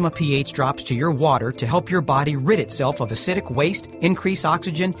Plasma pH drops to your water to help your body rid itself of acidic waste, increase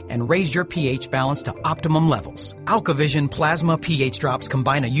oxygen, and raise your pH balance to optimum levels. AlkaVision Plasma pH drops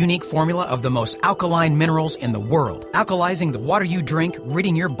combine a unique formula of the most alkaline minerals in the world, alkalizing the water you drink,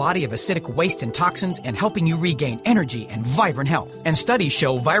 ridding your body of acidic waste and toxins, and helping you regain energy and vibrant health. And studies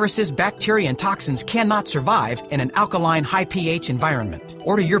show viruses, bacteria, and toxins cannot survive in an alkaline, high pH environment.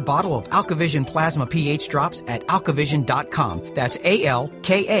 Order your bottle of AlkaVision Plasma pH drops at alkavision.com. That's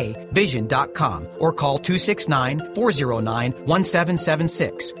ALKA Vision.com. Or call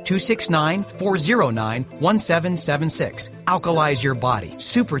 269-409-1776. 269-409-1776. Alkalize your body.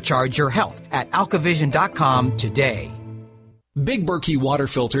 Supercharge your health at alkavision.com today. Big Berkey water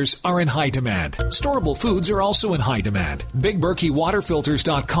filters are in high demand. Storable foods are also in high demand.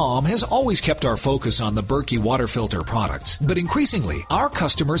 BigBerkeyWaterFilters.com has always kept our focus on the Berkey water filter products, but increasingly, our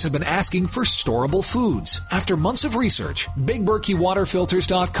customers have been asking for storable foods. After months of research,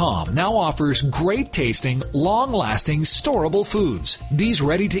 BigBerkeyWaterFilters.com now offers great tasting, long-lasting, storable foods. These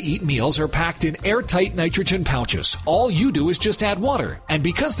ready-to-eat meals are packed in airtight nitrogen pouches. All you do is just add water, and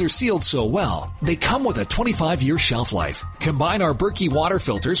because they're sealed so well, they come with a 25-year shelf life. Combine our Berkey water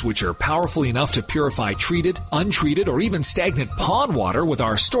filters, which are powerful enough to purify treated, untreated, or even stagnant pond water with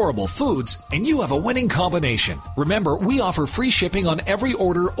our storable foods, and you have a winning combination. Remember, we offer free shipping on every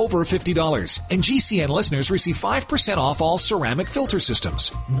order over $50, and GCN listeners receive 5% off all ceramic filter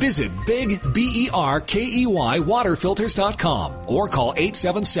systems. Visit BigBerkeyWaterFilters.com or call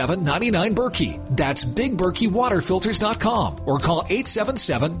 877-99-BERKEY. That's BigBerkeyWaterFilters.com or call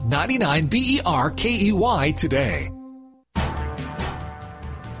 877-99-BERKEY today.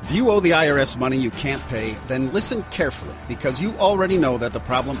 If you owe the IRS money you can't pay, then listen carefully, because you already know that the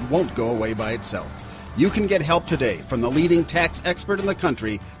problem won't go away by itself. You can get help today from the leading tax expert in the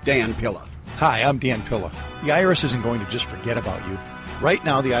country, Dan Pilla. Hi, I'm Dan Pilla. The IRS isn't going to just forget about you. Right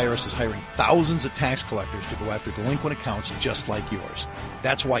now, the IRS is hiring thousands of tax collectors to go after delinquent accounts just like yours.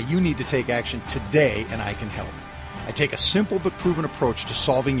 That's why you need to take action today, and I can help. I take a simple but proven approach to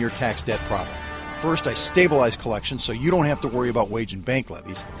solving your tax debt problem. First, I stabilize collections so you don't have to worry about wage and bank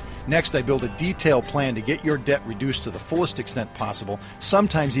levies. Next, I build a detailed plan to get your debt reduced to the fullest extent possible,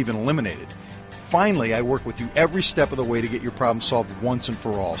 sometimes even eliminated. Finally, I work with you every step of the way to get your problem solved once and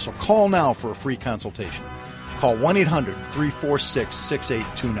for all. So call now for a free consultation. Call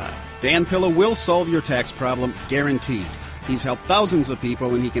 1-800-346-6829. Dan Pilla will solve your tax problem, guaranteed. He's helped thousands of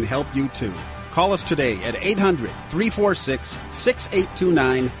people, and he can help you too. Call us today at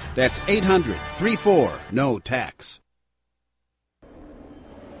 800-346-6829. That's 800-34-NO-TAX.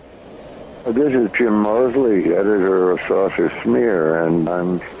 This is Jim Mosley, editor of Saucer Smear, and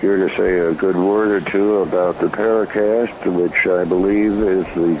I'm here to say a good word or two about the Paracast, which I believe is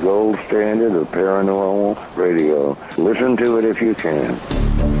the gold standard of paranormal radio. Listen to it if you can.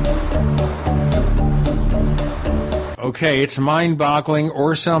 Okay, it's mind-boggling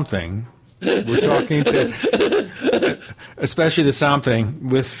or something. We're talking to, especially the something,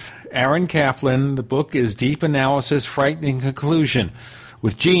 with Aaron Kaplan. The book is Deep Analysis, Frightening Conclusion,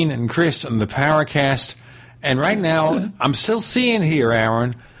 with Gene and Chris on the Paracast. And right now, I'm still seeing here,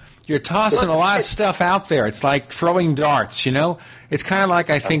 Aaron, you're tossing a lot of stuff out there. It's like throwing darts, you know? It's kind of like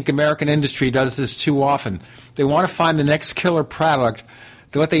I think American industry does this too often. They want to find the next killer product.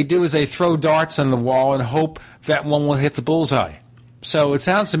 What they do is they throw darts on the wall and hope that one will hit the bullseye. So it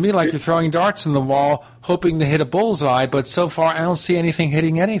sounds to me like you're throwing darts on the wall, hoping to hit a bullseye, but so far I don't see anything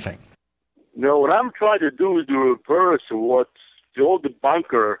hitting anything. No, what I'm trying to do is the reverse of what the old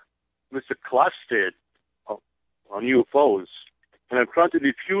debunker, Mr. Klass, did on UFOs. And I'm trying to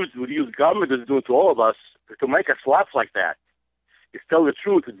diffuse what the U.S. government is doing to all of us to make us laugh like that. It's tell the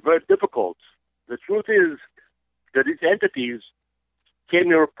truth. It's very difficult. The truth is that these entities came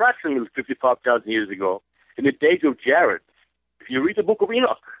here approximately 55,000 years ago in the days of Jared. If you read the book of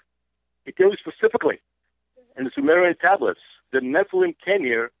Enoch, it tells you specifically in the Sumerian tablets that Nephilim came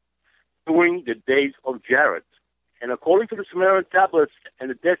here during the days of Jared. And according to the Sumerian tablets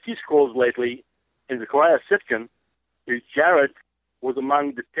and the Dead Sea Scrolls lately, in Zechariah Sitchin, Jared was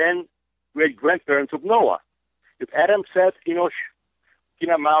among the 10 great-grandparents of Noah. If Adam, Seth, Enosh,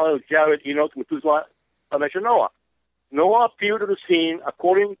 Kinamala, Jared, Enoch, Methuselah, Noah. Noah appeared on the scene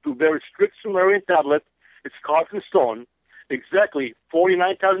according to very strict Sumerian tablet. It's carved in stone exactly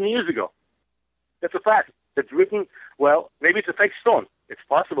 49,000 years ago. That's a fact. That's written, well, maybe it's a fake stone. It's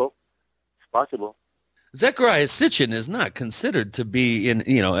possible. It's possible. Zechariah Sitchin is not considered to be,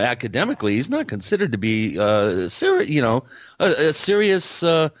 academically, he's not considered to be, a serious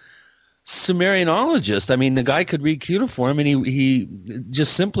Sumerianologist. I mean, the guy could read cuneiform, and he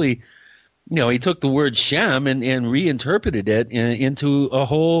just simply, he took the word Shem and reinterpreted it into a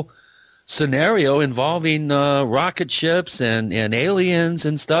whole scenario involving rocket ships and aliens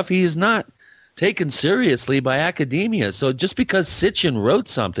and stuff. He is not taken seriously by academia. So just because Sitchin wrote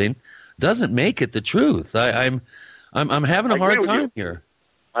something doesn't make it the truth. I'm having a hard time here.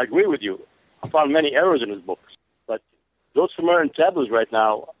 I agree with you. I found many errors in his books, but those Sumerian tablets right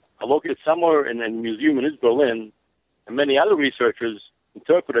now are located somewhere in a museum in East Berlin, and many other researchers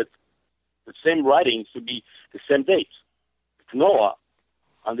interpreted the same writings to be the same dates. Noah,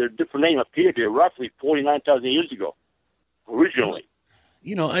 under a different name, appeared here roughly 49,000 years ago, originally.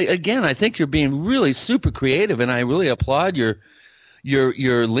 I think you're being really super creative, and I really applaud you're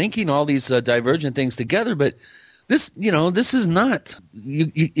linking all these divergent things together, but this is not.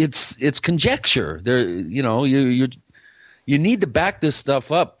 It's conjecture. There, you need to back this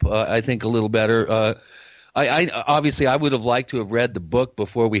stuff up. I think a little better. I obviously I would have liked to have read the book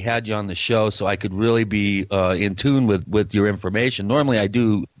before we had you on the show, so I could really be in tune with your information. Normally, I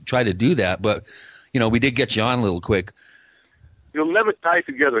do try to do that, but we did get you on a little quick. You'll never tie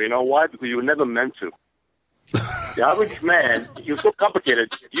together. You know why? Because you were never meant to. The average man, you're so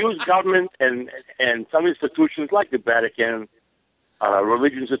complicated. U.S. government and some institutions like the Vatican,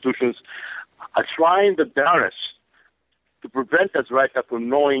 religious institutions, are trying their darnest to prevent us right now from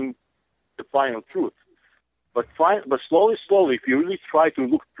knowing the final truth. But slowly, if you really try to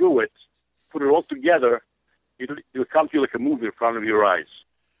look through it, put it all together, it'll come to you like a movie in front of your eyes.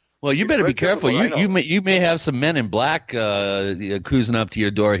 Well, you better be careful. You may have some men in black cruising up to your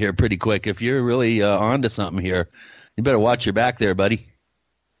door here pretty quick. If you're really onto something here, you better watch your back there, buddy.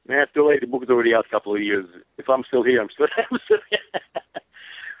 Man, it's too late. The book is already out a couple of years. If I'm still here, I'm still here.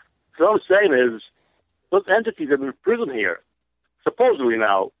 So what I'm saying is, those entities have been imprisoned here, supposedly,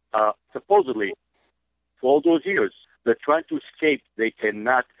 for all those years. They're trying to escape. They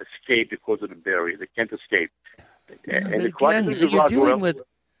cannot escape because of the barrier. They can't escape. And again, you're dealing with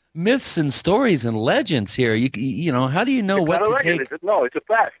myths and stories and legends here. You know, how do you know what to take? No, it's a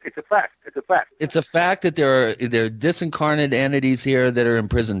fact. It's a fact. It's a fact. It's a fact that there are disincarnate entities here that are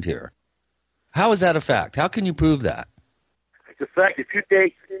imprisoned here. How is that a fact? How can you prove that? It's a fact. If you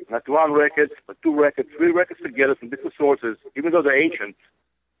take not one record, but 2 records, 3 records together from different sources, even though they're ancient,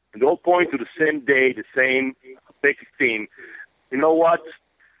 and they all point to the same day, the same basic theme, you know what?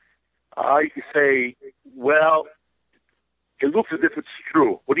 You can say, well, it looks as if it's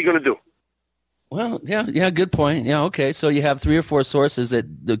true. What are you going to do? Well, yeah, good point. Yeah, okay. So you have 3 or 4 sources that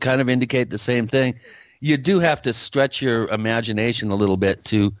kind of indicate the same thing. You do have to stretch your imagination a little bit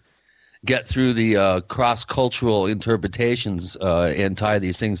to get through the cross-cultural interpretations and tie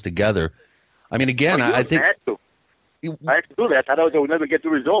these things together. I mean, again, I think... I have to do that. Otherwise, I would never get the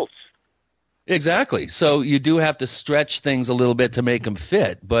results. Exactly. So you do have to stretch things a little bit to make them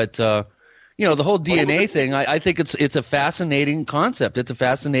fit. But, you know, the whole DNA thing, I think it's a fascinating concept. It's a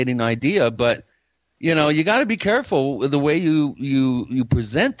fascinating idea. But, you know, you got to be careful with the way you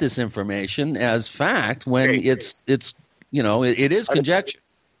present this information as fact when it's you know, it is conjecture.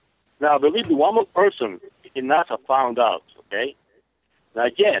 Now, believe me, one more person in NASA found out, okay? Now,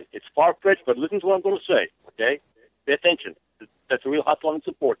 again, it's far-fetched, but listen to what I'm going to say, okay? Pay attention. That's a real hot one. It's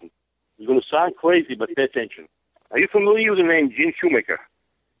important. It's going to sound crazy, but pay attention. Are you familiar with the name Gene Shoemaker?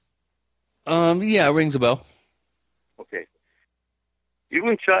 Yeah, it rings a bell. Okay. He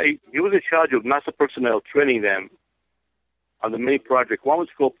was in charge of NASA personnel, training them on the many projects. One was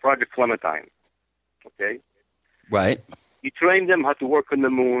called Project Clementine, okay? Right. He trained them how to work on the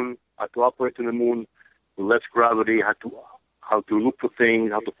moon, how to operate on the moon with less gravity, how to look for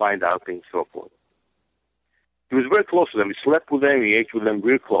things, how to find out things, so forth. He was very close to them. He slept with them. He ate with them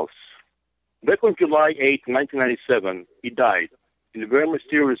real close. Back on July 8, 1997, he died in a very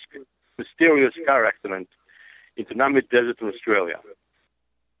mysterious car accident in the Namib Desert in Australia.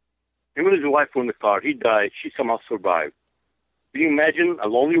 Him and his wife were in the car. He died. She somehow survived. Can you imagine a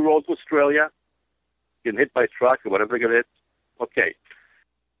lonely road to Australia, getting hit by a truck or whatever got hit? Okay.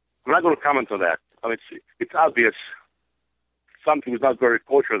 I'm not going to comment on that. I mean, it's obvious something was not very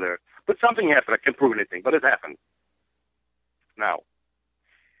kosher there. But something happened. I can't prove anything, but it happened. Now,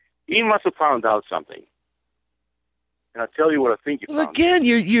 he must have found out something. And I'll tell you what I think he found. Again,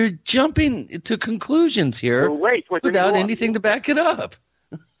 you're jumping to conclusions here wait, without anything to back it up.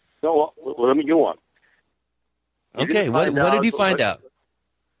 No, well, let me go on. Okay, what did he find out?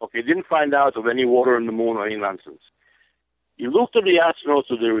 Okay, he didn't find out of any water on the moon or any nonsense. He looked at the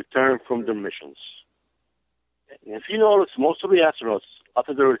astronauts as they returned from their missions. And if you notice, most of the astronauts,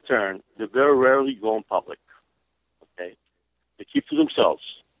 after their return, they very rarely go in public. Okay? They keep to themselves.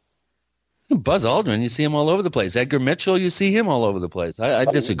 Buzz Aldrin, you see him all over the place. Edgar Mitchell, you see him all over the place. I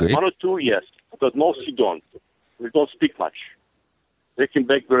disagree. 1 or 2, yes, but most you don't. They don't speak much. They come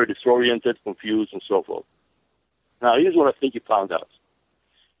back very disoriented, confused, and so forth. Now, here's what I think he found out.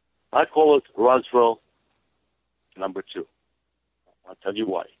 I call it Roswell number 2. I'll tell you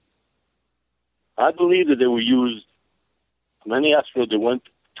why. I believe that they were used, many astronauts that went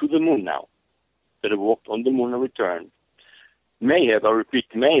to the moon now, that have walked on the moon and returned, may have, I repeat,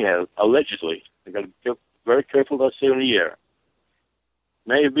 may have, allegedly, I got to be very careful what I say on the air,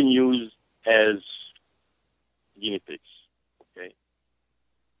 may have been used as guinea pigs. Okay?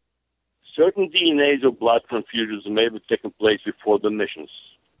 Certain DNAs or blood transfusions may have taken place before the missions.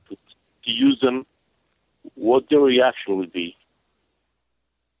 To use them, what their reaction would be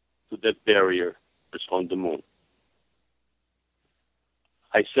to that barrier that's on the moon.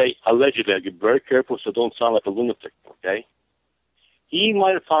 I say allegedly. I get very careful so I don't sound like a lunatic, okay? He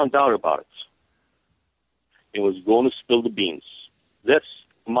might have found out about it and was going to spill the beans. That's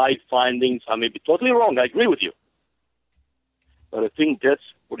my findings. I may be totally wrong. I agree with you. But I think that's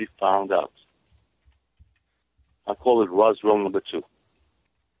what he found out. I call it Roswell number 2.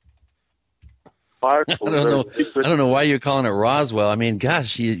 I don't know why you're calling it Roswell. I mean,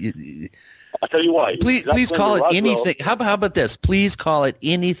 gosh, I'll tell you why. Please call it anything. How about this? Please call it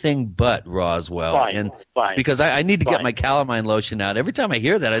anything but Roswell. Fine. Because I need to get my calamine lotion out. Every time I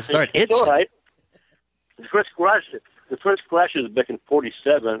hear that, I start itching. All right. The first crashes back in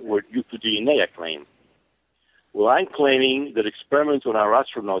 1947 were due to DNA, I claim. Well, I'm claiming that experiments on our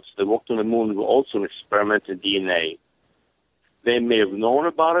astronauts that walked on the moon were also an experiment in DNA. They may have known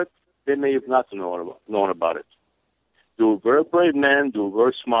about it. They may have not known about it. They were very brave men. They were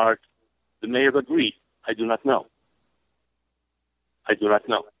very smart. They may have agreed. I do not know.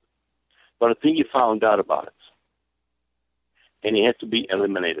 But I think he found out about it. And he had to be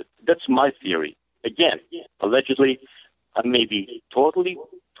eliminated. That's my theory. Again, allegedly, I may be totally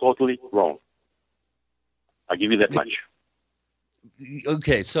wrong. I'll give you that much.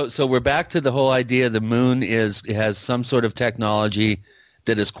 Okay, so we're back to the whole idea the moon has some sort of technology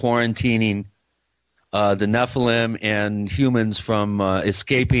that is quarantining the Nephilim and humans from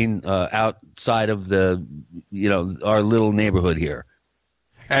escaping outside of our little neighborhood here.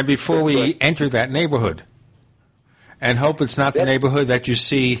 And before we enter that neighborhood, and hope it's not the neighborhood that you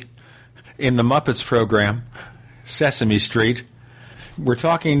see in the Muppets program, Sesame Street, we're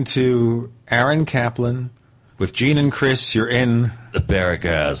talking to Aaron Kaplan with Gene and Chris. You're in the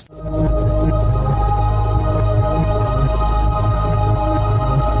Paracast.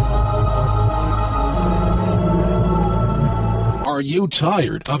 Are you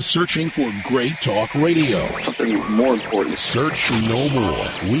tired of searching for great talk radio? Something more important. Search no more.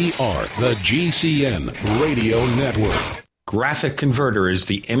 We are the GCN Radio Network. Graphic Converter is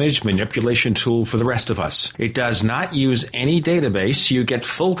the image manipulation tool for the rest of us. It does not use any database. You get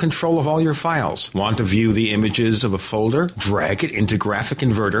full control of all your files. Want to view the images of a folder? Drag it into Graphic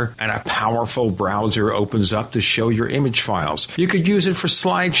Converter, and a powerful browser opens up to show your image files. You could use it for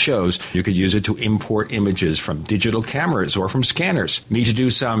slideshows. You could use it to import images from digital cameras or from scanners. Need to do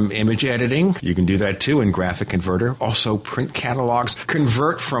some image editing? You can do that too in Graphic Converter. Also print catalogs.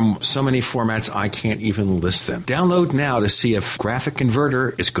 Convert from so many formats I can't even list them. Download now to see if Graphic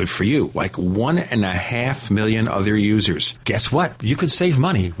Converter is good for you, like 1.5 million other users. Guess what? You could save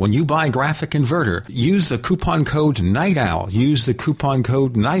money when you buy Graphic Converter. Use the coupon code Night Owl. Use the coupon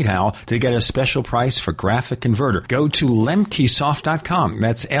code Night Owl to get a special price for Graphic Converter. Go to lemkesoft.com.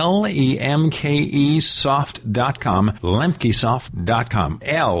 That's LEMKE soft.com. Lemkesoft.com.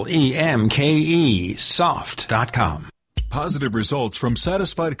 LEMKE soft.com. Positive results from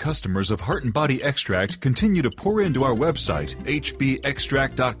satisfied customers of Heart and Body Extract continue to pour into our website,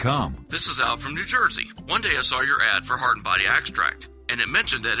 hbextract.com. This is Al from New Jersey. One day I saw your ad for Heart and Body Extract, and it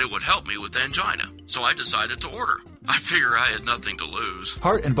mentioned that it would help me with angina, so I decided to order. I figure I had nothing to lose.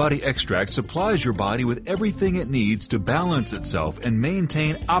 Heart and Body Extract supplies your body with everything it needs to balance itself and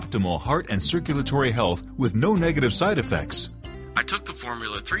maintain optimal heart and circulatory health with no negative side effects. I took the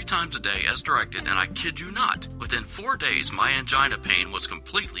formula 3 times a day as directed, and I kid you not, within 4 days my angina pain was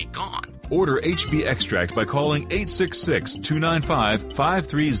completely gone. Order HB Extract by calling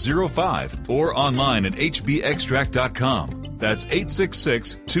 866-295-5305 or online at hbextract.com. That's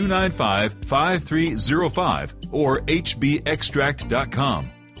 866-295-5305 or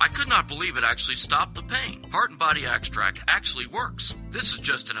hbextract.com. I could not believe it actually stopped the pain. Heart and Body Extract actually works. This is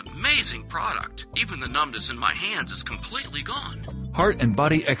just an amazing product. Even the numbness in my hands is completely gone. Heart and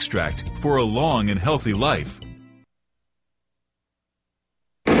Body Extract for a long and healthy life.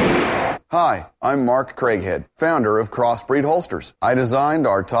 Hi, I'm Mark Craighead, founder of Crossbreed Holsters. I designed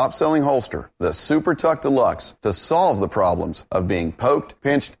our top-selling holster, the Super Tuck Deluxe, to solve the problems of being poked,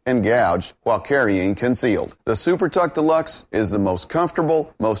 pinched, and gouged while carrying concealed. The Super Tuck Deluxe is the most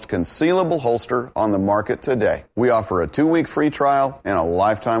comfortable, most concealable holster on the market today. We offer a 2-week free trial and a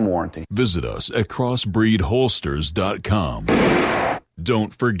lifetime warranty. Visit us at crossbreedholsters.com.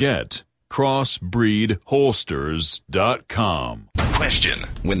 Don't forget, crossbreedholsters.com. Question: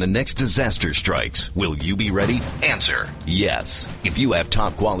 when the next disaster strikes, will you be ready? Answer: yes. If you have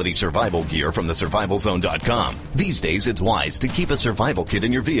top quality survival gear from thesurvivalzone.com. These days it's wise to keep a survival kit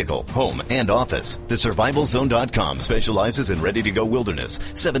in your vehicle, home, and office. Thesurvivalzone.com specializes in ready-to-go wilderness,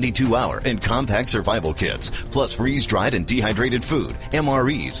 72-hour, and compact survival kits, plus freeze-dried and dehydrated food,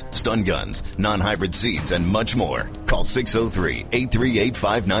 MREs, stun guns, non-hybrid seeds, and much more. Call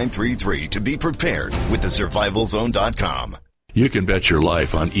 603-838-5933 to be prepared with thesurvivalzone.com. You can bet your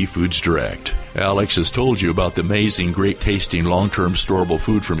life on eFoods Direct. Alex has told you about the amazing, great-tasting, long-term storable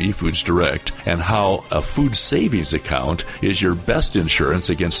food from eFoods Direct and how a food savings account is your best insurance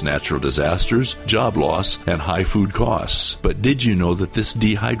against natural disasters, job loss, and high food costs. But did you know that this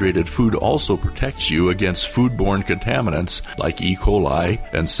dehydrated food also protects you against foodborne contaminants like E. coli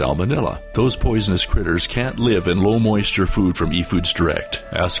and salmonella? Those poisonous critters can't live in low-moisture food from eFoods Direct.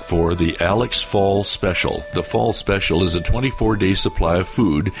 Ask for the Alex Fall Special. The Fall Special is a 24-day supply of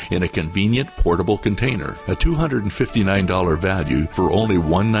food in a convenient portable container. A $259 value for only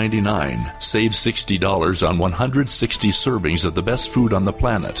 $199. Save $60 on 160 servings of the best food on the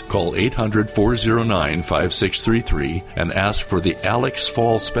planet. Call 800-409-5633 and ask for the Alex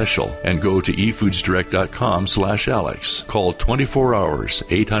Fall Special and go to efoodsdirect.com/Alex. Call 24 hours,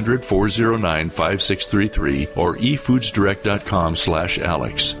 800-409-5633 or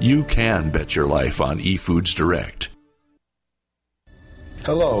efoodsdirect.com/Alex. You can bet your life on eFoods Direct.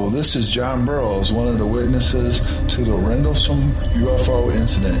 Hello, this is John Burroughs, one of the witnesses to the Rendlesham UFO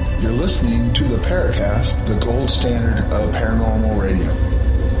incident. You're listening to the Paracast, the gold standard of paranormal radio.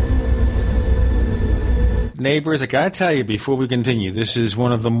 Neighbors, I gotta tell you before we continue, this is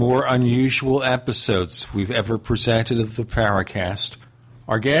one of the more unusual episodes we've ever presented of the Paracast.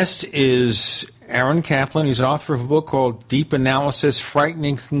 Our guest is Aaron Kaplan. He's author of a book called Deep Analysis,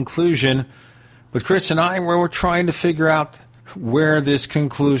 Frightening Conclusion. But Chris and I, we're trying to figure out where this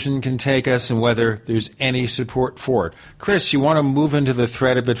conclusion can take us and whether there's any support for it. Chris, you want to move into the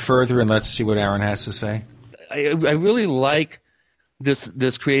thread a bit further and let's see what Aaron has to say? I really like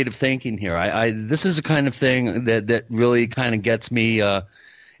this creative thinking here. This is the kind of thing that really kind of gets me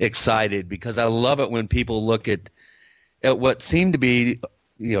excited, because I love it when people look at what seem to be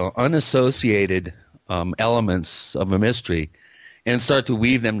unassociated elements of a mystery and start to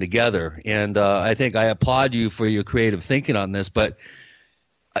weave them together. And I think I applaud you for your creative thinking on this, but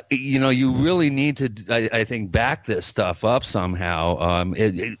you really need to, I think, back this stuff up somehow.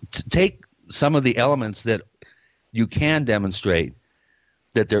 To take some of the elements that you can demonstrate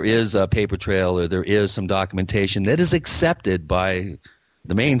that there is a paper trail or there is some documentation that is accepted by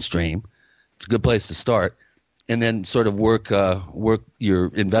the mainstream. It's a good place to start. And then sort of work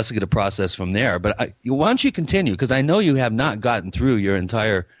your investigative process from there. But why don't you continue? Because I know you have not gotten through your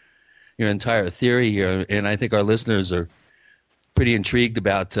entire theory here, and I think our listeners are pretty intrigued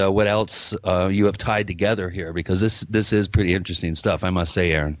about what else you have tied together here. Because this is pretty interesting stuff, I must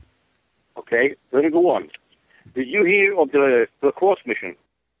say, Aaron. Okay, let me go on. Did you hear of the Cross mission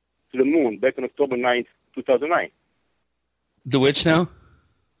to the moon back on October 9th, 2009? The which now?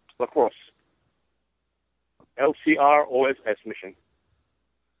 La Crosse. LCROSS mission.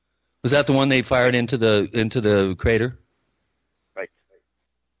 Was that the one they fired into the crater? Right.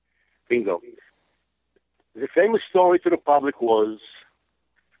 Bingo. The famous story to the public was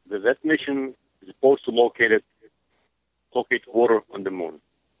that mission is supposed to locate water on the moon.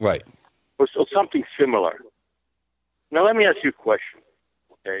 Right. Or so something similar. Now let me ask you a question.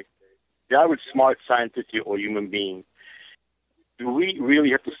 Okay. The average smart scientist or human being, do we really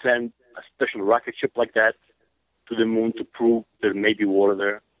have to send a special rocket ship like that to the moon to prove there may be water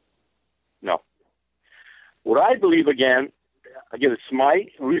there? No. What I believe, again, it's my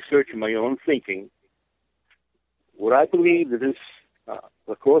research and my own thinking. What I believe that this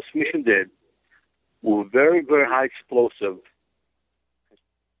La Crosse mission did were very, very high explosive,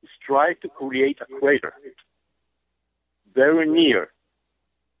 is try to create a crater very near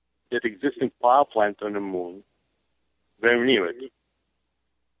that existing power plant on the moon, very near it.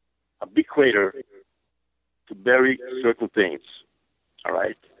 A big crater to bury certain things. All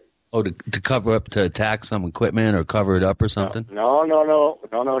right? Oh, to cover up, to attack some equipment or cover it up or something? No.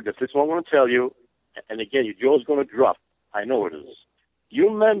 This is what I'm going to tell you. And again, your jaw's going to drop. I know it is. You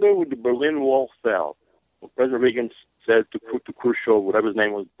remember when the Berlin Wall fell, when President Reagan said to Khrushchev, whatever his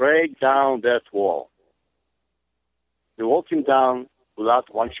name was, break down that wall. The wall came down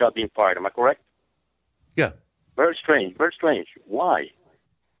without one shot being fired. Am I correct? Yeah. Very strange. Very strange. Why?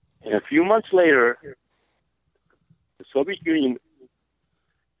 And a few months later, the Soviet Union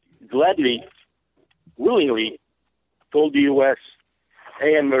gladly, willingly told the U.S.,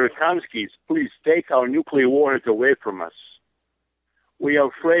 hey, Amerikanskis, please take our nuclear warheads away from us. We are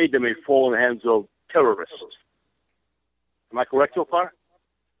afraid they may fall in the hands of terrorists. Am I correct so far?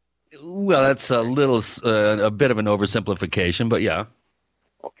 Well, that's a bit of an oversimplification, but yeah.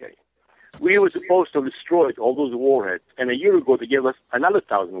 Okay. We were supposed to have destroyed all those warheads, and a year ago they gave us another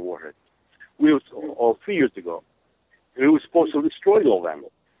 1,000 warheads. Or 3 years ago. We were supposed to have destroyed all them.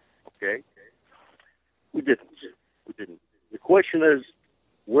 Okay? We didn't. The question is,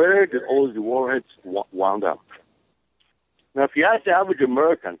 where did all the warheads wound up? Now, if you ask the average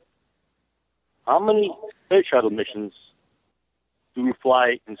American, how many space shuttle missions do we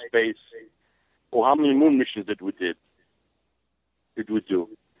fly in space, or how many moon missions did we do?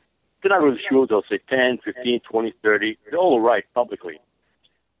 They're not really sure. They'll say 10, 15, 20, 30. They're all right publicly.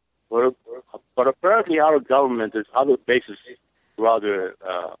 But apparently our government has other bases throughout the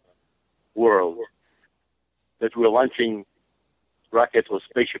world that we're launching rockets or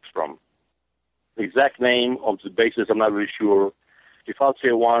spaceships from. The exact name of the bases, I'm not really sure. If I'll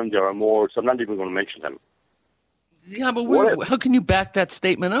say one, there are more, so I'm not even going to mention them. Yeah, but how can you back that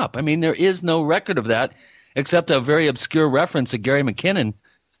statement up? I mean, there is no record of that except a very obscure reference that Gary McKinnon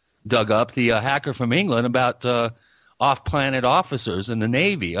dug up, the hacker from England, about off-planet officers in the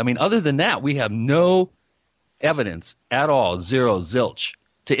Navy. I mean, other than that, we have no evidence at all, zero, zilch,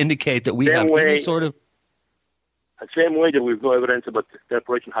 to indicate that we have any sort of... The same way that we've no evidence about the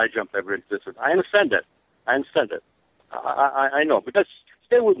Operation High Jump ever existed. I understand that. I know. But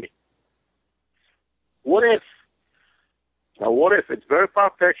stay with me. What if it's very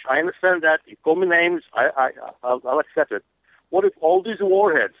far-fetched? I understand that. You call me names, I'll accept it. What if all these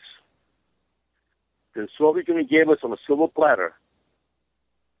warheads the Soviet Union gave us on a silver platter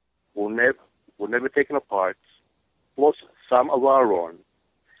were never taken apart, plus some of our own?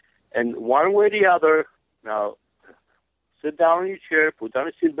 And one way or the other, now, sit down in your chair, put down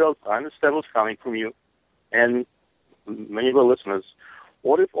your seatbelt, I understand what's coming from you, and many of our listeners,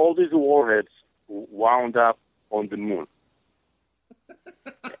 what if all these warheads wound up on the moon?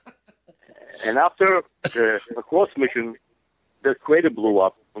 And after the Cross mission, the crater blew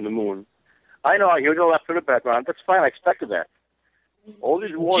up on the moon. I know, I hear the laughter in the background. That's fine, I expected that. All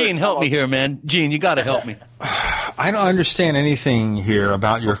these warheads... Gene, help me here, man. Gene, you got to help me. I don't understand anything here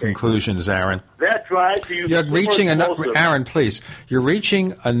about your conclusions, Aaron. That's right. You're reaching Aaron, please. You're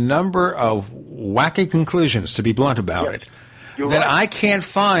reaching a number of wacky conclusions, to be blunt about it, that I can't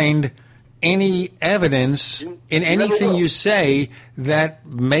find any evidence in anything you say that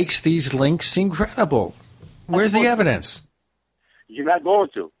makes these links seem credible. Where's the evidence? You're not going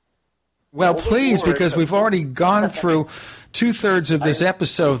to. Well, please, because we've already gone through two-thirds of this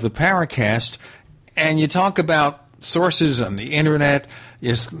episode of the Paracast, and you talk about sources on the Internet,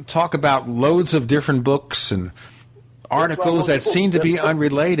 you talk about loads of different books and articles that seem to be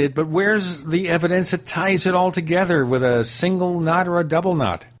unrelated, but where's the evidence that ties it all together with a single knot or a double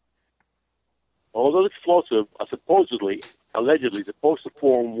knot? All those explosives are allegedly supposed to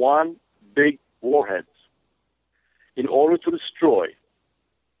form one big warhead in order to destroy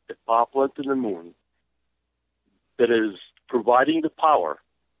the power plant in the moon that is providing the power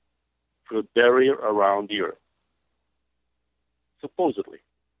for the barrier around the Earth. Supposedly.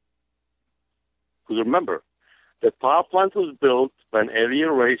 Because remember, the power plant was built by an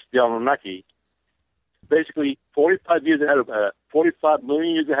alien race, the Anunnaki, basically 45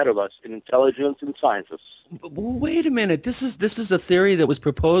 million years ahead of us in intelligence and sciences. Wait a minute. This is a theory that was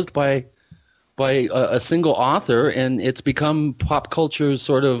proposed by a single author, and it's become pop culture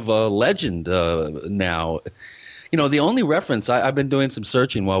sort of legend now. You know, the only reference, I've been doing some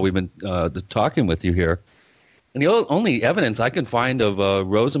searching while we've been talking with you here, and the only evidence I can find of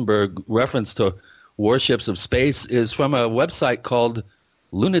Rosenberg reference to warships of space is from a website called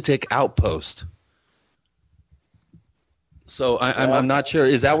Lunatic Outpost. So I'm not sure.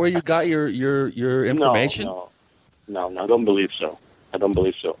 Is that where you got your information? No, I don't believe so.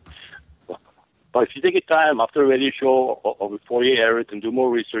 But if you take your time after a radio show or before you air it and do more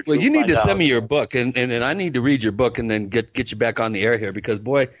research... Well, you need to send me your book, and then I need to read your book and then get you back on the air here because,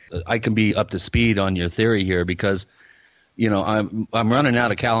 boy, I can be up to speed on your theory here because, you know, I'm running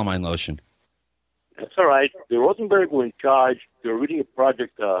out of calamine lotion. That's all right. The Rosenberg were in charge. They were reading a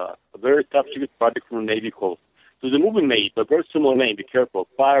project, a very top secret project from the Navy called... There's a movie made, but very similar name, be careful,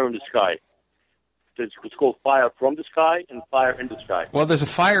 Fire in the Sky. It's called Fire from the Sky and Fire in the Sky. Well, there's a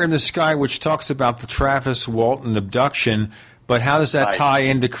Fire in the Sky which talks about the Travis Walton abduction, but how does that tie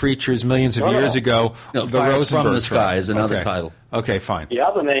into creatures millions of years ago? No, the Fire Rosenberg from the Sky is another okay. title. Okay, fine. The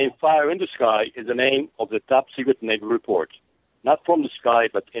other name, Fire in the Sky, is the name of the top secret Navy report. Not from the sky,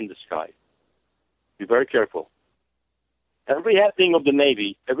 but in the sky. Be very careful. Every happening of the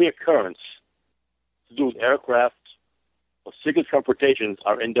Navy, every occurrence to do with aircraft or secret transportations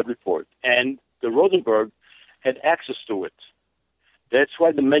are in the report. And the Rosenberg had access to it. That's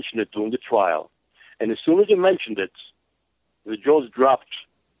why they mentioned it during the trial. And as soon as they mentioned it, the jaws dropped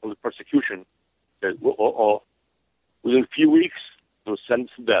of the persecution. Within a few weeks, they were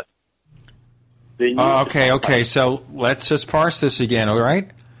sentenced to death. Okay. So let's just parse this again, all right?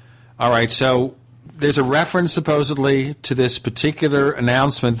 All right, so there's a reference supposedly to this particular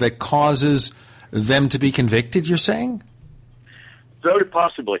announcement that causes them to be convicted, you're saying? Very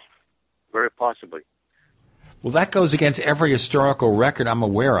possibly. Very possibly. Well, that goes against every historical record I'm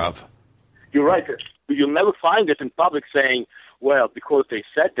aware of. You're right. You'll never find it in public saying, well, because they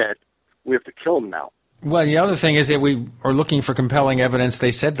said that, we have to kill them now. Well, the other thing is that we are looking for compelling evidence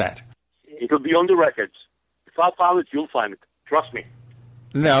they said that. It'll be on the records. If I found it, you'll find it. Trust me.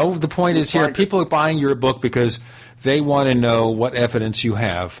 No, the point is here, people are buying your book because they want to know what evidence you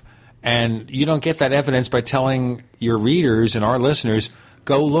have. And you don't get that evidence by telling your readers and our listeners,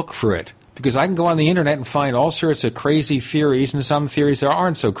 go look for it. Because I can go on the Internet and find all sorts of crazy theories and some theories that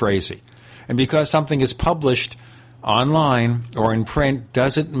aren't so crazy. And because something is published online or in print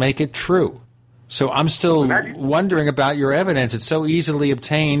doesn't make it true. So I'm still wondering about your evidence. It's so easily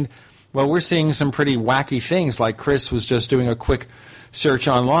obtained. Well, we're seeing some pretty wacky things, like Chris was just doing a quick search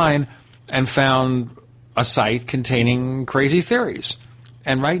online and found a site containing crazy theories.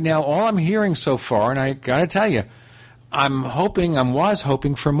 And right now, all I'm hearing so far, and I got to tell you, I was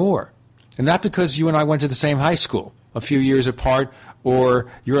hoping for more. And not because you and I went to the same high school a few years apart, or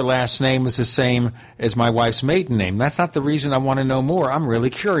your last name is the same as my wife's maiden name. That's not the reason I want to know more. I'm really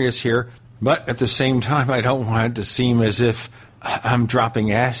curious here, but at the same time, I don't want it to seem as if I'm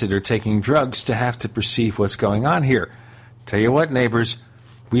dropping acid or taking drugs to have to perceive what's going on here. Tell you what, neighbors,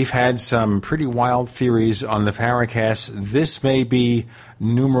 we've had some pretty wild theories on the Paracast. This may be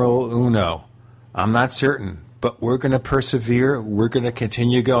numero uno. I'm not certain, but we're going to persevere. We're going to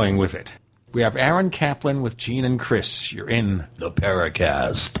continue going with it. We have Aaron Kaplan with Gene and Chris. You're in the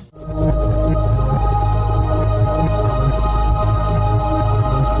Paracast.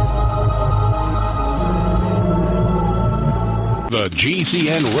 The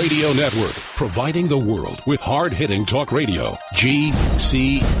GCN Radio Network, providing the world with hard-hitting talk radio.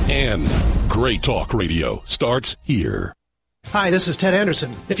 GCN. Great talk radio starts here. Hi, this is Ted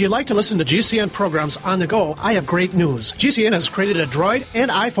Anderson. If you'd like to listen to GCN programs on the go, I have great news. GCN has created a Droid and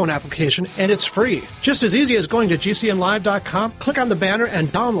iPhone application, and it's free. Just as easy as going to GCNlive.com, click on the banner, and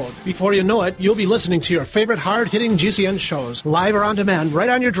download. Before you know it, you'll be listening to your favorite hard-hitting GCN shows, live or on demand, right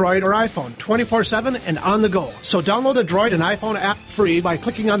on your Droid or iPhone, 24/7 and on the go. So download the Droid and iPhone app free by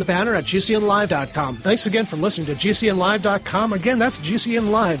clicking on the banner at GCNlive.com. Thanks again for listening to GCNlive.com. Again, that's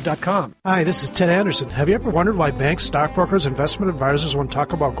GCNlive.com. Hi, this is Ted Anderson. Have you ever wondered why banks, stockbrokers, investment advisors won't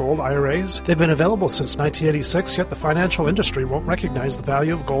talk about gold IRAs? They've been available since 1986, yet the financial industry won't recognize the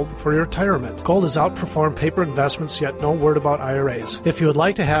value of gold for your retirement. Gold has outperformed paper investments, yet no word about IRAs. If you would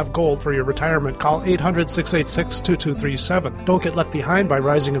like to have gold for your retirement, call 800-686-2237. Don't get left behind by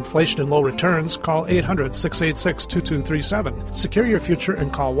rising inflation and low returns. Call 800-686-2237. Secure your future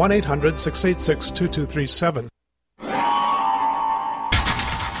and call 1-800-686-2237.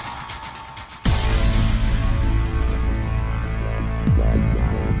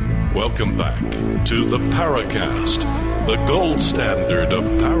 Welcome back to the Paracast, the gold standard of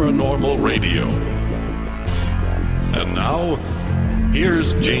paranormal radio. And now,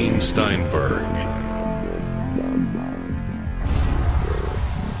 here's Gene Steinberg.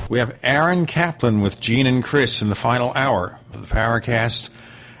 We have Aaron Kaplan with Gene and Chris in the final hour of the Paracast.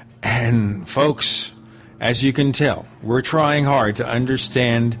 And folks, as you can tell, we're trying hard to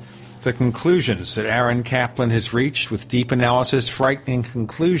understand the conclusions that Aaron Kaplan has reached with deep analysis, frightening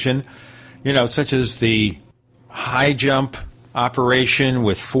conclusion, such as the high jump operation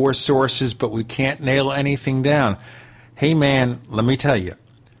with 4 sources, but we can't nail anything down. Hey, man, let me tell you,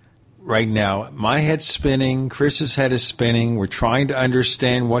 right now, my head's spinning, Chris's head is spinning. We're trying to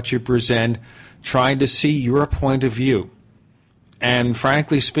understand what you present, trying to see your point of view. And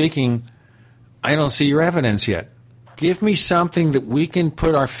frankly speaking, I don't see your evidence yet. Give me something that we can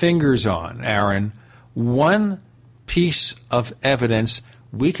put our fingers on, Aaron. One piece of evidence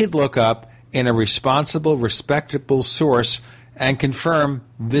we could look up in a responsible, respectable source and confirm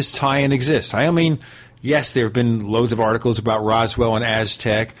this tie-in exists. I mean, yes, there have been loads of articles about Roswell and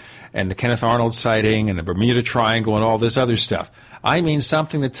Aztec and the Kenneth Arnold sighting and the Bermuda Triangle and all this other stuff. I mean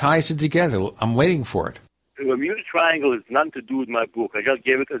something that ties it together. I'm waiting for it. The Bermuda Triangle has nothing to do with my book. I just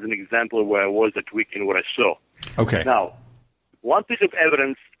gave it as an example of where I was that week and what I saw. Okay. Now, one piece of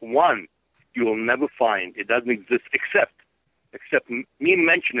evidence, you will never find. It doesn't exist except me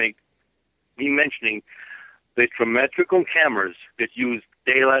mentioning the Trimetricon cameras that use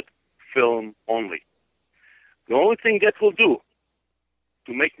daylight film only. The only thing that will do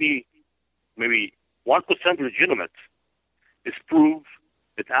to make me maybe 1% legitimate is prove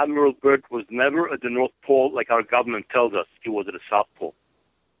that Admiral Byrd was never at the North Pole like our government tells us. He was at the South Pole.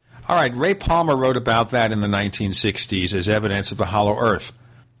 All right, Ray Palmer wrote about that in the 1960s as evidence of the hollow earth.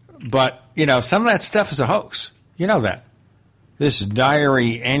 But, some of that stuff is a hoax. You know that. This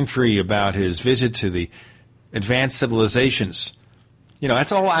diary entry about his visit to the advanced civilizations,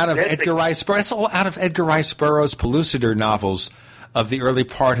 that's all out of Edgar Rice Burroughs. That's all out of Edgar Rice Burroughs' Pellucidar novels of the early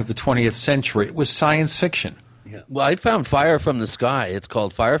part of the 20th century. It was science fiction. Yeah. Well, I found Fire from the Sky. It's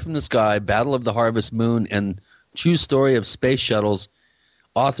called Fire from the Sky, Battle of the Harvest Moon, and True Story of Space Shuttles,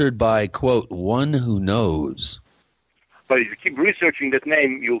 authored by, quote, one who knows. But if you keep researching that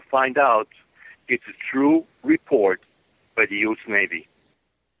name, you'll find out it's a true report by the U.S. Navy.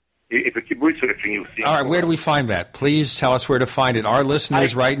 If you keep researching, you'll see. All right, where do we find that? Please tell us where to find it. Our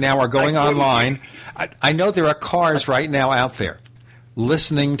listeners right now are going online. I know there are cars right now out there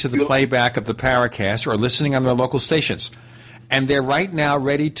listening to the playback of the Paracast or listening on their local stations, and they're right now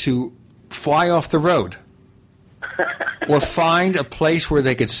ready to fly off the road or find a place where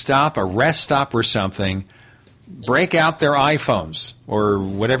they could stop, a rest stop or something, break out their iPhones or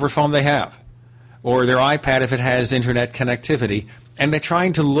whatever phone they have, or their iPad if it has internet connectivity, and they're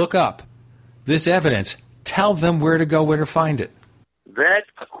trying to look up this evidence. Tell them where to go, where to find it. That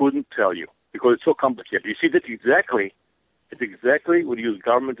I couldn't tell you because it's so complicated. You see, it's exactly what the U.S.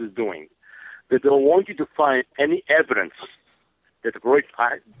 government is doing. They don't want you to find any evidence that operates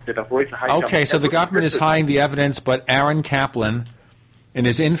high. Okay, so the government is hiding the evidence, but Aaron Kaplan, in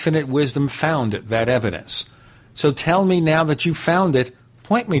his infinite wisdom, found that evidence. So tell me now that you found it,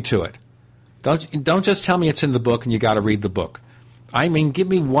 point me to it. Don't just tell me it's in the book and you got to read the book. I mean, give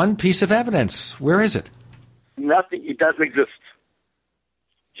me one piece of evidence. Where is it? Nothing. It doesn't exist,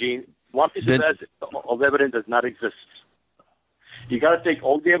 Gene. One piece of evidence does not exist. You got to take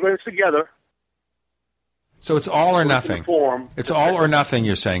all the evidence together. So it's all or nothing. It's all or nothing,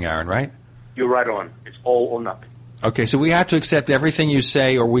 you're saying, Aaron, right? You're right on. It's all or nothing. Okay, so we have to accept everything you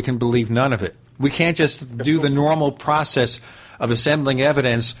say or we can believe none of it. We can't just do the normal process of assembling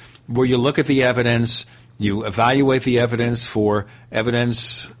evidence where you look at the evidence, you evaluate the evidence for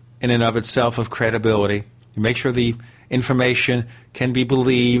evidence in and of itself of credibility. You make sure the information can be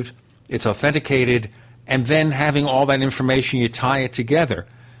believed, it's authenticated, and then having all that information, you tie it together.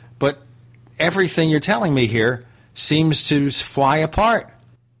 But everything you're telling me here seems to fly apart.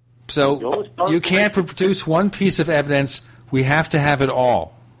 So you can't produce one piece of evidence. We have to have it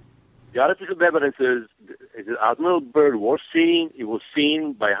all. The other piece of evidence is that Admiral Byrd was seen. It was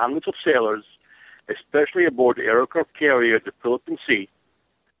seen by hundreds of sailors, especially aboard the aircraft carrier at the Philippine Sea,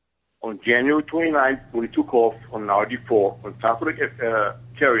 on January 29th when he took off on an RD-4 on top of the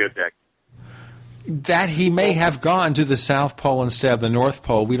carrier deck. That he may have gone to the South Pole instead of the North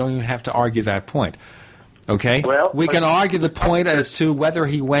Pole, we don't even have to argue that point. Okay? Well, we can argue the point as to whether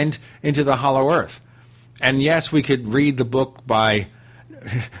he went into the hollow earth. And yes, we could read the book by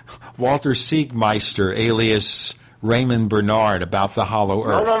Walter Siegmeister, alias Raymond Bernard, about the hollow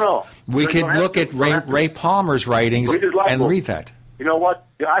earth. No. We could look at Ray Palmer's writings and read that. You know what?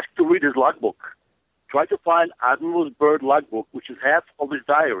 You ask to read his logbook. Try to find Admiral Byrd logbook, which is half of his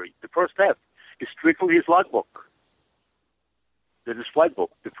diary. The first half is strictly his logbook. There's his flight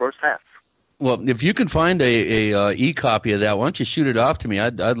book, the first half. Well, if you can find a e-copy of that, why don't you shoot it off to me?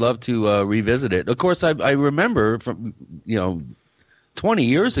 I'd love to revisit it. Of course, I remember from 20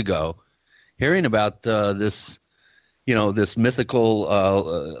 years ago hearing about this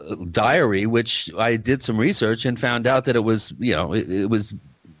mythical diary, which I did some research and found out that it was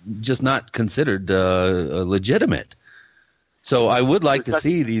just not considered legitimate. So I would like to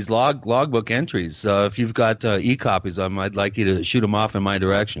see these logbook entries. If you've got e-copies of them, I'd like you to shoot them off in my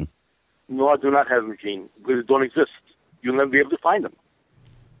direction. No, I do not have them, Gene, because they don't exist. You'll never be able to find them.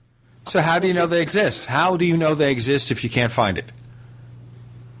 So how do you know they exist? How do you know they exist if you can't find it?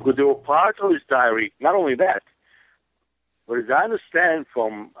 Because they were part of his diary. Not only that, but as I understand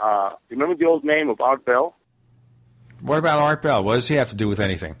from, remember the old name of Art Bell? What about Art Bell? What does he have to do with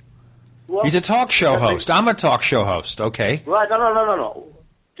anything? Well, he's a talk show host. I'm a talk show host, okay? Right, no.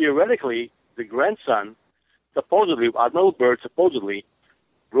 Theoretically, the grandson, supposedly, Admiral Byrd,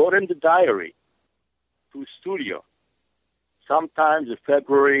 brought him the diary to his studio sometime in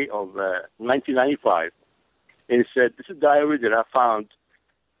February of 1995. And he said, this is a diary that I found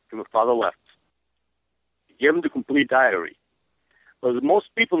when my father left. He gave him the complete diary. But most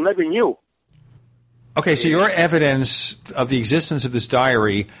people never knew. Okay, so your evidence of the existence of this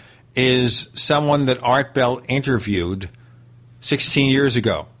diary is someone that Art Bell interviewed 16 years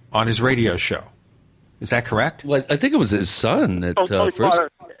ago on his radio show. Is that correct? Well, I think it was his son that first.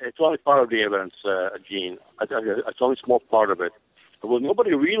 It's only part of the evidence, Gene. It's only a small part of it. But what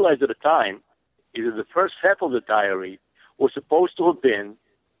nobody realized at the time is that the first half of the diary was supposed to have been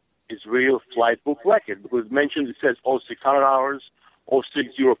his real flight book record, because it mentions, it says 0600 hours,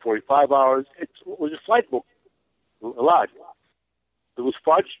 06045 hours. It was a flight book, a lot. It was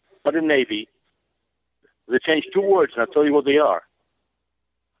fudged by the Navy. They changed two words, and I'll tell you what they are.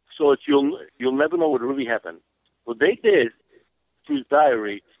 So that you'll never know what really happened. What they did to his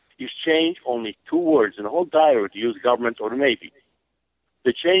diary is change only two words in the whole diary to use government or the Navy.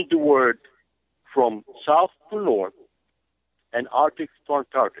 They changed the word from south to north and Arctic to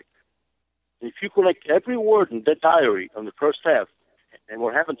Antarctic. And if you collect every word in that diary on the first half and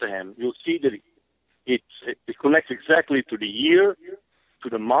what happened to him, you'll see that it connects exactly to the year, to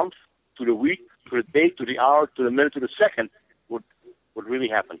the month, to the week, to the day, to the hour, to the minute, to the second, what really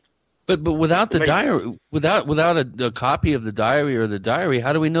happened. But without the diary, without a copy of the diary or the diary,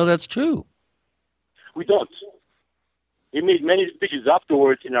 how do we know that's true? We don't. He made many speeches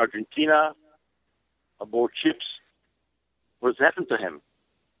afterwards in Argentina, aboard ships. What has happened to him?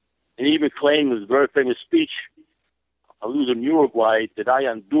 And he even claimed in his very famous speech, I was in Uruguay, that I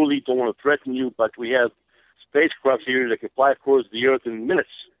unduly don't want to threaten you, but we have spacecraft here that can fly across the earth in minutes.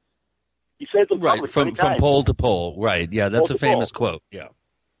 He said it to the Right, public from pole to pole. Right, yeah, that's a famous quote, yeah.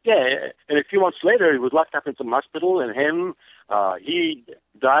 Yeah, and a few months later, he was locked up in some hospital, and he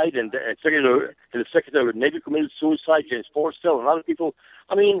died, and the Secretary of the Navy committed suicide, James Forrestal, and other people.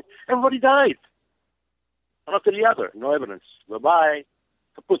 I mean, everybody died. One after the other, no evidence. Bye-bye.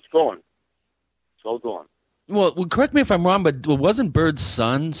 Kaput's gone. It's all gone. Well, correct me if I'm wrong, but wasn't Bird's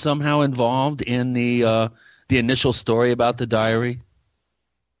son somehow involved in the initial story about the diary?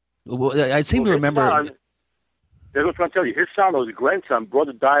 I seem to remember. That's what I'm trying to tell you. His son, or his grandson, brought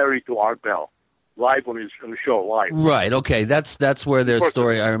the diary to Art Bell live on the show live. Right. Okay. That's where their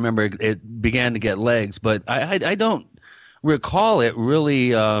story. I remember it began to get legs, but I don't recall it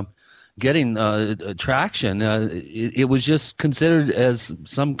really getting traction. It was just considered as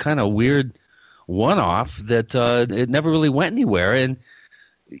some kind of weird one-off that it never really went anywhere. And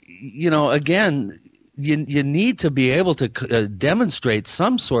again, you need to be able to demonstrate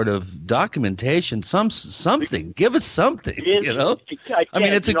some sort of documentation, something. Give us something. I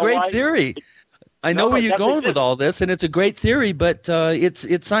mean, it's a great theory. I know where you're going with all this, and it's a great theory, but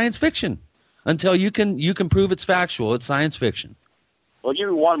it's science fiction. Until you can prove it's factual, it's science fiction. I'll give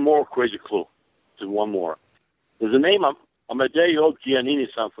you one more crazy clue. Just one more. There's a name Amedeo Giannini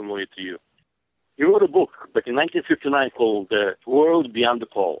sound familiar to you. He wrote a book back in 1959 called The World Beyond the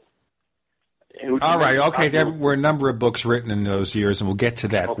Pole. All right, okay. There were a number of books written in those years, and we'll get to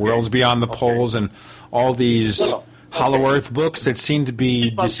that. Okay. Worlds Beyond the Poles and all these Hollow Earth books that seem to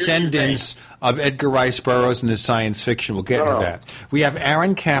be descendants of Edgar Rice Burroughs and his science fiction. We'll get into that. We have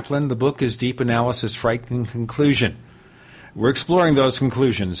Aaron Kaplan. The book is Deep Analysis, Frightening Conclusion. We're exploring those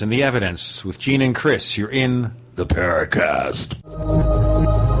conclusions and the evidence with Gene and Chris. You're in the Paracast.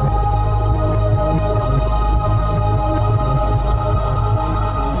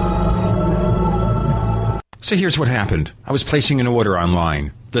 So here's what happened. I was placing an order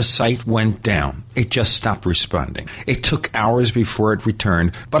online. The site went down. It just stopped responding. It took hours before it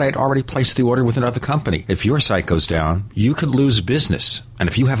returned, but I'd already placed the order with another company. If your site goes down, you could lose business. And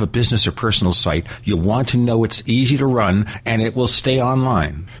if you have a business or personal site, you want to know it's easy to run and it will stay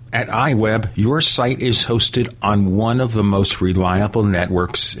online. At iWeb, your site is hosted on one of the most reliable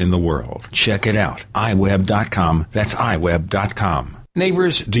networks in the world. Check it out. iWeb.com. That's iWeb.com.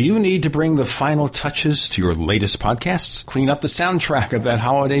 Neighbors, do you need to bring the final touches to your latest podcasts? Clean up the soundtrack of that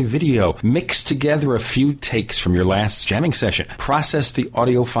holiday video. Mix together a few takes from your last jamming session. Process the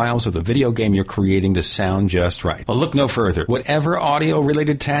audio files of the video game you're creating to sound just right. Well, look no further. Whatever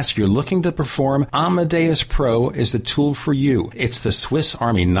audio-related task you're looking to perform, Amadeus Pro is the tool for you. It's the Swiss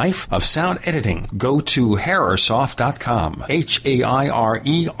Army knife of sound editing. Go to HairSoft.com.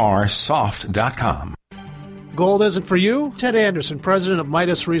 HAIRER Soft.com. Gold isn't for you? Ted Anderson, president of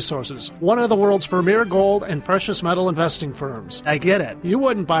Midas Resources, one of the world's premier gold and precious metal investing firms. I get it. You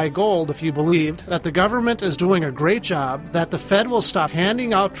wouldn't buy gold if you believed that the government is doing a great job, that the Fed will stop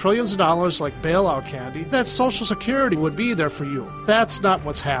handing out trillions of dollars like bailout candy, that Social Security would be there for you. That's not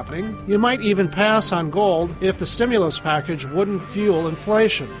what's happening. You might even pass on gold if the stimulus package wouldn't fuel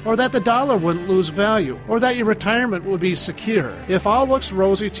inflation, or that the dollar wouldn't lose value, or that your retirement would be secure. If all looks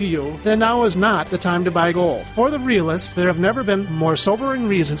rosy to you, then now is not the time to buy gold. For the realist, there have never been more sobering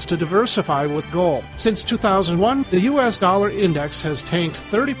reasons to diversify with gold. Since 2001, the U.S. dollar index has tanked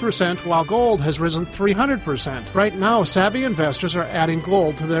 30% while gold has risen 300%. Right now, savvy investors are adding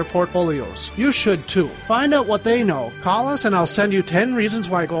gold to their portfolios. You should too. Find out what they know. Call us and I'll send you 10 reasons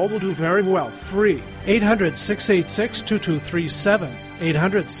why gold will do very well, free. 800-686-2237.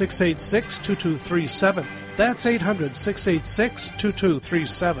 800-686-2237. That's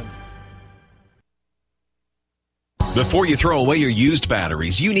 800-686-2237. Before you throw away your used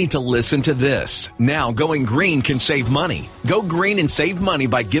batteries, you need to listen to this. Now, going green can save money. Go green and save money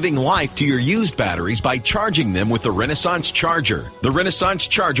by giving life to your used batteries by charging them with the Renaissance Charger. The Renaissance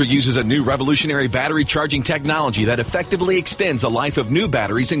Charger uses a new revolutionary battery charging technology that effectively extends the life of new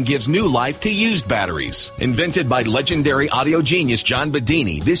batteries and gives new life to used batteries. Invented by legendary audio genius John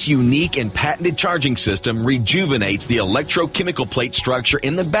Bedini, this unique and patented charging system rejuvenates the electrochemical plate structure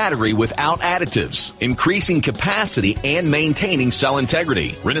in the battery without additives, increasing capacity and maintaining cell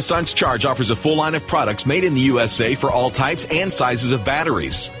integrity. Renaissance Charge offers a full line of products made in the USA for all types and sizes of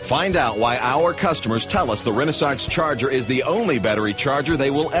batteries. Find out why our customers tell us the Renaissance Charger is the only battery charger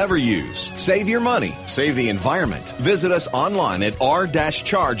they will ever use. Save your money. Save the environment. Visit us online at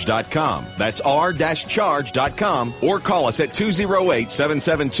r-charge.com. That's r-charge.com or call us at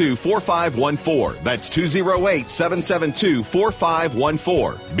 208-772-4514. That's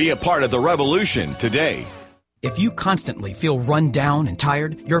 208-772-4514. Be a part of the revolution today. If you constantly feel run down and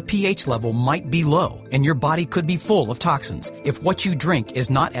tired, your pH level might be low, and your body could be full of toxins. If what you drink is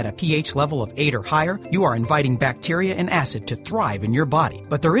not at a pH level of 8 or higher, you are inviting bacteria and acid to thrive in your body.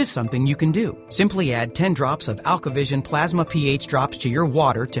 But there is something you can do. Simply add 10 drops of AlkaVision Plasma pH drops to your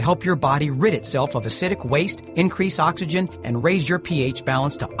water to help your body rid itself of acidic waste, increase oxygen, and raise your pH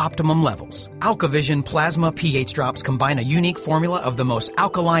balance to optimum levels. AlkaVision Plasma pH drops combine a unique formula of the most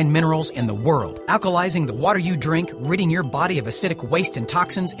alkaline minerals in the world, alkalizing the water you drink, ridding your body of acidic waste and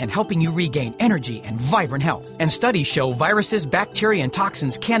toxins, and helping you regain energy and vibrant health. And studies show viruses, bacteria, and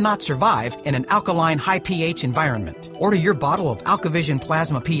toxins cannot survive in an alkaline, high pH environment. Order your bottle of AlkaVision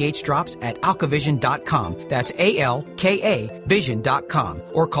Plasma pH drops at alkavision.com. That's ALKA Vision.com.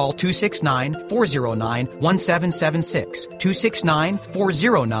 Or call 269-409-1776.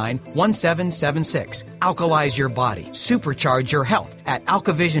 269-409-1776. Alkalize your body. Supercharge your health at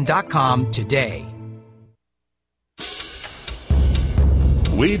alkavision.com today.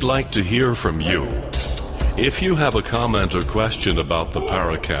 We'd like to hear from you. If you have a comment or question about the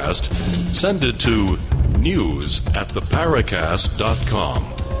Paracast, send it to news@theparacast.com.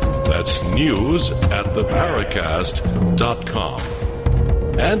 That's news@theparacast.com.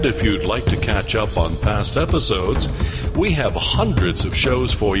 And if you'd like to catch up on past episodes, we have hundreds of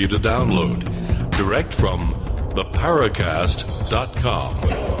shows for you to download direct from theparacast.com.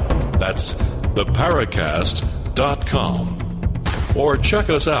 That's theparacast.com. Or check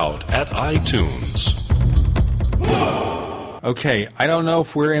us out at iTunes. Okay, I don't know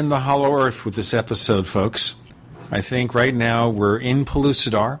if we're in the Hollow Earth with this episode, folks. I think right now we're in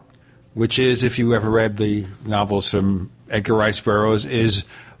Pellucidar, which is, if you ever read the novels from Edgar Rice Burroughs, is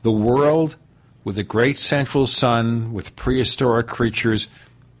the world with a great central sun with prehistoric creatures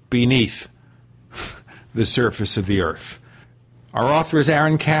beneath the surface of the earth. Our author is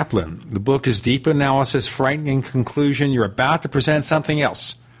Aaron Kaplan. The book is deep analysis, frightening conclusion. You're about to present something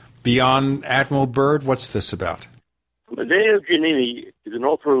else. Beyond Admiral Byrd, what's this about? Matteo Giannini is an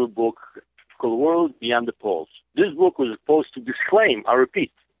author of a book called World Beyond the Poles. This book was supposed to disclaim, I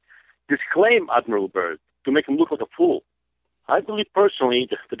repeat, disclaim Admiral Byrd, to make him look like a fool. I believe personally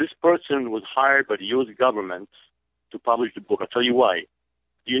that this person was hired by the U.S. government to publish the book. I'll tell you why.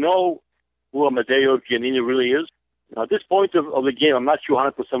 Do you know who Matteo Giannini really is? Now, at this point of the game, I'm not sure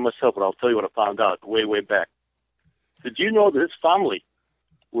 100% myself, but I'll tell you what I found out way, way back. Did you know that his family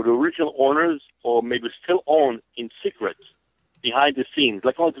were the original owners, or maybe still own in secret, behind the scenes,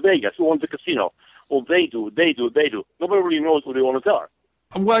 like Las Vegas, who owns the casino? Well, they do. Nobody really knows who the owners are.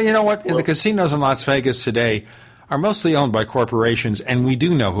 Well, you know what? The casinos in Las Vegas today are mostly owned by corporations, and we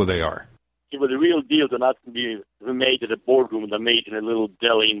do know who they are. Yeah, but the real deals are not being made at a boardroom. They're made in a little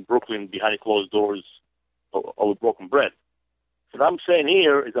deli in Brooklyn behind closed doors over broken bread. So what I'm saying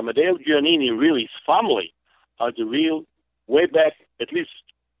here is that Matteo Giannini, really, his family, are the real, way back, at least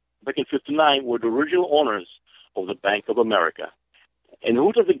back in 1959, were the original owners of the Bank of America. And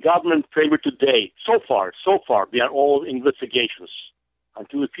who does the government favor today, so far, beyond all investigations?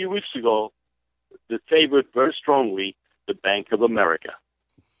 Until a few weeks ago, they favored very strongly the Bank of America.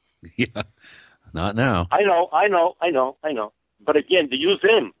 Yeah, not now. I know. But again, they used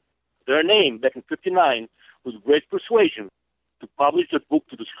him, their name, back in 1959, with great persuasion to publish a book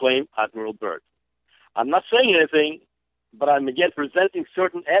to disclaim Admiral Byrd. I'm not saying anything, but I'm again presenting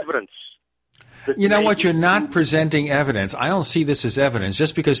certain evidence. You know what? You're not presenting evidence. I don't see this as evidence.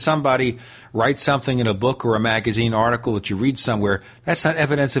 Just because somebody writes something in a book or a magazine article that you read somewhere, that's not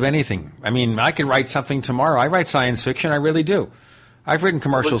evidence of anything. I mean, I could write something tomorrow. I write science fiction. I really do. I've written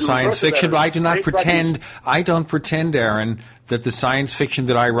commercial science fiction, but I do not pretend. I don't pretend, Aaron, that the science fiction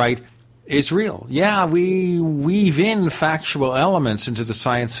that I write is real. Yeah, we weave in factual elements into the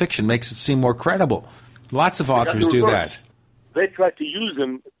science fiction, makes it seem more credible. Lots of authors do that. They try to use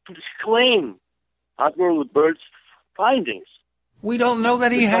them to disclaim Admiral Byrd's findings. We don't know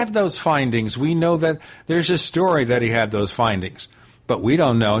that he had those findings. We know that there's a story that he had those findings, but we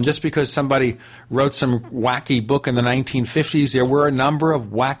don't know. And just because somebody wrote some wacky book in the 1950s, there were a number of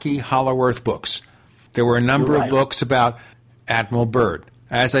wacky Hollow Earth books. There were a number of books about Admiral Byrd.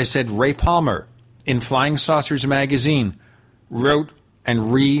 As I said, Ray Palmer, in Flying Saucers magazine, wrote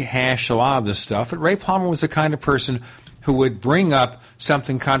and rehashed a lot of this stuff. But Ray Palmer was the kind of person who would bring up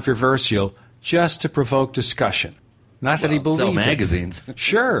something controversial just to provoke discussion. Not that he believed sell magazines.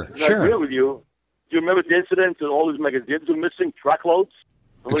 Sure. I agree with you. Do you remember the incident when all these magazines were missing truckloads?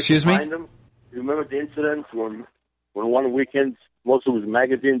 Excuse me? Do you remember the incident when one weekend most of his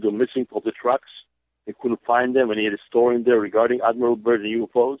magazines were missing from the trucks? They couldn't find them, and he had a story in there regarding Admiral Byrd and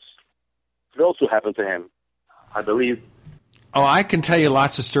UFOs. It also happened to him, I believe. Oh, I can tell you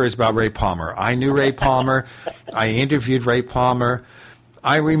lots of stories about Ray Palmer. I knew Ray Palmer. I interviewed Ray Palmer.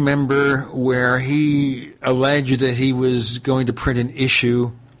 I remember where he alleged that he was going to print an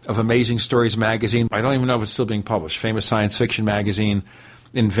issue of Amazing Stories magazine. I don't even know if it's still being published. Famous science fiction magazine,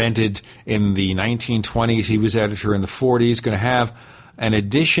 invented in the 1920s. He was editor in the 40s, going to have an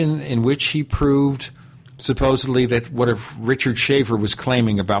edition in which he proved supposedly that what Richard Shaver was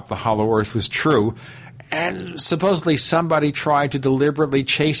claiming about the hollow earth was true. And supposedly somebody tried to deliberately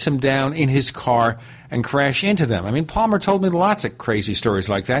chase him down in his car and crash into them. I mean, Palmer told me lots of crazy stories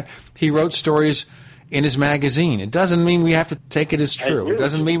like that. He wrote stories in his magazine. It doesn't mean we have to take it as true. It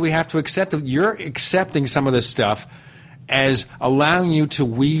doesn't mean we have to accept it. You're accepting some of this stuff as allowing you to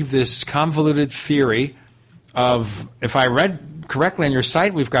weave this convoluted theory of, if I read correctly on your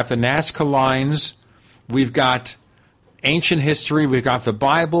site, we've got the Nazca lines, we've got ancient history, we've got the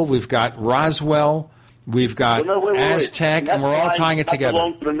Bible, we've got Roswell, we've got Aztec, and we're all tying it together.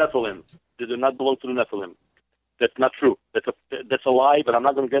 Belong to the Nephilim. They do not belong to the Nephilim. That's not true. That's a lie, but I'm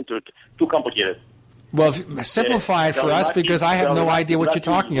not going to get into it. Too complicated. Well, simplify it for us, because I have no idea what you're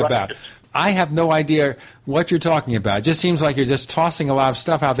talking about. I have no idea what you're talking about. It just seems like you're just tossing a lot of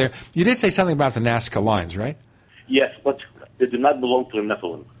stuff out there. You did say something about the Nazca lines, right? Yes, but they do not belong to the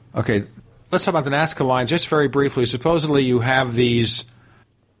Nephilim. Okay, let's talk about the Nazca lines just very briefly. Supposedly you have these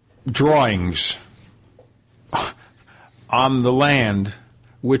drawings on the land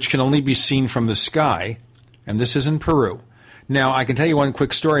which can only be seen from the sky, and this is in Peru. Now, I can tell you one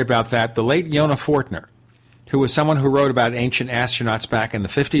quick story about that. The late Yonah Fortner, who was someone who wrote about ancient astronauts back in the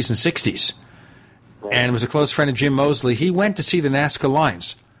 50s and 60s, and was a close friend of Jim Moseley, he went to see the Nazca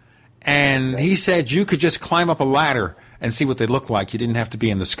lines. And he said you could just climb up a ladder and see what they look like. You didn't have to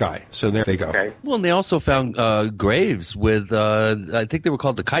be in the sky. So there they go. Okay. Well, and they also found graves with, I think they were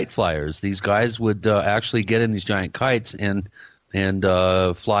called the kite flyers. These guys would actually get in these giant kites and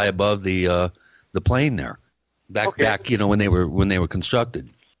fly above the plane there. Back, you know, when they were constructed.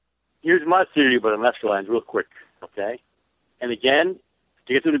 Here's my theory about the Nazca lines, real quick, okay? And again,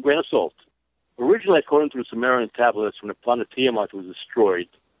 take it with a grain of salt. Originally, according to the Sumerian tablets, when the planet Tiamat was destroyed,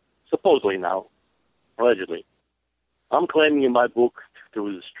 supposedly now, allegedly, I'm claiming in my book that it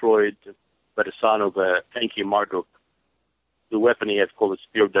was destroyed by the son of Enki Marduk. The weapon he had called the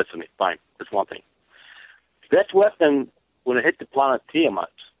Spear of Destiny. Fine, that's one thing. That weapon, when it hit the planet Tiamat,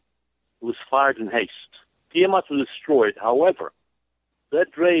 it was fired in haste. Tiamat was destroyed. However, that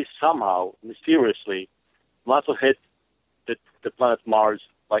ray somehow, mysteriously, must have hit the planet Mars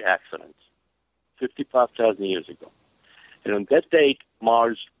by accident 55,000 years ago. And on that date,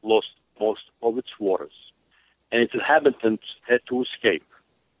 Mars lost most of its waters, and its inhabitants had to escape.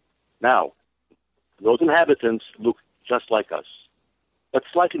 Now, those inhabitants look just like us, but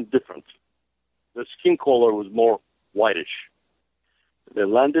slightly different. Their skin color was more whitish. They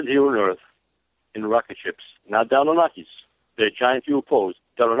landed here on Earth in rocket ships, not the Anunnakis. They're giant UFOs.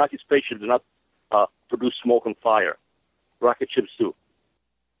 The Anunnaki spaceships do not produce smoke and fire. Rocket ships do.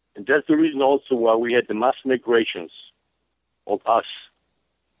 And that's the reason also why we had the mass migrations of us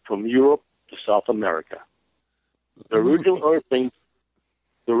from Europe to South America. The original Earthlings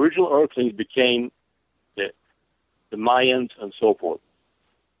became the Mayans and so forth.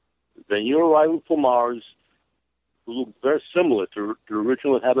 The new arrival from Mars looked very similar to the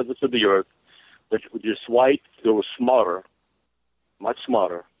original inhabitants of the Earth, but were just white. They were smarter, much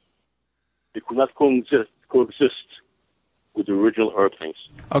smarter. They could not coexist with the original Earthlings.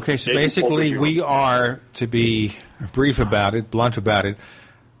 Okay, so basically we are, to be brief about it, blunt about it,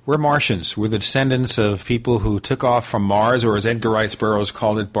 we're Martians. We're the descendants of people who took off from Mars, or as Edgar Rice Burroughs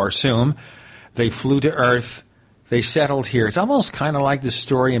called it, Barsoom. They flew to Earth. They settled here. It's almost kind of like the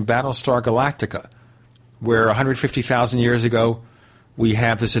story in Battlestar Galactica, where 150,000 years ago we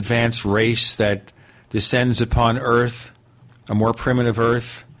have this advanced race that descends upon Earth, a more primitive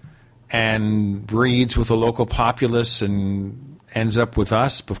Earth, and breeds with a local populace and ends up with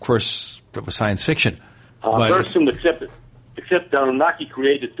us. Of course, it was science fiction. Barsoom accepted. Except the Anunnaki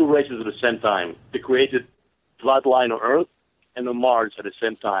created two races at the same time. They created bloodline on Earth and on Mars at the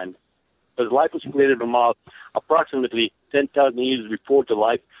same time. Because life was created on Mars approximately 10,000 years before the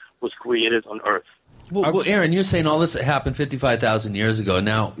life was created on Earth. Well, Aaron, you're saying all this happened 55,000 years ago.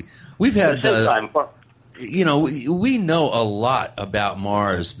 Now, we've had, you know, we know a lot about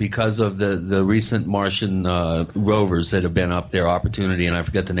Mars because of the recent Martian rovers that have been up there, Opportunity, and I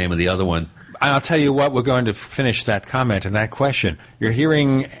forget the name of the other one. I'll tell you what, we're going to finish that comment and that question. You're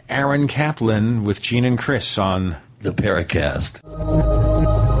hearing Aaron Kaplan with Gene and Chris on the Paracast.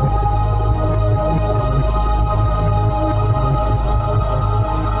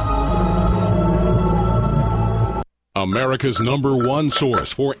 America's #1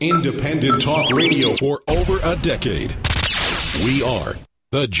 source for independent talk radio for over a decade. We are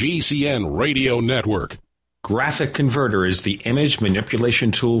the GCN Radio Network. Graphic Converter is the image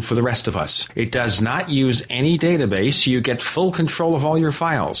manipulation tool for the rest of us. It does not use any database. You get full control of all your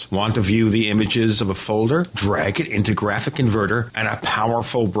files. Want to view the images of a folder? Drag it into Graphic Converter and a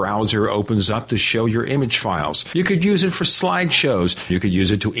powerful browser opens up to show your image files. You could use it for slideshows. You could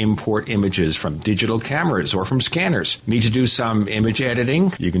use it to import images from digital cameras or from scanners. Need to do some image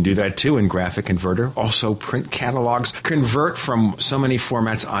editing? You can do that too in Graphic Converter. Also print catalogs. Convert from so many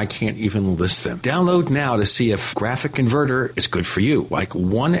formats I can't even list them. Download now to see if Graphic Converter is good for you, like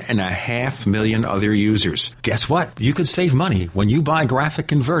 1.5 million other users. Guess what? You could save money when you buy Graphic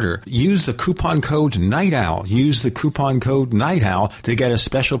Converter. Use the coupon code Night Owl. Use the coupon code Night Owl to get a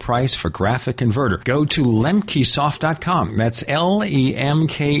special price for Graphic Converter. Go to lemkesoft.com. That's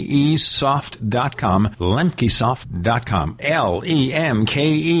LEMKE soft.com. lemkesoft.com.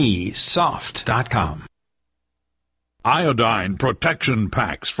 LEMKE soft.com. Iodine protection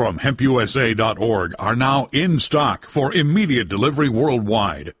packs from hempusa.org are now in stock for immediate delivery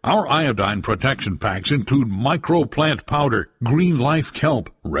worldwide. Our iodine protection packs include microplant powder, green life kelp,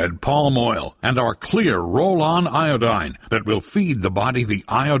 red palm oil, and our clear roll-on iodine that will feed the body the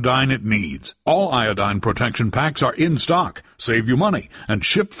iodine it needs. All iodine protection packs are in stock. Save you money and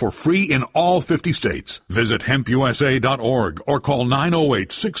ship for free in all 50 states. Visit hempusa.org or call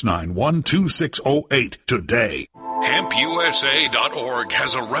 908-691-2608 today. HempUSA.org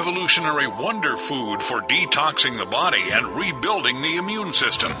has a revolutionary wonder food for detoxing the body and rebuilding the immune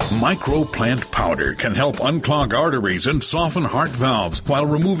system. Microplant powder can help unclog arteries and soften heart valves while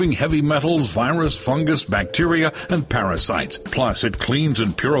removing heavy metals, virus, fungus, bacteria, and parasites. Plus, it cleans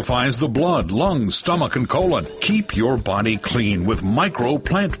and purifies the blood, lungs, stomach, and colon. Keep your body clean with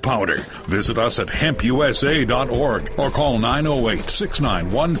microplant powder. Visit us at HempUSA.org or call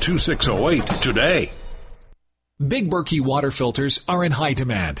 908-691-2608 today. Big Berkey water filters are in high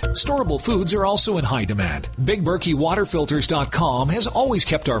demand. Storable foods are also in high demand. BigBerkeyWaterFilters.com has always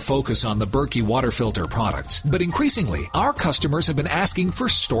kept our focus on the Berkey water filter products, but increasingly, our customers have been asking for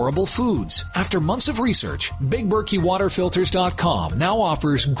storable foods. After months of research, BigBerkeyWaterFilters.com now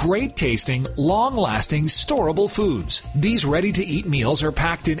offers great-tasting, long-lasting, storable foods. These ready-to-eat meals are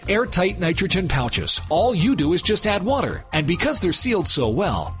packed in airtight nitrogen pouches. All you do is just add water, and because they're sealed so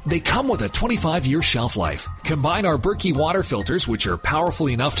well, they come with a 25-year shelf life. Combine our Berkey water filters, which are powerful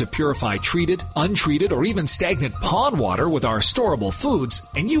enough to purify treated, untreated, or even stagnant pond water with our storable foods,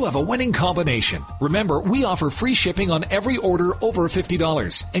 and you have a winning combination. Remember, we offer free shipping on every order over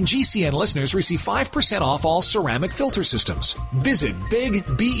 $50, and GCN listeners receive 5% off all ceramic filter systems. Visit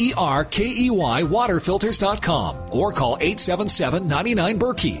BigBerkeyWaterFilters.com or call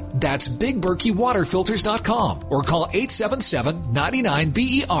 877-99-BERKEY. That's BigBerkeyWaterFilters.com or call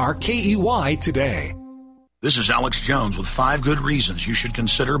 877-99-BERKEY today. This is Alex Jones with 5 good reasons you should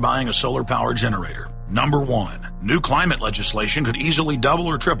consider buying a solar power generator. Number 1, new climate legislation could easily double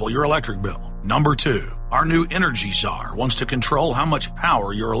or triple your electric bill. Number 2, our new energy czar wants to control how much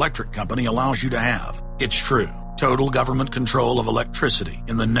power your electric company allows you to have. It's true. Total government control of electricity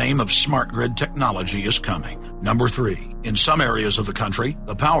in the name of smart grid technology is coming. Number 3, in some areas of the country,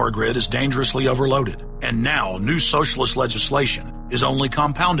 the power grid is dangerously overloaded. And now new socialist legislation is only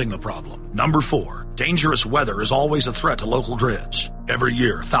compounding the problem. Number 4, dangerous weather is always a threat to local grids. Every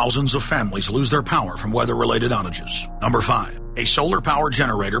year, thousands of families lose their power from weather-related outages. Number 5, a solar power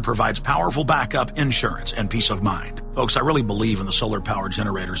generator provides powerful backup insurance and peace of mind. Folks, I really believe in the solar power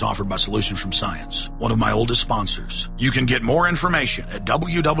generators offered by Solutions from Science, one of my oldest sponsors. You can get more information at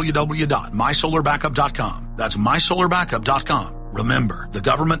www.mysolarbackup.com. That's mysolarbackup.com. Remember, the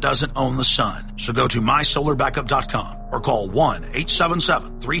government doesn't own the sun, so go to mysolarbackup.com or call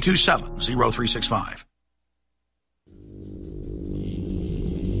 1-877-327-0365.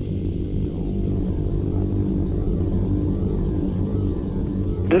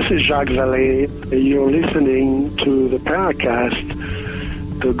 This is Jacques Vallée. You're listening to the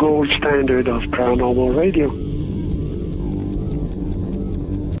Paracast, the gold standard of paranormal radio.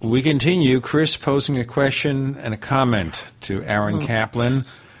 We continue. Chris posing a question and a comment to Aaron Kaplan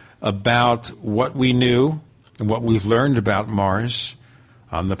about what we knew and what we've learned about Mars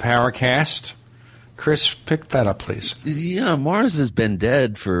on the Paracast. Chris, pick that up, please. Yeah, Mars has been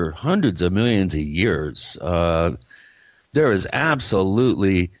dead for hundreds of millions of years. There is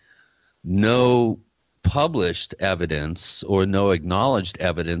absolutely no published evidence or no acknowledged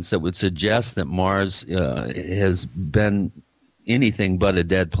evidence that would suggest that Mars has been anything but a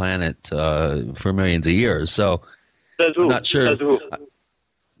dead planet for millions of years. So I'm not sure.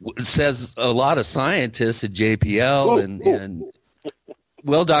 says a lot of scientists at JPL and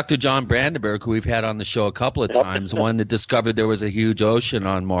well, Dr. John Brandenburg, who we've had on the show a couple of times, one that discovered there was a huge ocean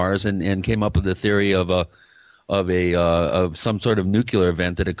on Mars and came up with the theory of some sort of nuclear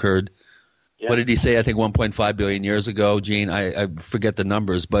event that occurred. Yeah. What did he say? I think 1.5 billion years ago, Gene. I forget the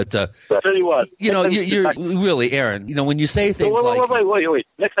numbers, but I'll tell you what. You're really, Aaron. When you say things wait.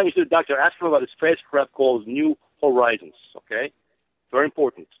 Next time you see the doctor, ask him about a spacecraft called New Horizons. Okay, very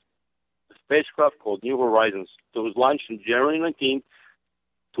important. A spacecraft called New Horizons that was launched on January 19th,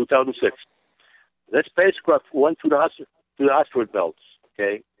 2006. That spacecraft went to the asteroid belts.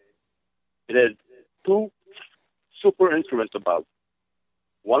 Okay, it had two super instruments about.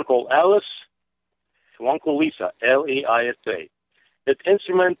 One called Alice. One called Lisa, L-A-I-S-A. That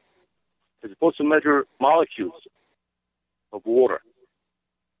instrument is supposed to measure molecules of water,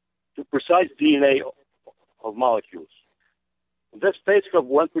 the precise DNA of molecules. That spacecraft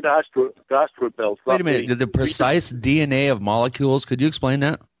went to the asteroid belt. Wait a minute, the precise DNA of molecules? Could you explain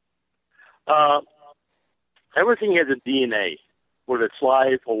that? Everything has a DNA, whether it's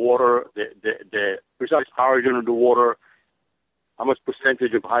life or water, the precise origin of the water, how much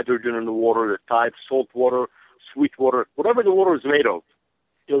percentage of hydrogen in the water, the type, salt water, sweet water, whatever the water is made of,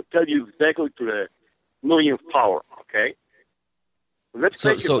 it'll tell you exactly to the millionth power, okay?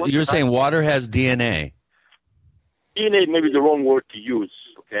 So you're saying water has DNA? DNA may be the wrong word to use,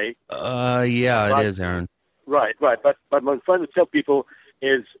 okay? Yeah, it is, Aaron. Right. But what I'm trying to tell people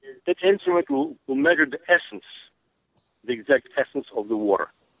is that instrument will measure the essence, the exact essence of the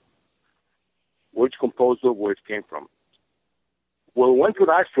water, where it's composed of, where it came from. Well, we went to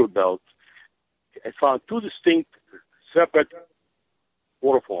the asteroid belt and found two distinct, separate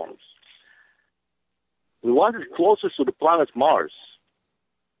water forms. The one that's closest to the planet Mars,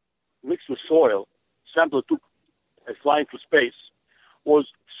 mixed with soil, sample took and flying to space, was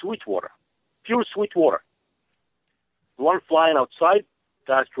sweet water, pure sweet water. The one flying outside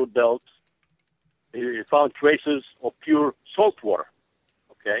the asteroid belt, they found traces of pure salt water.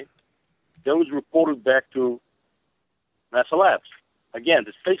 Okay? Then it was reported back to NASA labs. Again,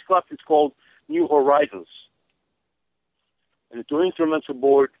 the spacecraft is called New Horizons. And the two instruments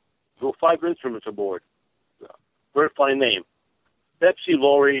aboard, there were 5 instruments aboard. Very funny name. Pepsi,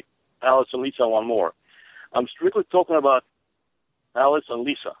 Lori, Alice, and Lisa, one more. I'm strictly talking about Alice and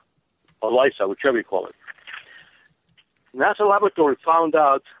Lisa, or Lisa, whichever you call it. NASA laboratory found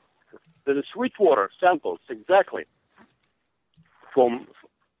out that the sweet water samples exactly from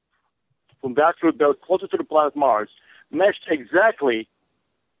the asteroid belt closer to the planet Mars matched exactly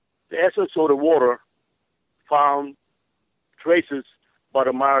the essence of the water found traces by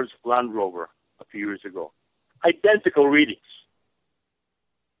the Mars Land Rover a few years ago. Identical readings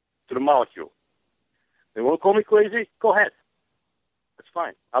to the molecule. They want to call me crazy? Go ahead. That's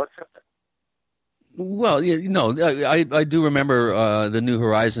fine. I'll accept that. Well, I do remember the New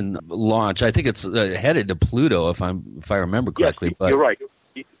Horizon launch. I think it's headed to Pluto, if I remember correctly. Yes, you're right.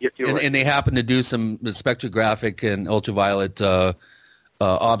 Yes, you're right. And they happened to do some spectrographic and ultraviolet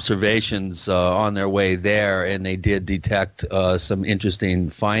observations on their way there, and they did detect some interesting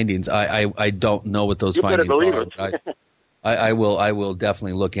findings. I don't know what those findings are. But I will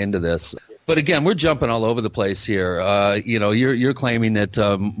definitely look into this. But again, we're jumping all over the place here. You're claiming that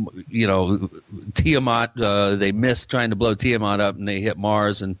Tiamat, they missed trying to blow Tiamat up, and they hit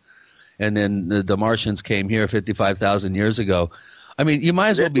Mars, and then the Martians came here 55,000 years ago. I mean, you might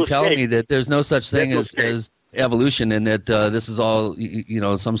as well be telling me that there's no such thing as evolution, and that this is all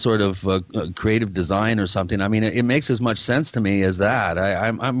some sort of creative design or something. I mean, it makes as much sense to me as that.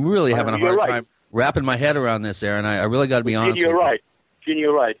 I'm really having a hard time wrapping my head around this, Aaron. I really got to be honest. You're right. Gene,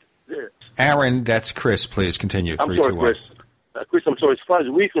 you're right. Aaron, that's Chris. Please continue. I'm sorry, Chris. Chris, I'm sorry. As far as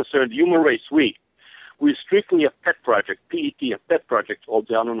we're concerned, the human race, we're strictly a pet project, PET, a pet project of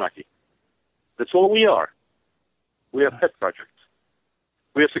the Anunnaki. That's all we are. We are a pet project.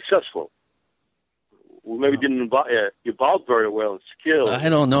 We are successful. We maybe didn't evolve very well in skill. I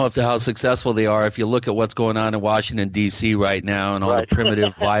don't know how successful they are if you look at what's going on in Washington, D.C. right now, and all the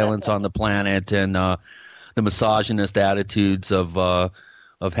primitive violence on the planet, and the misogynist attitudes of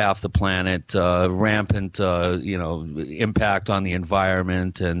half the planet, rampant, impact on the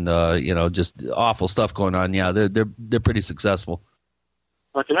environment, and just awful stuff going on. Yeah, they're pretty successful.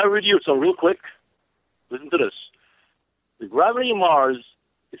 Can I read you some real quick? Listen to this. The gravity of Mars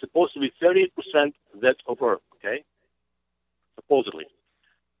is supposed to be 38% that of Earth. Okay, supposedly.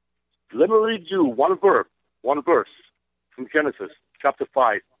 Let me read you one verse from Genesis chapter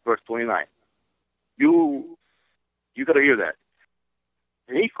 5, verse 29. You got to hear that.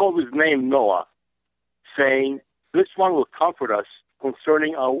 And he called his name Noah, saying, "This one will comfort us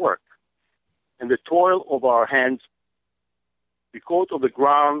concerning our work and the toil of our hands because of the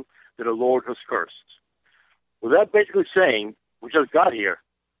ground that the Lord has cursed. Well, that's basically saying we just got here.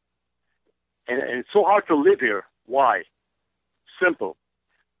 And it's so hard to live here. Why? Simple.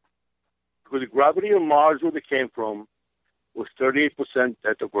 Because the gravity of Mars, where they came from, was 38%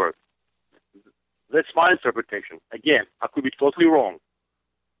 at the Earth. That's my interpretation. Again, I could be totally wrong.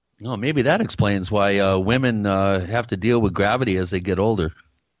 No, maybe that explains why women have to deal with gravity as they get older.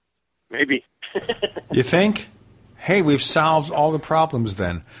 Maybe. You think? Hey, we've solved all the problems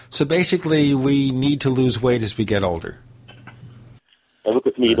then. So basically, we need to lose weight as we get older. Now look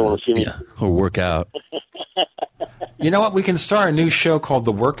at me, you don't want to see me. Yeah, or work out. You know what? We can start a new show called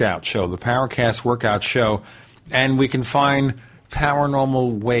The Workout Show, the Powercast Workout Show, and we can find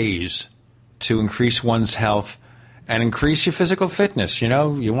paranormal ways to increase one's health and increase your physical fitness. You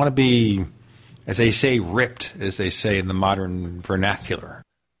know, you want to be, as they say, ripped, as they say in the modern vernacular.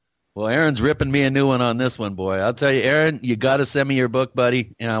 Well, Aaron's ripping me a new one on this one, boy. I'll tell you, Aaron, you got to send me your book,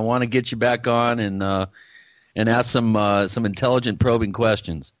 buddy, and I want to get you back on and ask some intelligent, probing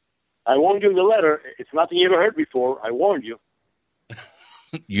questions. I warned you in the letter. It's nothing you ever heard before. I warned you.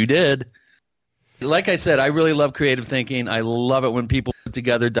 You did. Like I said, I really love creative thinking. I love it when people put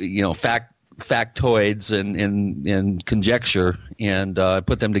together, factoids and conjecture, and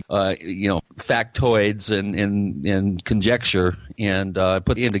put them to factoids and conjecture, and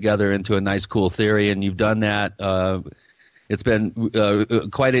put them together into a nice, cool theory. And you've done that. It's been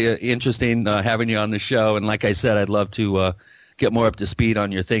quite interesting having you on the show. And like I said, I'd love to get more up to speed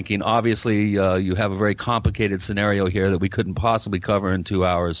on your thinking. Obviously, you have a very complicated scenario here that we couldn't possibly cover in 2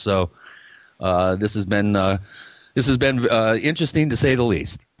 hours. So this has been interesting to say the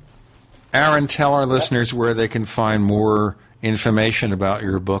least. Aaron, tell our listeners where they can find more information about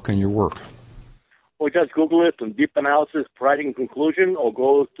your book and your work. Or just Google it on Deep Analysis, Writing and Conclusion, or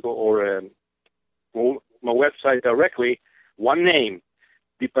go to my website directly. One name,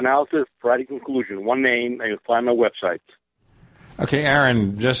 Deep Analysis, Writing Conclusion. One name, and you'll find my website. Okay,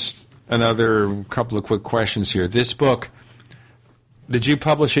 Aaron, just another couple of quick questions here. This book, did you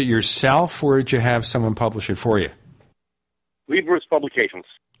publish it yourself, or did you have someone publish it for you? Libris Publications.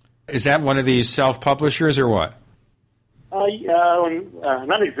 Is that one of these self-publishers or what?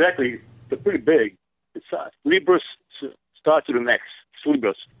 Not exactly. They're pretty big. It's Libris starts with an X. It's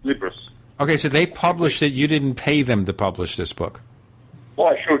Libris. Okay, so they published it. You didn't pay them to publish this book. Oh,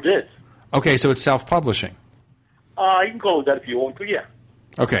 I sure did. Okay, so it's self-publishing. You can call it that if you want to, yeah.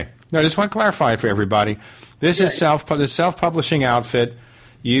 Okay. No, I just want to clarify it for everybody. This is the self-publishing outfit.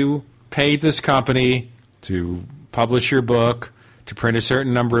 You paid this company to publish your book, to print a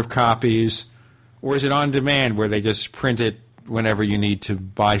certain number of copies, or is it on demand where they just print it whenever you need to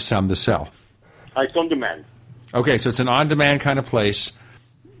buy some to sell? It's on demand. Okay, so it's an on-demand kind of place.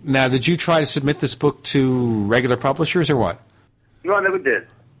 Now, did you try to submit this book to regular publishers or what? No, I never did.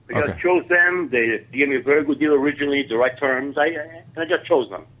 I just chose them. They gave me a very good deal originally, the right terms. I just chose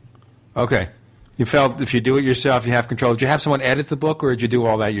them. Okay. You felt if you do it yourself, you have control. Did you have someone edit the book, or did you do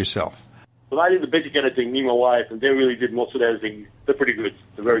all that yourself? Well, I did the basic editing, me and my wife, and they really did most of the editing. They're pretty good.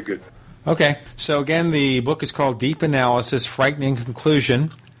 They're very good. Okay. So, again, the book is called Deep Analysis, Frightening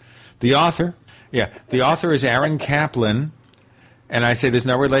Conclusion. The author is Aaron Kaplan, and I say there's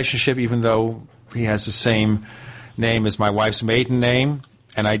no relationship, even though he has the same name as my wife's maiden name,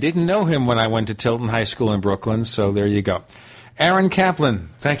 and I didn't know him when I went to Tilton High School in Brooklyn, so there you go. Aaron Kaplan,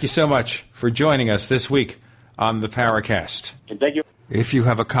 thank you so much for joining us this week on the Paracast. And thank you. If you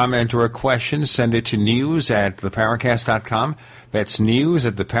have a comment or a question, send it to news@theparacast.com. That's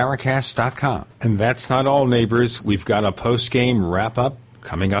news@theparacast.com. And that's not all, neighbors. We've got a post-game wrap-up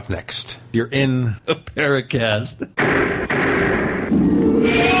coming up next. You're in the Paracast.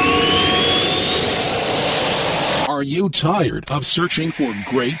 Are you tired of searching for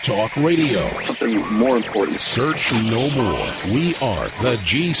great talk radio? Something more important. Search no more. We are the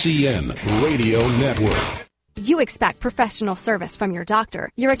GCN Radio Network. You expect professional service from your doctor,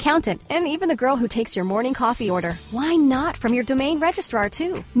 your accountant, and even the girl who takes your morning coffee order. Why not from your domain registrar,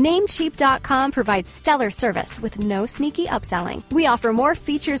 too? Namecheap.com provides stellar service with no sneaky upselling. We offer more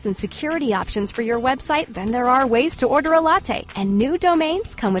features and security options for your website than there are ways to order a latte. And new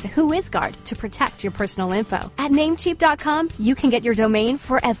domains come with WhoIsGuard to protect your personal info. At Namecheap.com, you can get your domain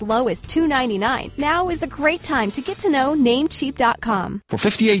for as low as $2.99. Now is a great time to get to know Namecheap.com. For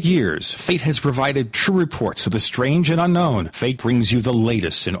 58 years, Fate has provided true reports aspects of the strange and unknown. Fate brings you the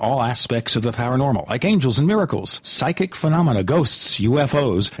latest in all aspects of the paranormal, like angels and miracles, psychic phenomena, ghosts,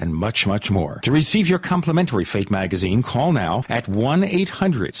 UFOs, and much, much more. To receive your complimentary Fate magazine, call now at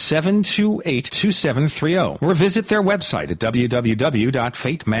 1-800-728-2730 or visit their website at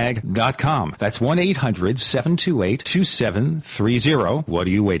www.fatemag.com. That's 1-800-728-2730. What are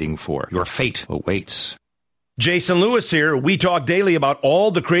you waiting for? Your fate awaits. Jason Lewis here. We talk daily about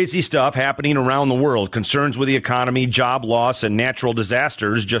all the crazy stuff happening around the world, concerns with the economy, job loss, and natural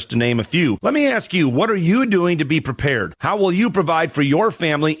disasters, just to name a few. Let me ask you, what are you doing to be prepared? How will you provide for your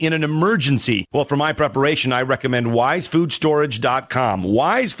family in an emergency? Well, for my preparation, I recommend WiseFoodStorage.com.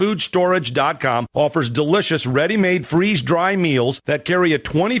 WiseFoodStorage.com offers delicious, ready-made, freeze-dry meals that carry a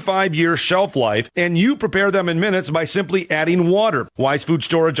 25-year shelf life, and you prepare them in minutes by simply adding water. Wise Food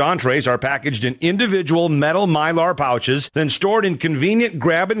Storage entrees are packaged in individual metal Mylar pouches, then stored in convenient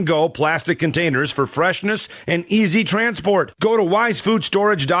grab-and-go plastic containers for freshness and easy transport. Go to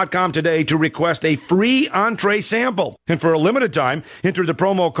WiseFoodStorage.com today to request a free entree sample. And for a limited time, enter the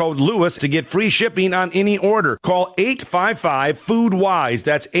promo code LEWIS to get free shipping on any order. Call 855-FOOD-WISE.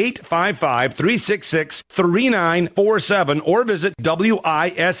 That's 855-366-3947 or visit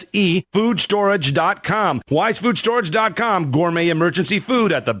WISEFoodstorage.com. WiseFoodStorage.com. Gourmet emergency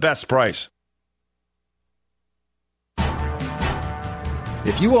food at the best price.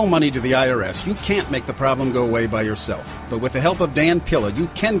 If you owe money to the IRS, you can't make the problem go away by yourself. But with the help of Dan Pilla, you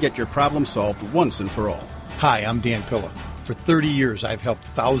can get your problem solved once and for all. Hi, I'm Dan Pilla. For 30 years, I've helped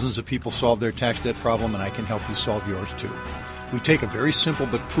thousands of people solve their tax debt problem, and I can help you solve yours too. We take a very simple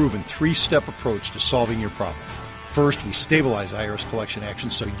but proven 3-step approach to solving your problem. First, we stabilize IRS collection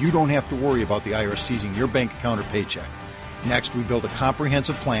actions so you don't have to worry about the IRS seizing your bank account or paycheck. Next, we build a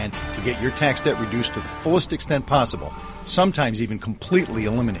comprehensive plan to get your tax debt reduced to the fullest extent possible, sometimes even completely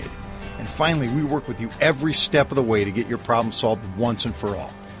eliminated. And finally, we work with you every step of the way to get your problem solved once and for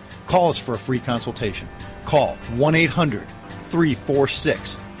all. Call us for a free consultation. Call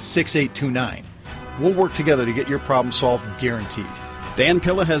 1-800-346-6829. We'll work together to get your problem solved, guaranteed. Dan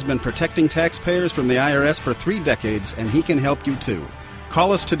Pilla has been protecting taxpayers from the IRS for 3 decades, and he can help you too.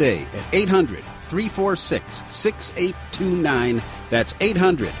 Call us today at 800-346-6829. That's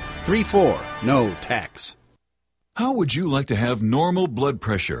 800-34-NO-TAX. How would you like to have normal blood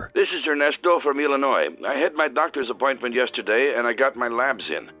pressure? This is Ernesto from Illinois. I had my doctor's appointment yesterday, and I got my labs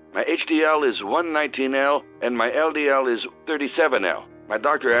in. My HDL is 119L, and my LDL is 37L. My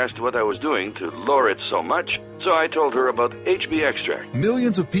doctor asked what I was doing to lower it so much, so I told her about HB Extract.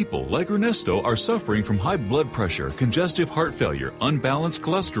 Millions of people like Ernesto are suffering from high blood pressure, congestive heart failure, unbalanced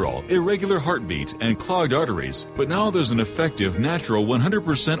cholesterol, irregular heartbeat, and clogged arteries. But now there's an effective, natural,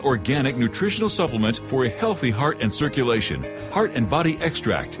 100% organic nutritional supplement for a healthy heart and circulation. Heart and Body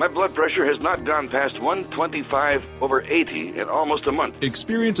Extract. My blood pressure has not gone past 125/80 in almost a month.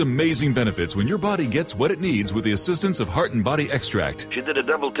 Experience amazing benefits when your body gets what it needs with the assistance of Heart and Body Extract. She did a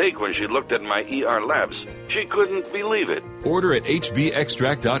double take when she looked at my ER labs. She couldn't believe it. Order at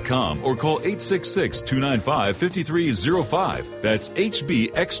hbextract.com or call 866-295-5305. That's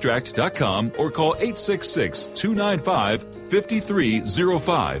hbextract.com or call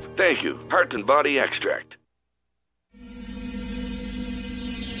 866-295-5305. Thank you. Heart and Body Extract.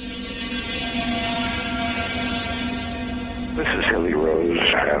 This is Hilly Rose,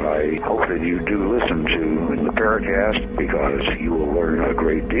 and I hope that you do listen to the Paracast because you will learn a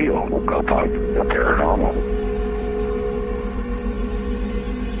great deal about the paranormal.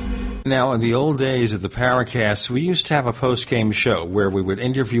 Now, in the old days of the Paracast, we used to have a post-game show where we would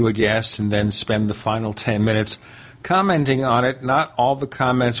interview a guest and then spend the final 10 minutes commenting on it. Not all the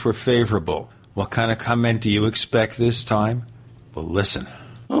comments were favorable. What kind of comment do you expect this time? Well, listen.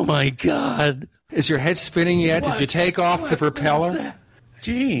 Oh, my God. Is your head spinning yet? Did you take off the propeller?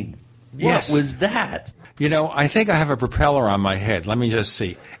 Gene, yes. What was that? You know, I think I have a propeller on my head. Let me just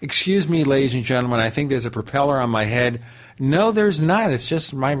see. Excuse me, ladies and gentlemen, I think there's a propeller on my head. No, there's not. It's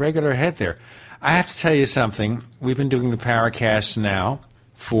just my regular head there. I have to tell you something. We've been doing the Paracast now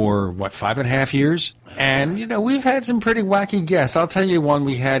for, 5.5 years? And, we've had some pretty wacky guests. I'll tell you one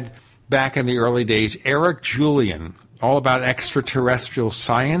we had back in the early days, Eric Julian, all about extraterrestrial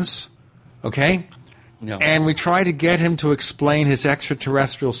science. Okay? No. And we tried to get him to explain his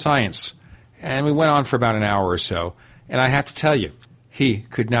extraterrestrial science. And we went on for about an hour or so. And I have to tell you, he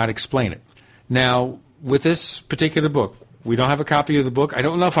could not explain it. Now, with this particular book, we don't have a copy of the book. I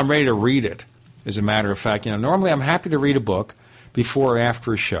don't know if I'm ready to read it, as a matter of fact. Normally I'm happy to read a book before or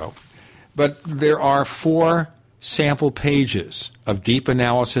after a show. But there are 4 sample pages of deep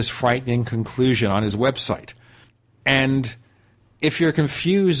analysis, frightening conclusion on his website. And If you're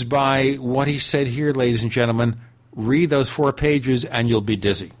confused by what he said here, ladies and gentlemen, read those 4 pages and you'll be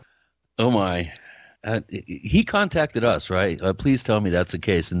dizzy. Oh, my. He contacted us, right? Please tell me that's the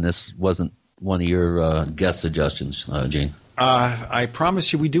case and this wasn't one of your guest suggestions, Gene. I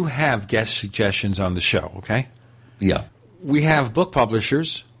promise you we do have guest suggestions on the show, okay? Yeah. We have book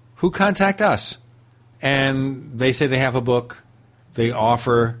publishers who contact us, and they say they have a book. They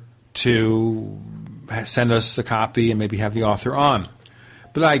offer to send us a copy and maybe have the author on.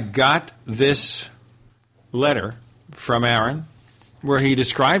 But I got this letter from Aaron where he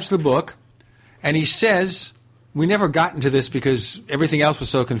describes the book, and he says, we never got into this because everything else was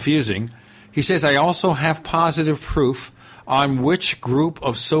so confusing. He says, I also have positive proof on which group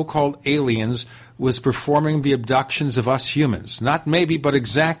of so-called aliens was performing the abductions of us humans. Not maybe, but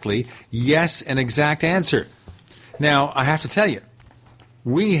exactly. Yes, an exact answer. Now, I have to tell you,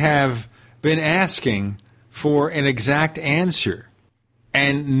 we have been asking for an exact answer,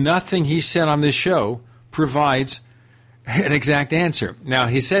 and nothing he said on this show provides an exact answer. Now,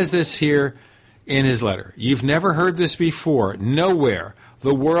 he says this here in his letter. You've never heard this before. Nowhere.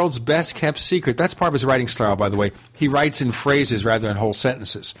 The world's best kept secret. That's part of his writing style, by the way. He writes in phrases rather than whole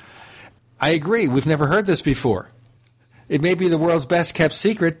sentences. I agree. We've never heard this before. It may be the world's best kept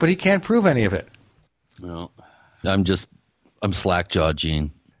secret, but he can't prove any of it. Well, I'm slack-jawed,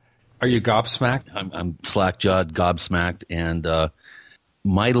 Gene. Are you gobsmacked? I'm slack-jawed, gobsmacked, and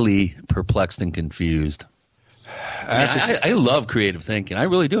mightily perplexed and confused. I love creative thinking. I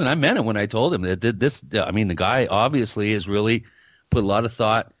really do, and I meant it when I told him that this. I mean, the guy obviously has really put a lot of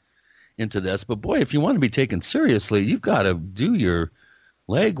thought into this. But boy, if you want to be taken seriously, you've got to do your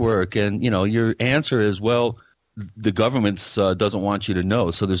legwork. And your answer is, well, the government doesn't want you to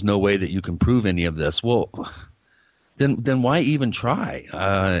know, so there's no way that you can prove any of this. Well, then why even try?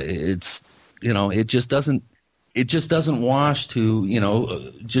 It just doesn't wash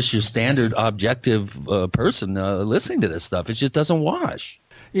to just your standard objective person listening to this stuff. It just doesn't wash.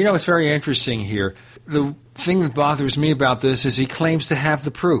 It's very interesting here. The thing that bothers me about this is he claims to have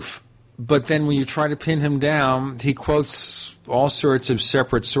the proof. But then when you try to pin him down, he quotes all sorts of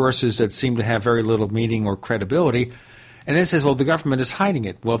separate sources that seem to have very little meaning or credibility, and then says, well, the government is hiding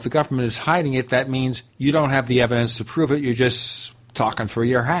it. Well, if the government is hiding it, that means you don't have the evidence to prove it. You're just talking through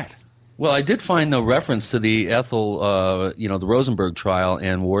your hat. Well, I did find no reference to the Ethel, the Rosenberg trial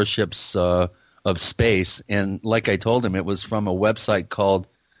and Warships of Space. And like I told him, it was from a website called,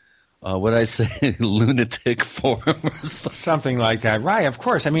 what did I say, Lunatic Forum or something like that. Right, of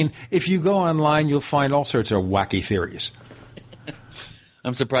course. I mean, if you go online, you'll find all sorts of wacky theories.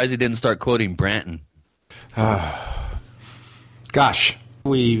 I'm surprised he didn't start quoting Branton. Gosh,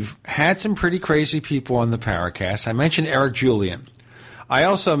 we've had some pretty crazy people on the Paracast. I mentioned Eric Julian. I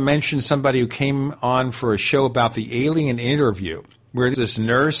also mentioned somebody who came on for a show about the alien interview, where this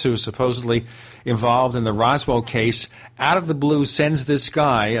nurse who was supposedly involved in the Roswell case, out of the blue sends this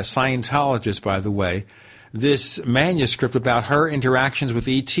guy, a Scientologist, by the way, this manuscript about her interactions with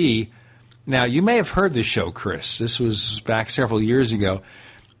E.T. Now, you may have heard this show, Chris. This was back several years ago.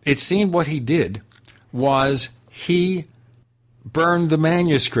 It seemed what he did was he burned the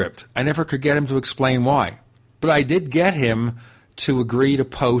manuscript. I never could get him to explain why. But I did get him to agree to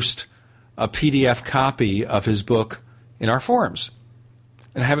post a PDF copy of his book in our forums.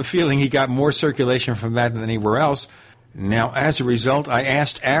 And I have a feeling he got more circulation from that than anywhere else. Now, as a result, I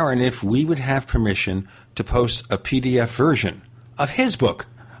asked Aaron if we would have permission to post a PDF version of his book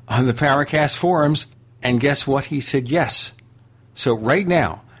on the Paracast forums, and guess what? He said yes. So right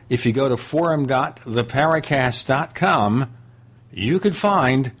now, if you go to forum.theparacast.com, you could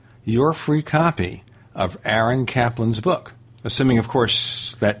find your free copy of Aaron Kaplan's book, assuming, of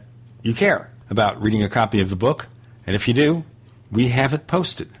course, that you care about reading a copy of the book. And if you do, we have it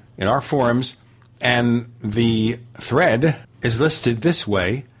posted in our forums, and the thread is listed this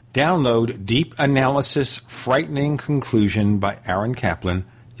way: download Deep Analysis Frightening Conclusion by Aaron Kaplan.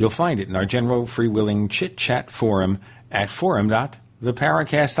 You'll find it in our general freewheeling chit-chat forum at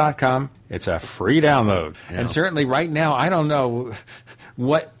forum.theparacast.com. It's a free download. Yeah. And certainly right now, I don't know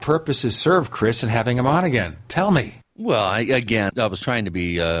what purpose is served, Chris, in having him on again. Tell me. Well, I was trying to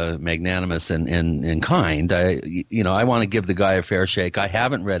be magnanimous and kind. I want to give the guy a fair shake. I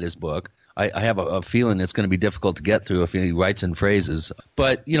haven't read his book. I have a feeling it's going to be difficult to get through if he writes in phrases.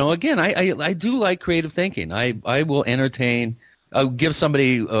 But, again, I do like creative thinking. I will entertain. I'll give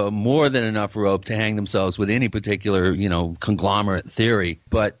somebody more than enough rope to hang themselves with any particular, conglomerate theory.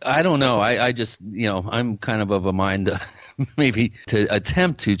 But I don't know. I just, I'm kind of a mind maybe to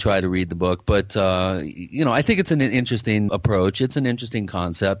attempt to try to read the book. But, I think it's an interesting approach. It's an interesting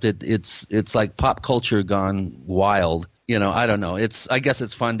concept. It's like pop culture gone wild. I don't know. I guess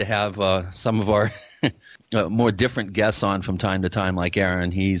it's fun to have some of our more different guests on from time to time, like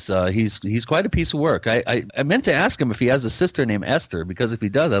Aaron. He's quite a piece of work. I meant to ask him if he has a sister named Esther, because if he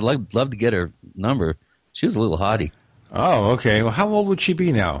does, I'd love to get her number. She was a little hottie. Oh, okay. Well, how old would she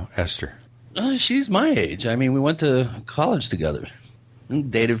be now, Esther? She's my age. I mean, we went to college together.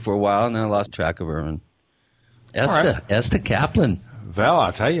 Dated for a while, and then I lost track of her. And Esther Kaplan. Well,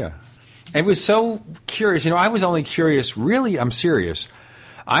 I'll tell you. I was so curious. I was only curious. Really, I'm serious.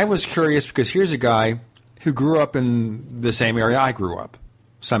 I was curious because here's a guy who grew up in the same area I grew up,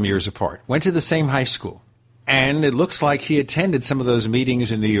 some years apart. Went to the same high school. And it looks like he attended some of those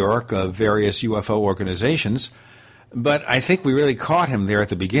meetings in New York of various UFO organizations. But I think we really caught him there at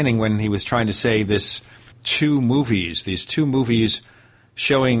the beginning when he was trying to say these two movies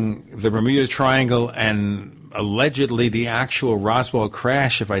showing the Bermuda Triangle and allegedly the actual Roswell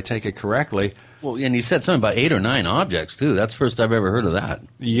crash, if I take it correctly. Well, and he said something about 8 or 9 objects, too. That's the first I've ever heard of that.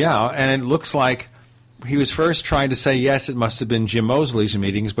 Yeah, and it looks like he was first trying to say, yes, it must have been Jim Moseley's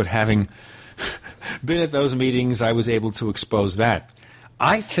meetings, but having been at those meetings, I was able to expose that.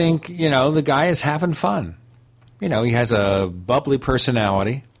 I think, the guy is having fun. He has a bubbly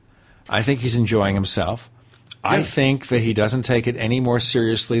personality. I think he's enjoying himself. I think that he doesn't take it any more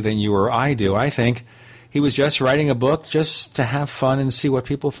seriously than you or I do. I think he was just writing a book just to have fun and see what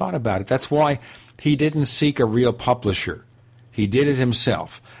people thought about it. That's why he didn't seek a real publisher. He did it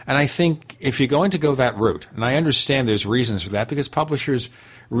himself. And I think if you're going to go that route, and I understand there's reasons for that, because publishers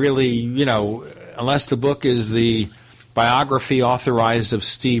really, unless the book is the biography authorized of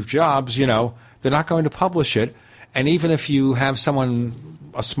Steve Jobs, they're not going to publish it. And even if you have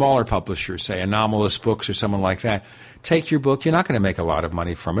a smaller publisher, say Anomalous Books or someone like that, take your book, you're not going to make a lot of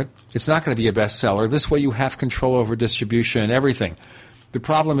money from it. It's not going to be a bestseller. This way you have control over distribution and everything. The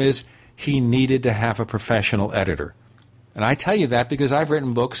problem is he needed to have a professional editor. And I tell you that because I've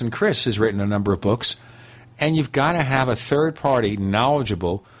written books, and Chris has written a number of books, and you've got to have a third party,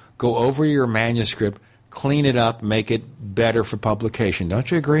 knowledgeable, go over your manuscript, clean it up, make it better for publication. Don't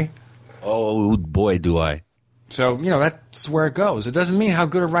you agree? Oh, boy, do I. So, that's where it goes. It doesn't mean how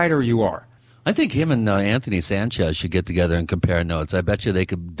good a writer you are. I think him and Anthony Sanchez should get together and compare notes. I bet you they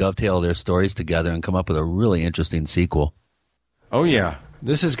could dovetail their stories together and come up with a really interesting sequel. Oh, yeah.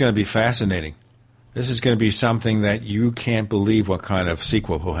 This is going to be fascinating. This is going to be something that you can't believe what kind of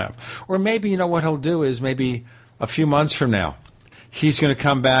sequel he'll have. Or maybe, what he'll do is maybe a few months from now, he's going to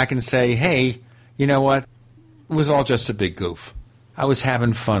come back and say, hey, you know what? It was all just a big goof. I was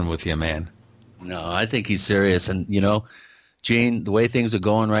having fun with you, man. No, I think he's serious. And, Gene, the way things are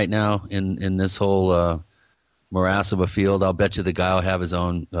going right now in this whole morass of a field, I'll bet you the guy will have his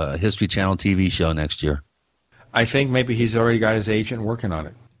own History Channel TV show next year. I think maybe he's already got his agent working on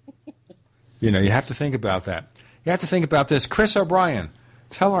it. You have to think about that. You have to think about this. Chris O'Brien,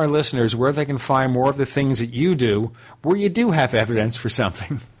 tell our listeners where they can find more of the things that you do, where you do have evidence for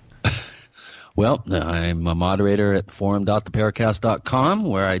something. Well, I'm a moderator at forum.theparacast.com,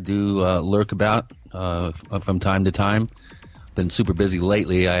 where I do lurk about from time to time. Been super busy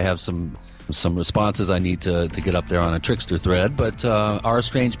lately. I have some responses I need to get up there on a Trickster thread. But Our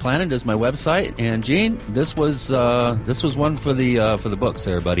Strange Planet is my website. And Gene, this was one for the books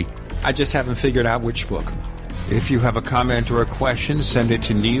there, buddy. I just haven't figured out which book. If you have a comment or a question, send it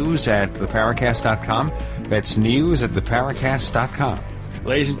to news@theparacast.com. That's news@theparacast.com.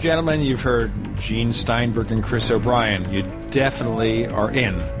 Ladies and gentlemen, you've heard Gene Steinberg and Chris O'Brien. You definitely are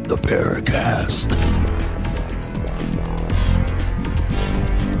in the Paracast.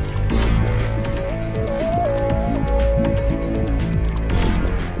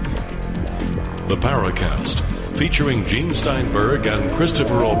 The Paracast, featuring Gene Steinberg and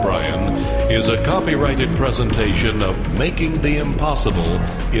Christopher O'Brien, is a copyrighted presentation of Making the Impossible,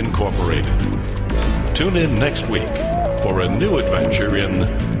 Incorporated. Tune in next week for a new adventure in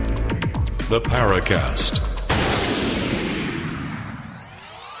The Paracast.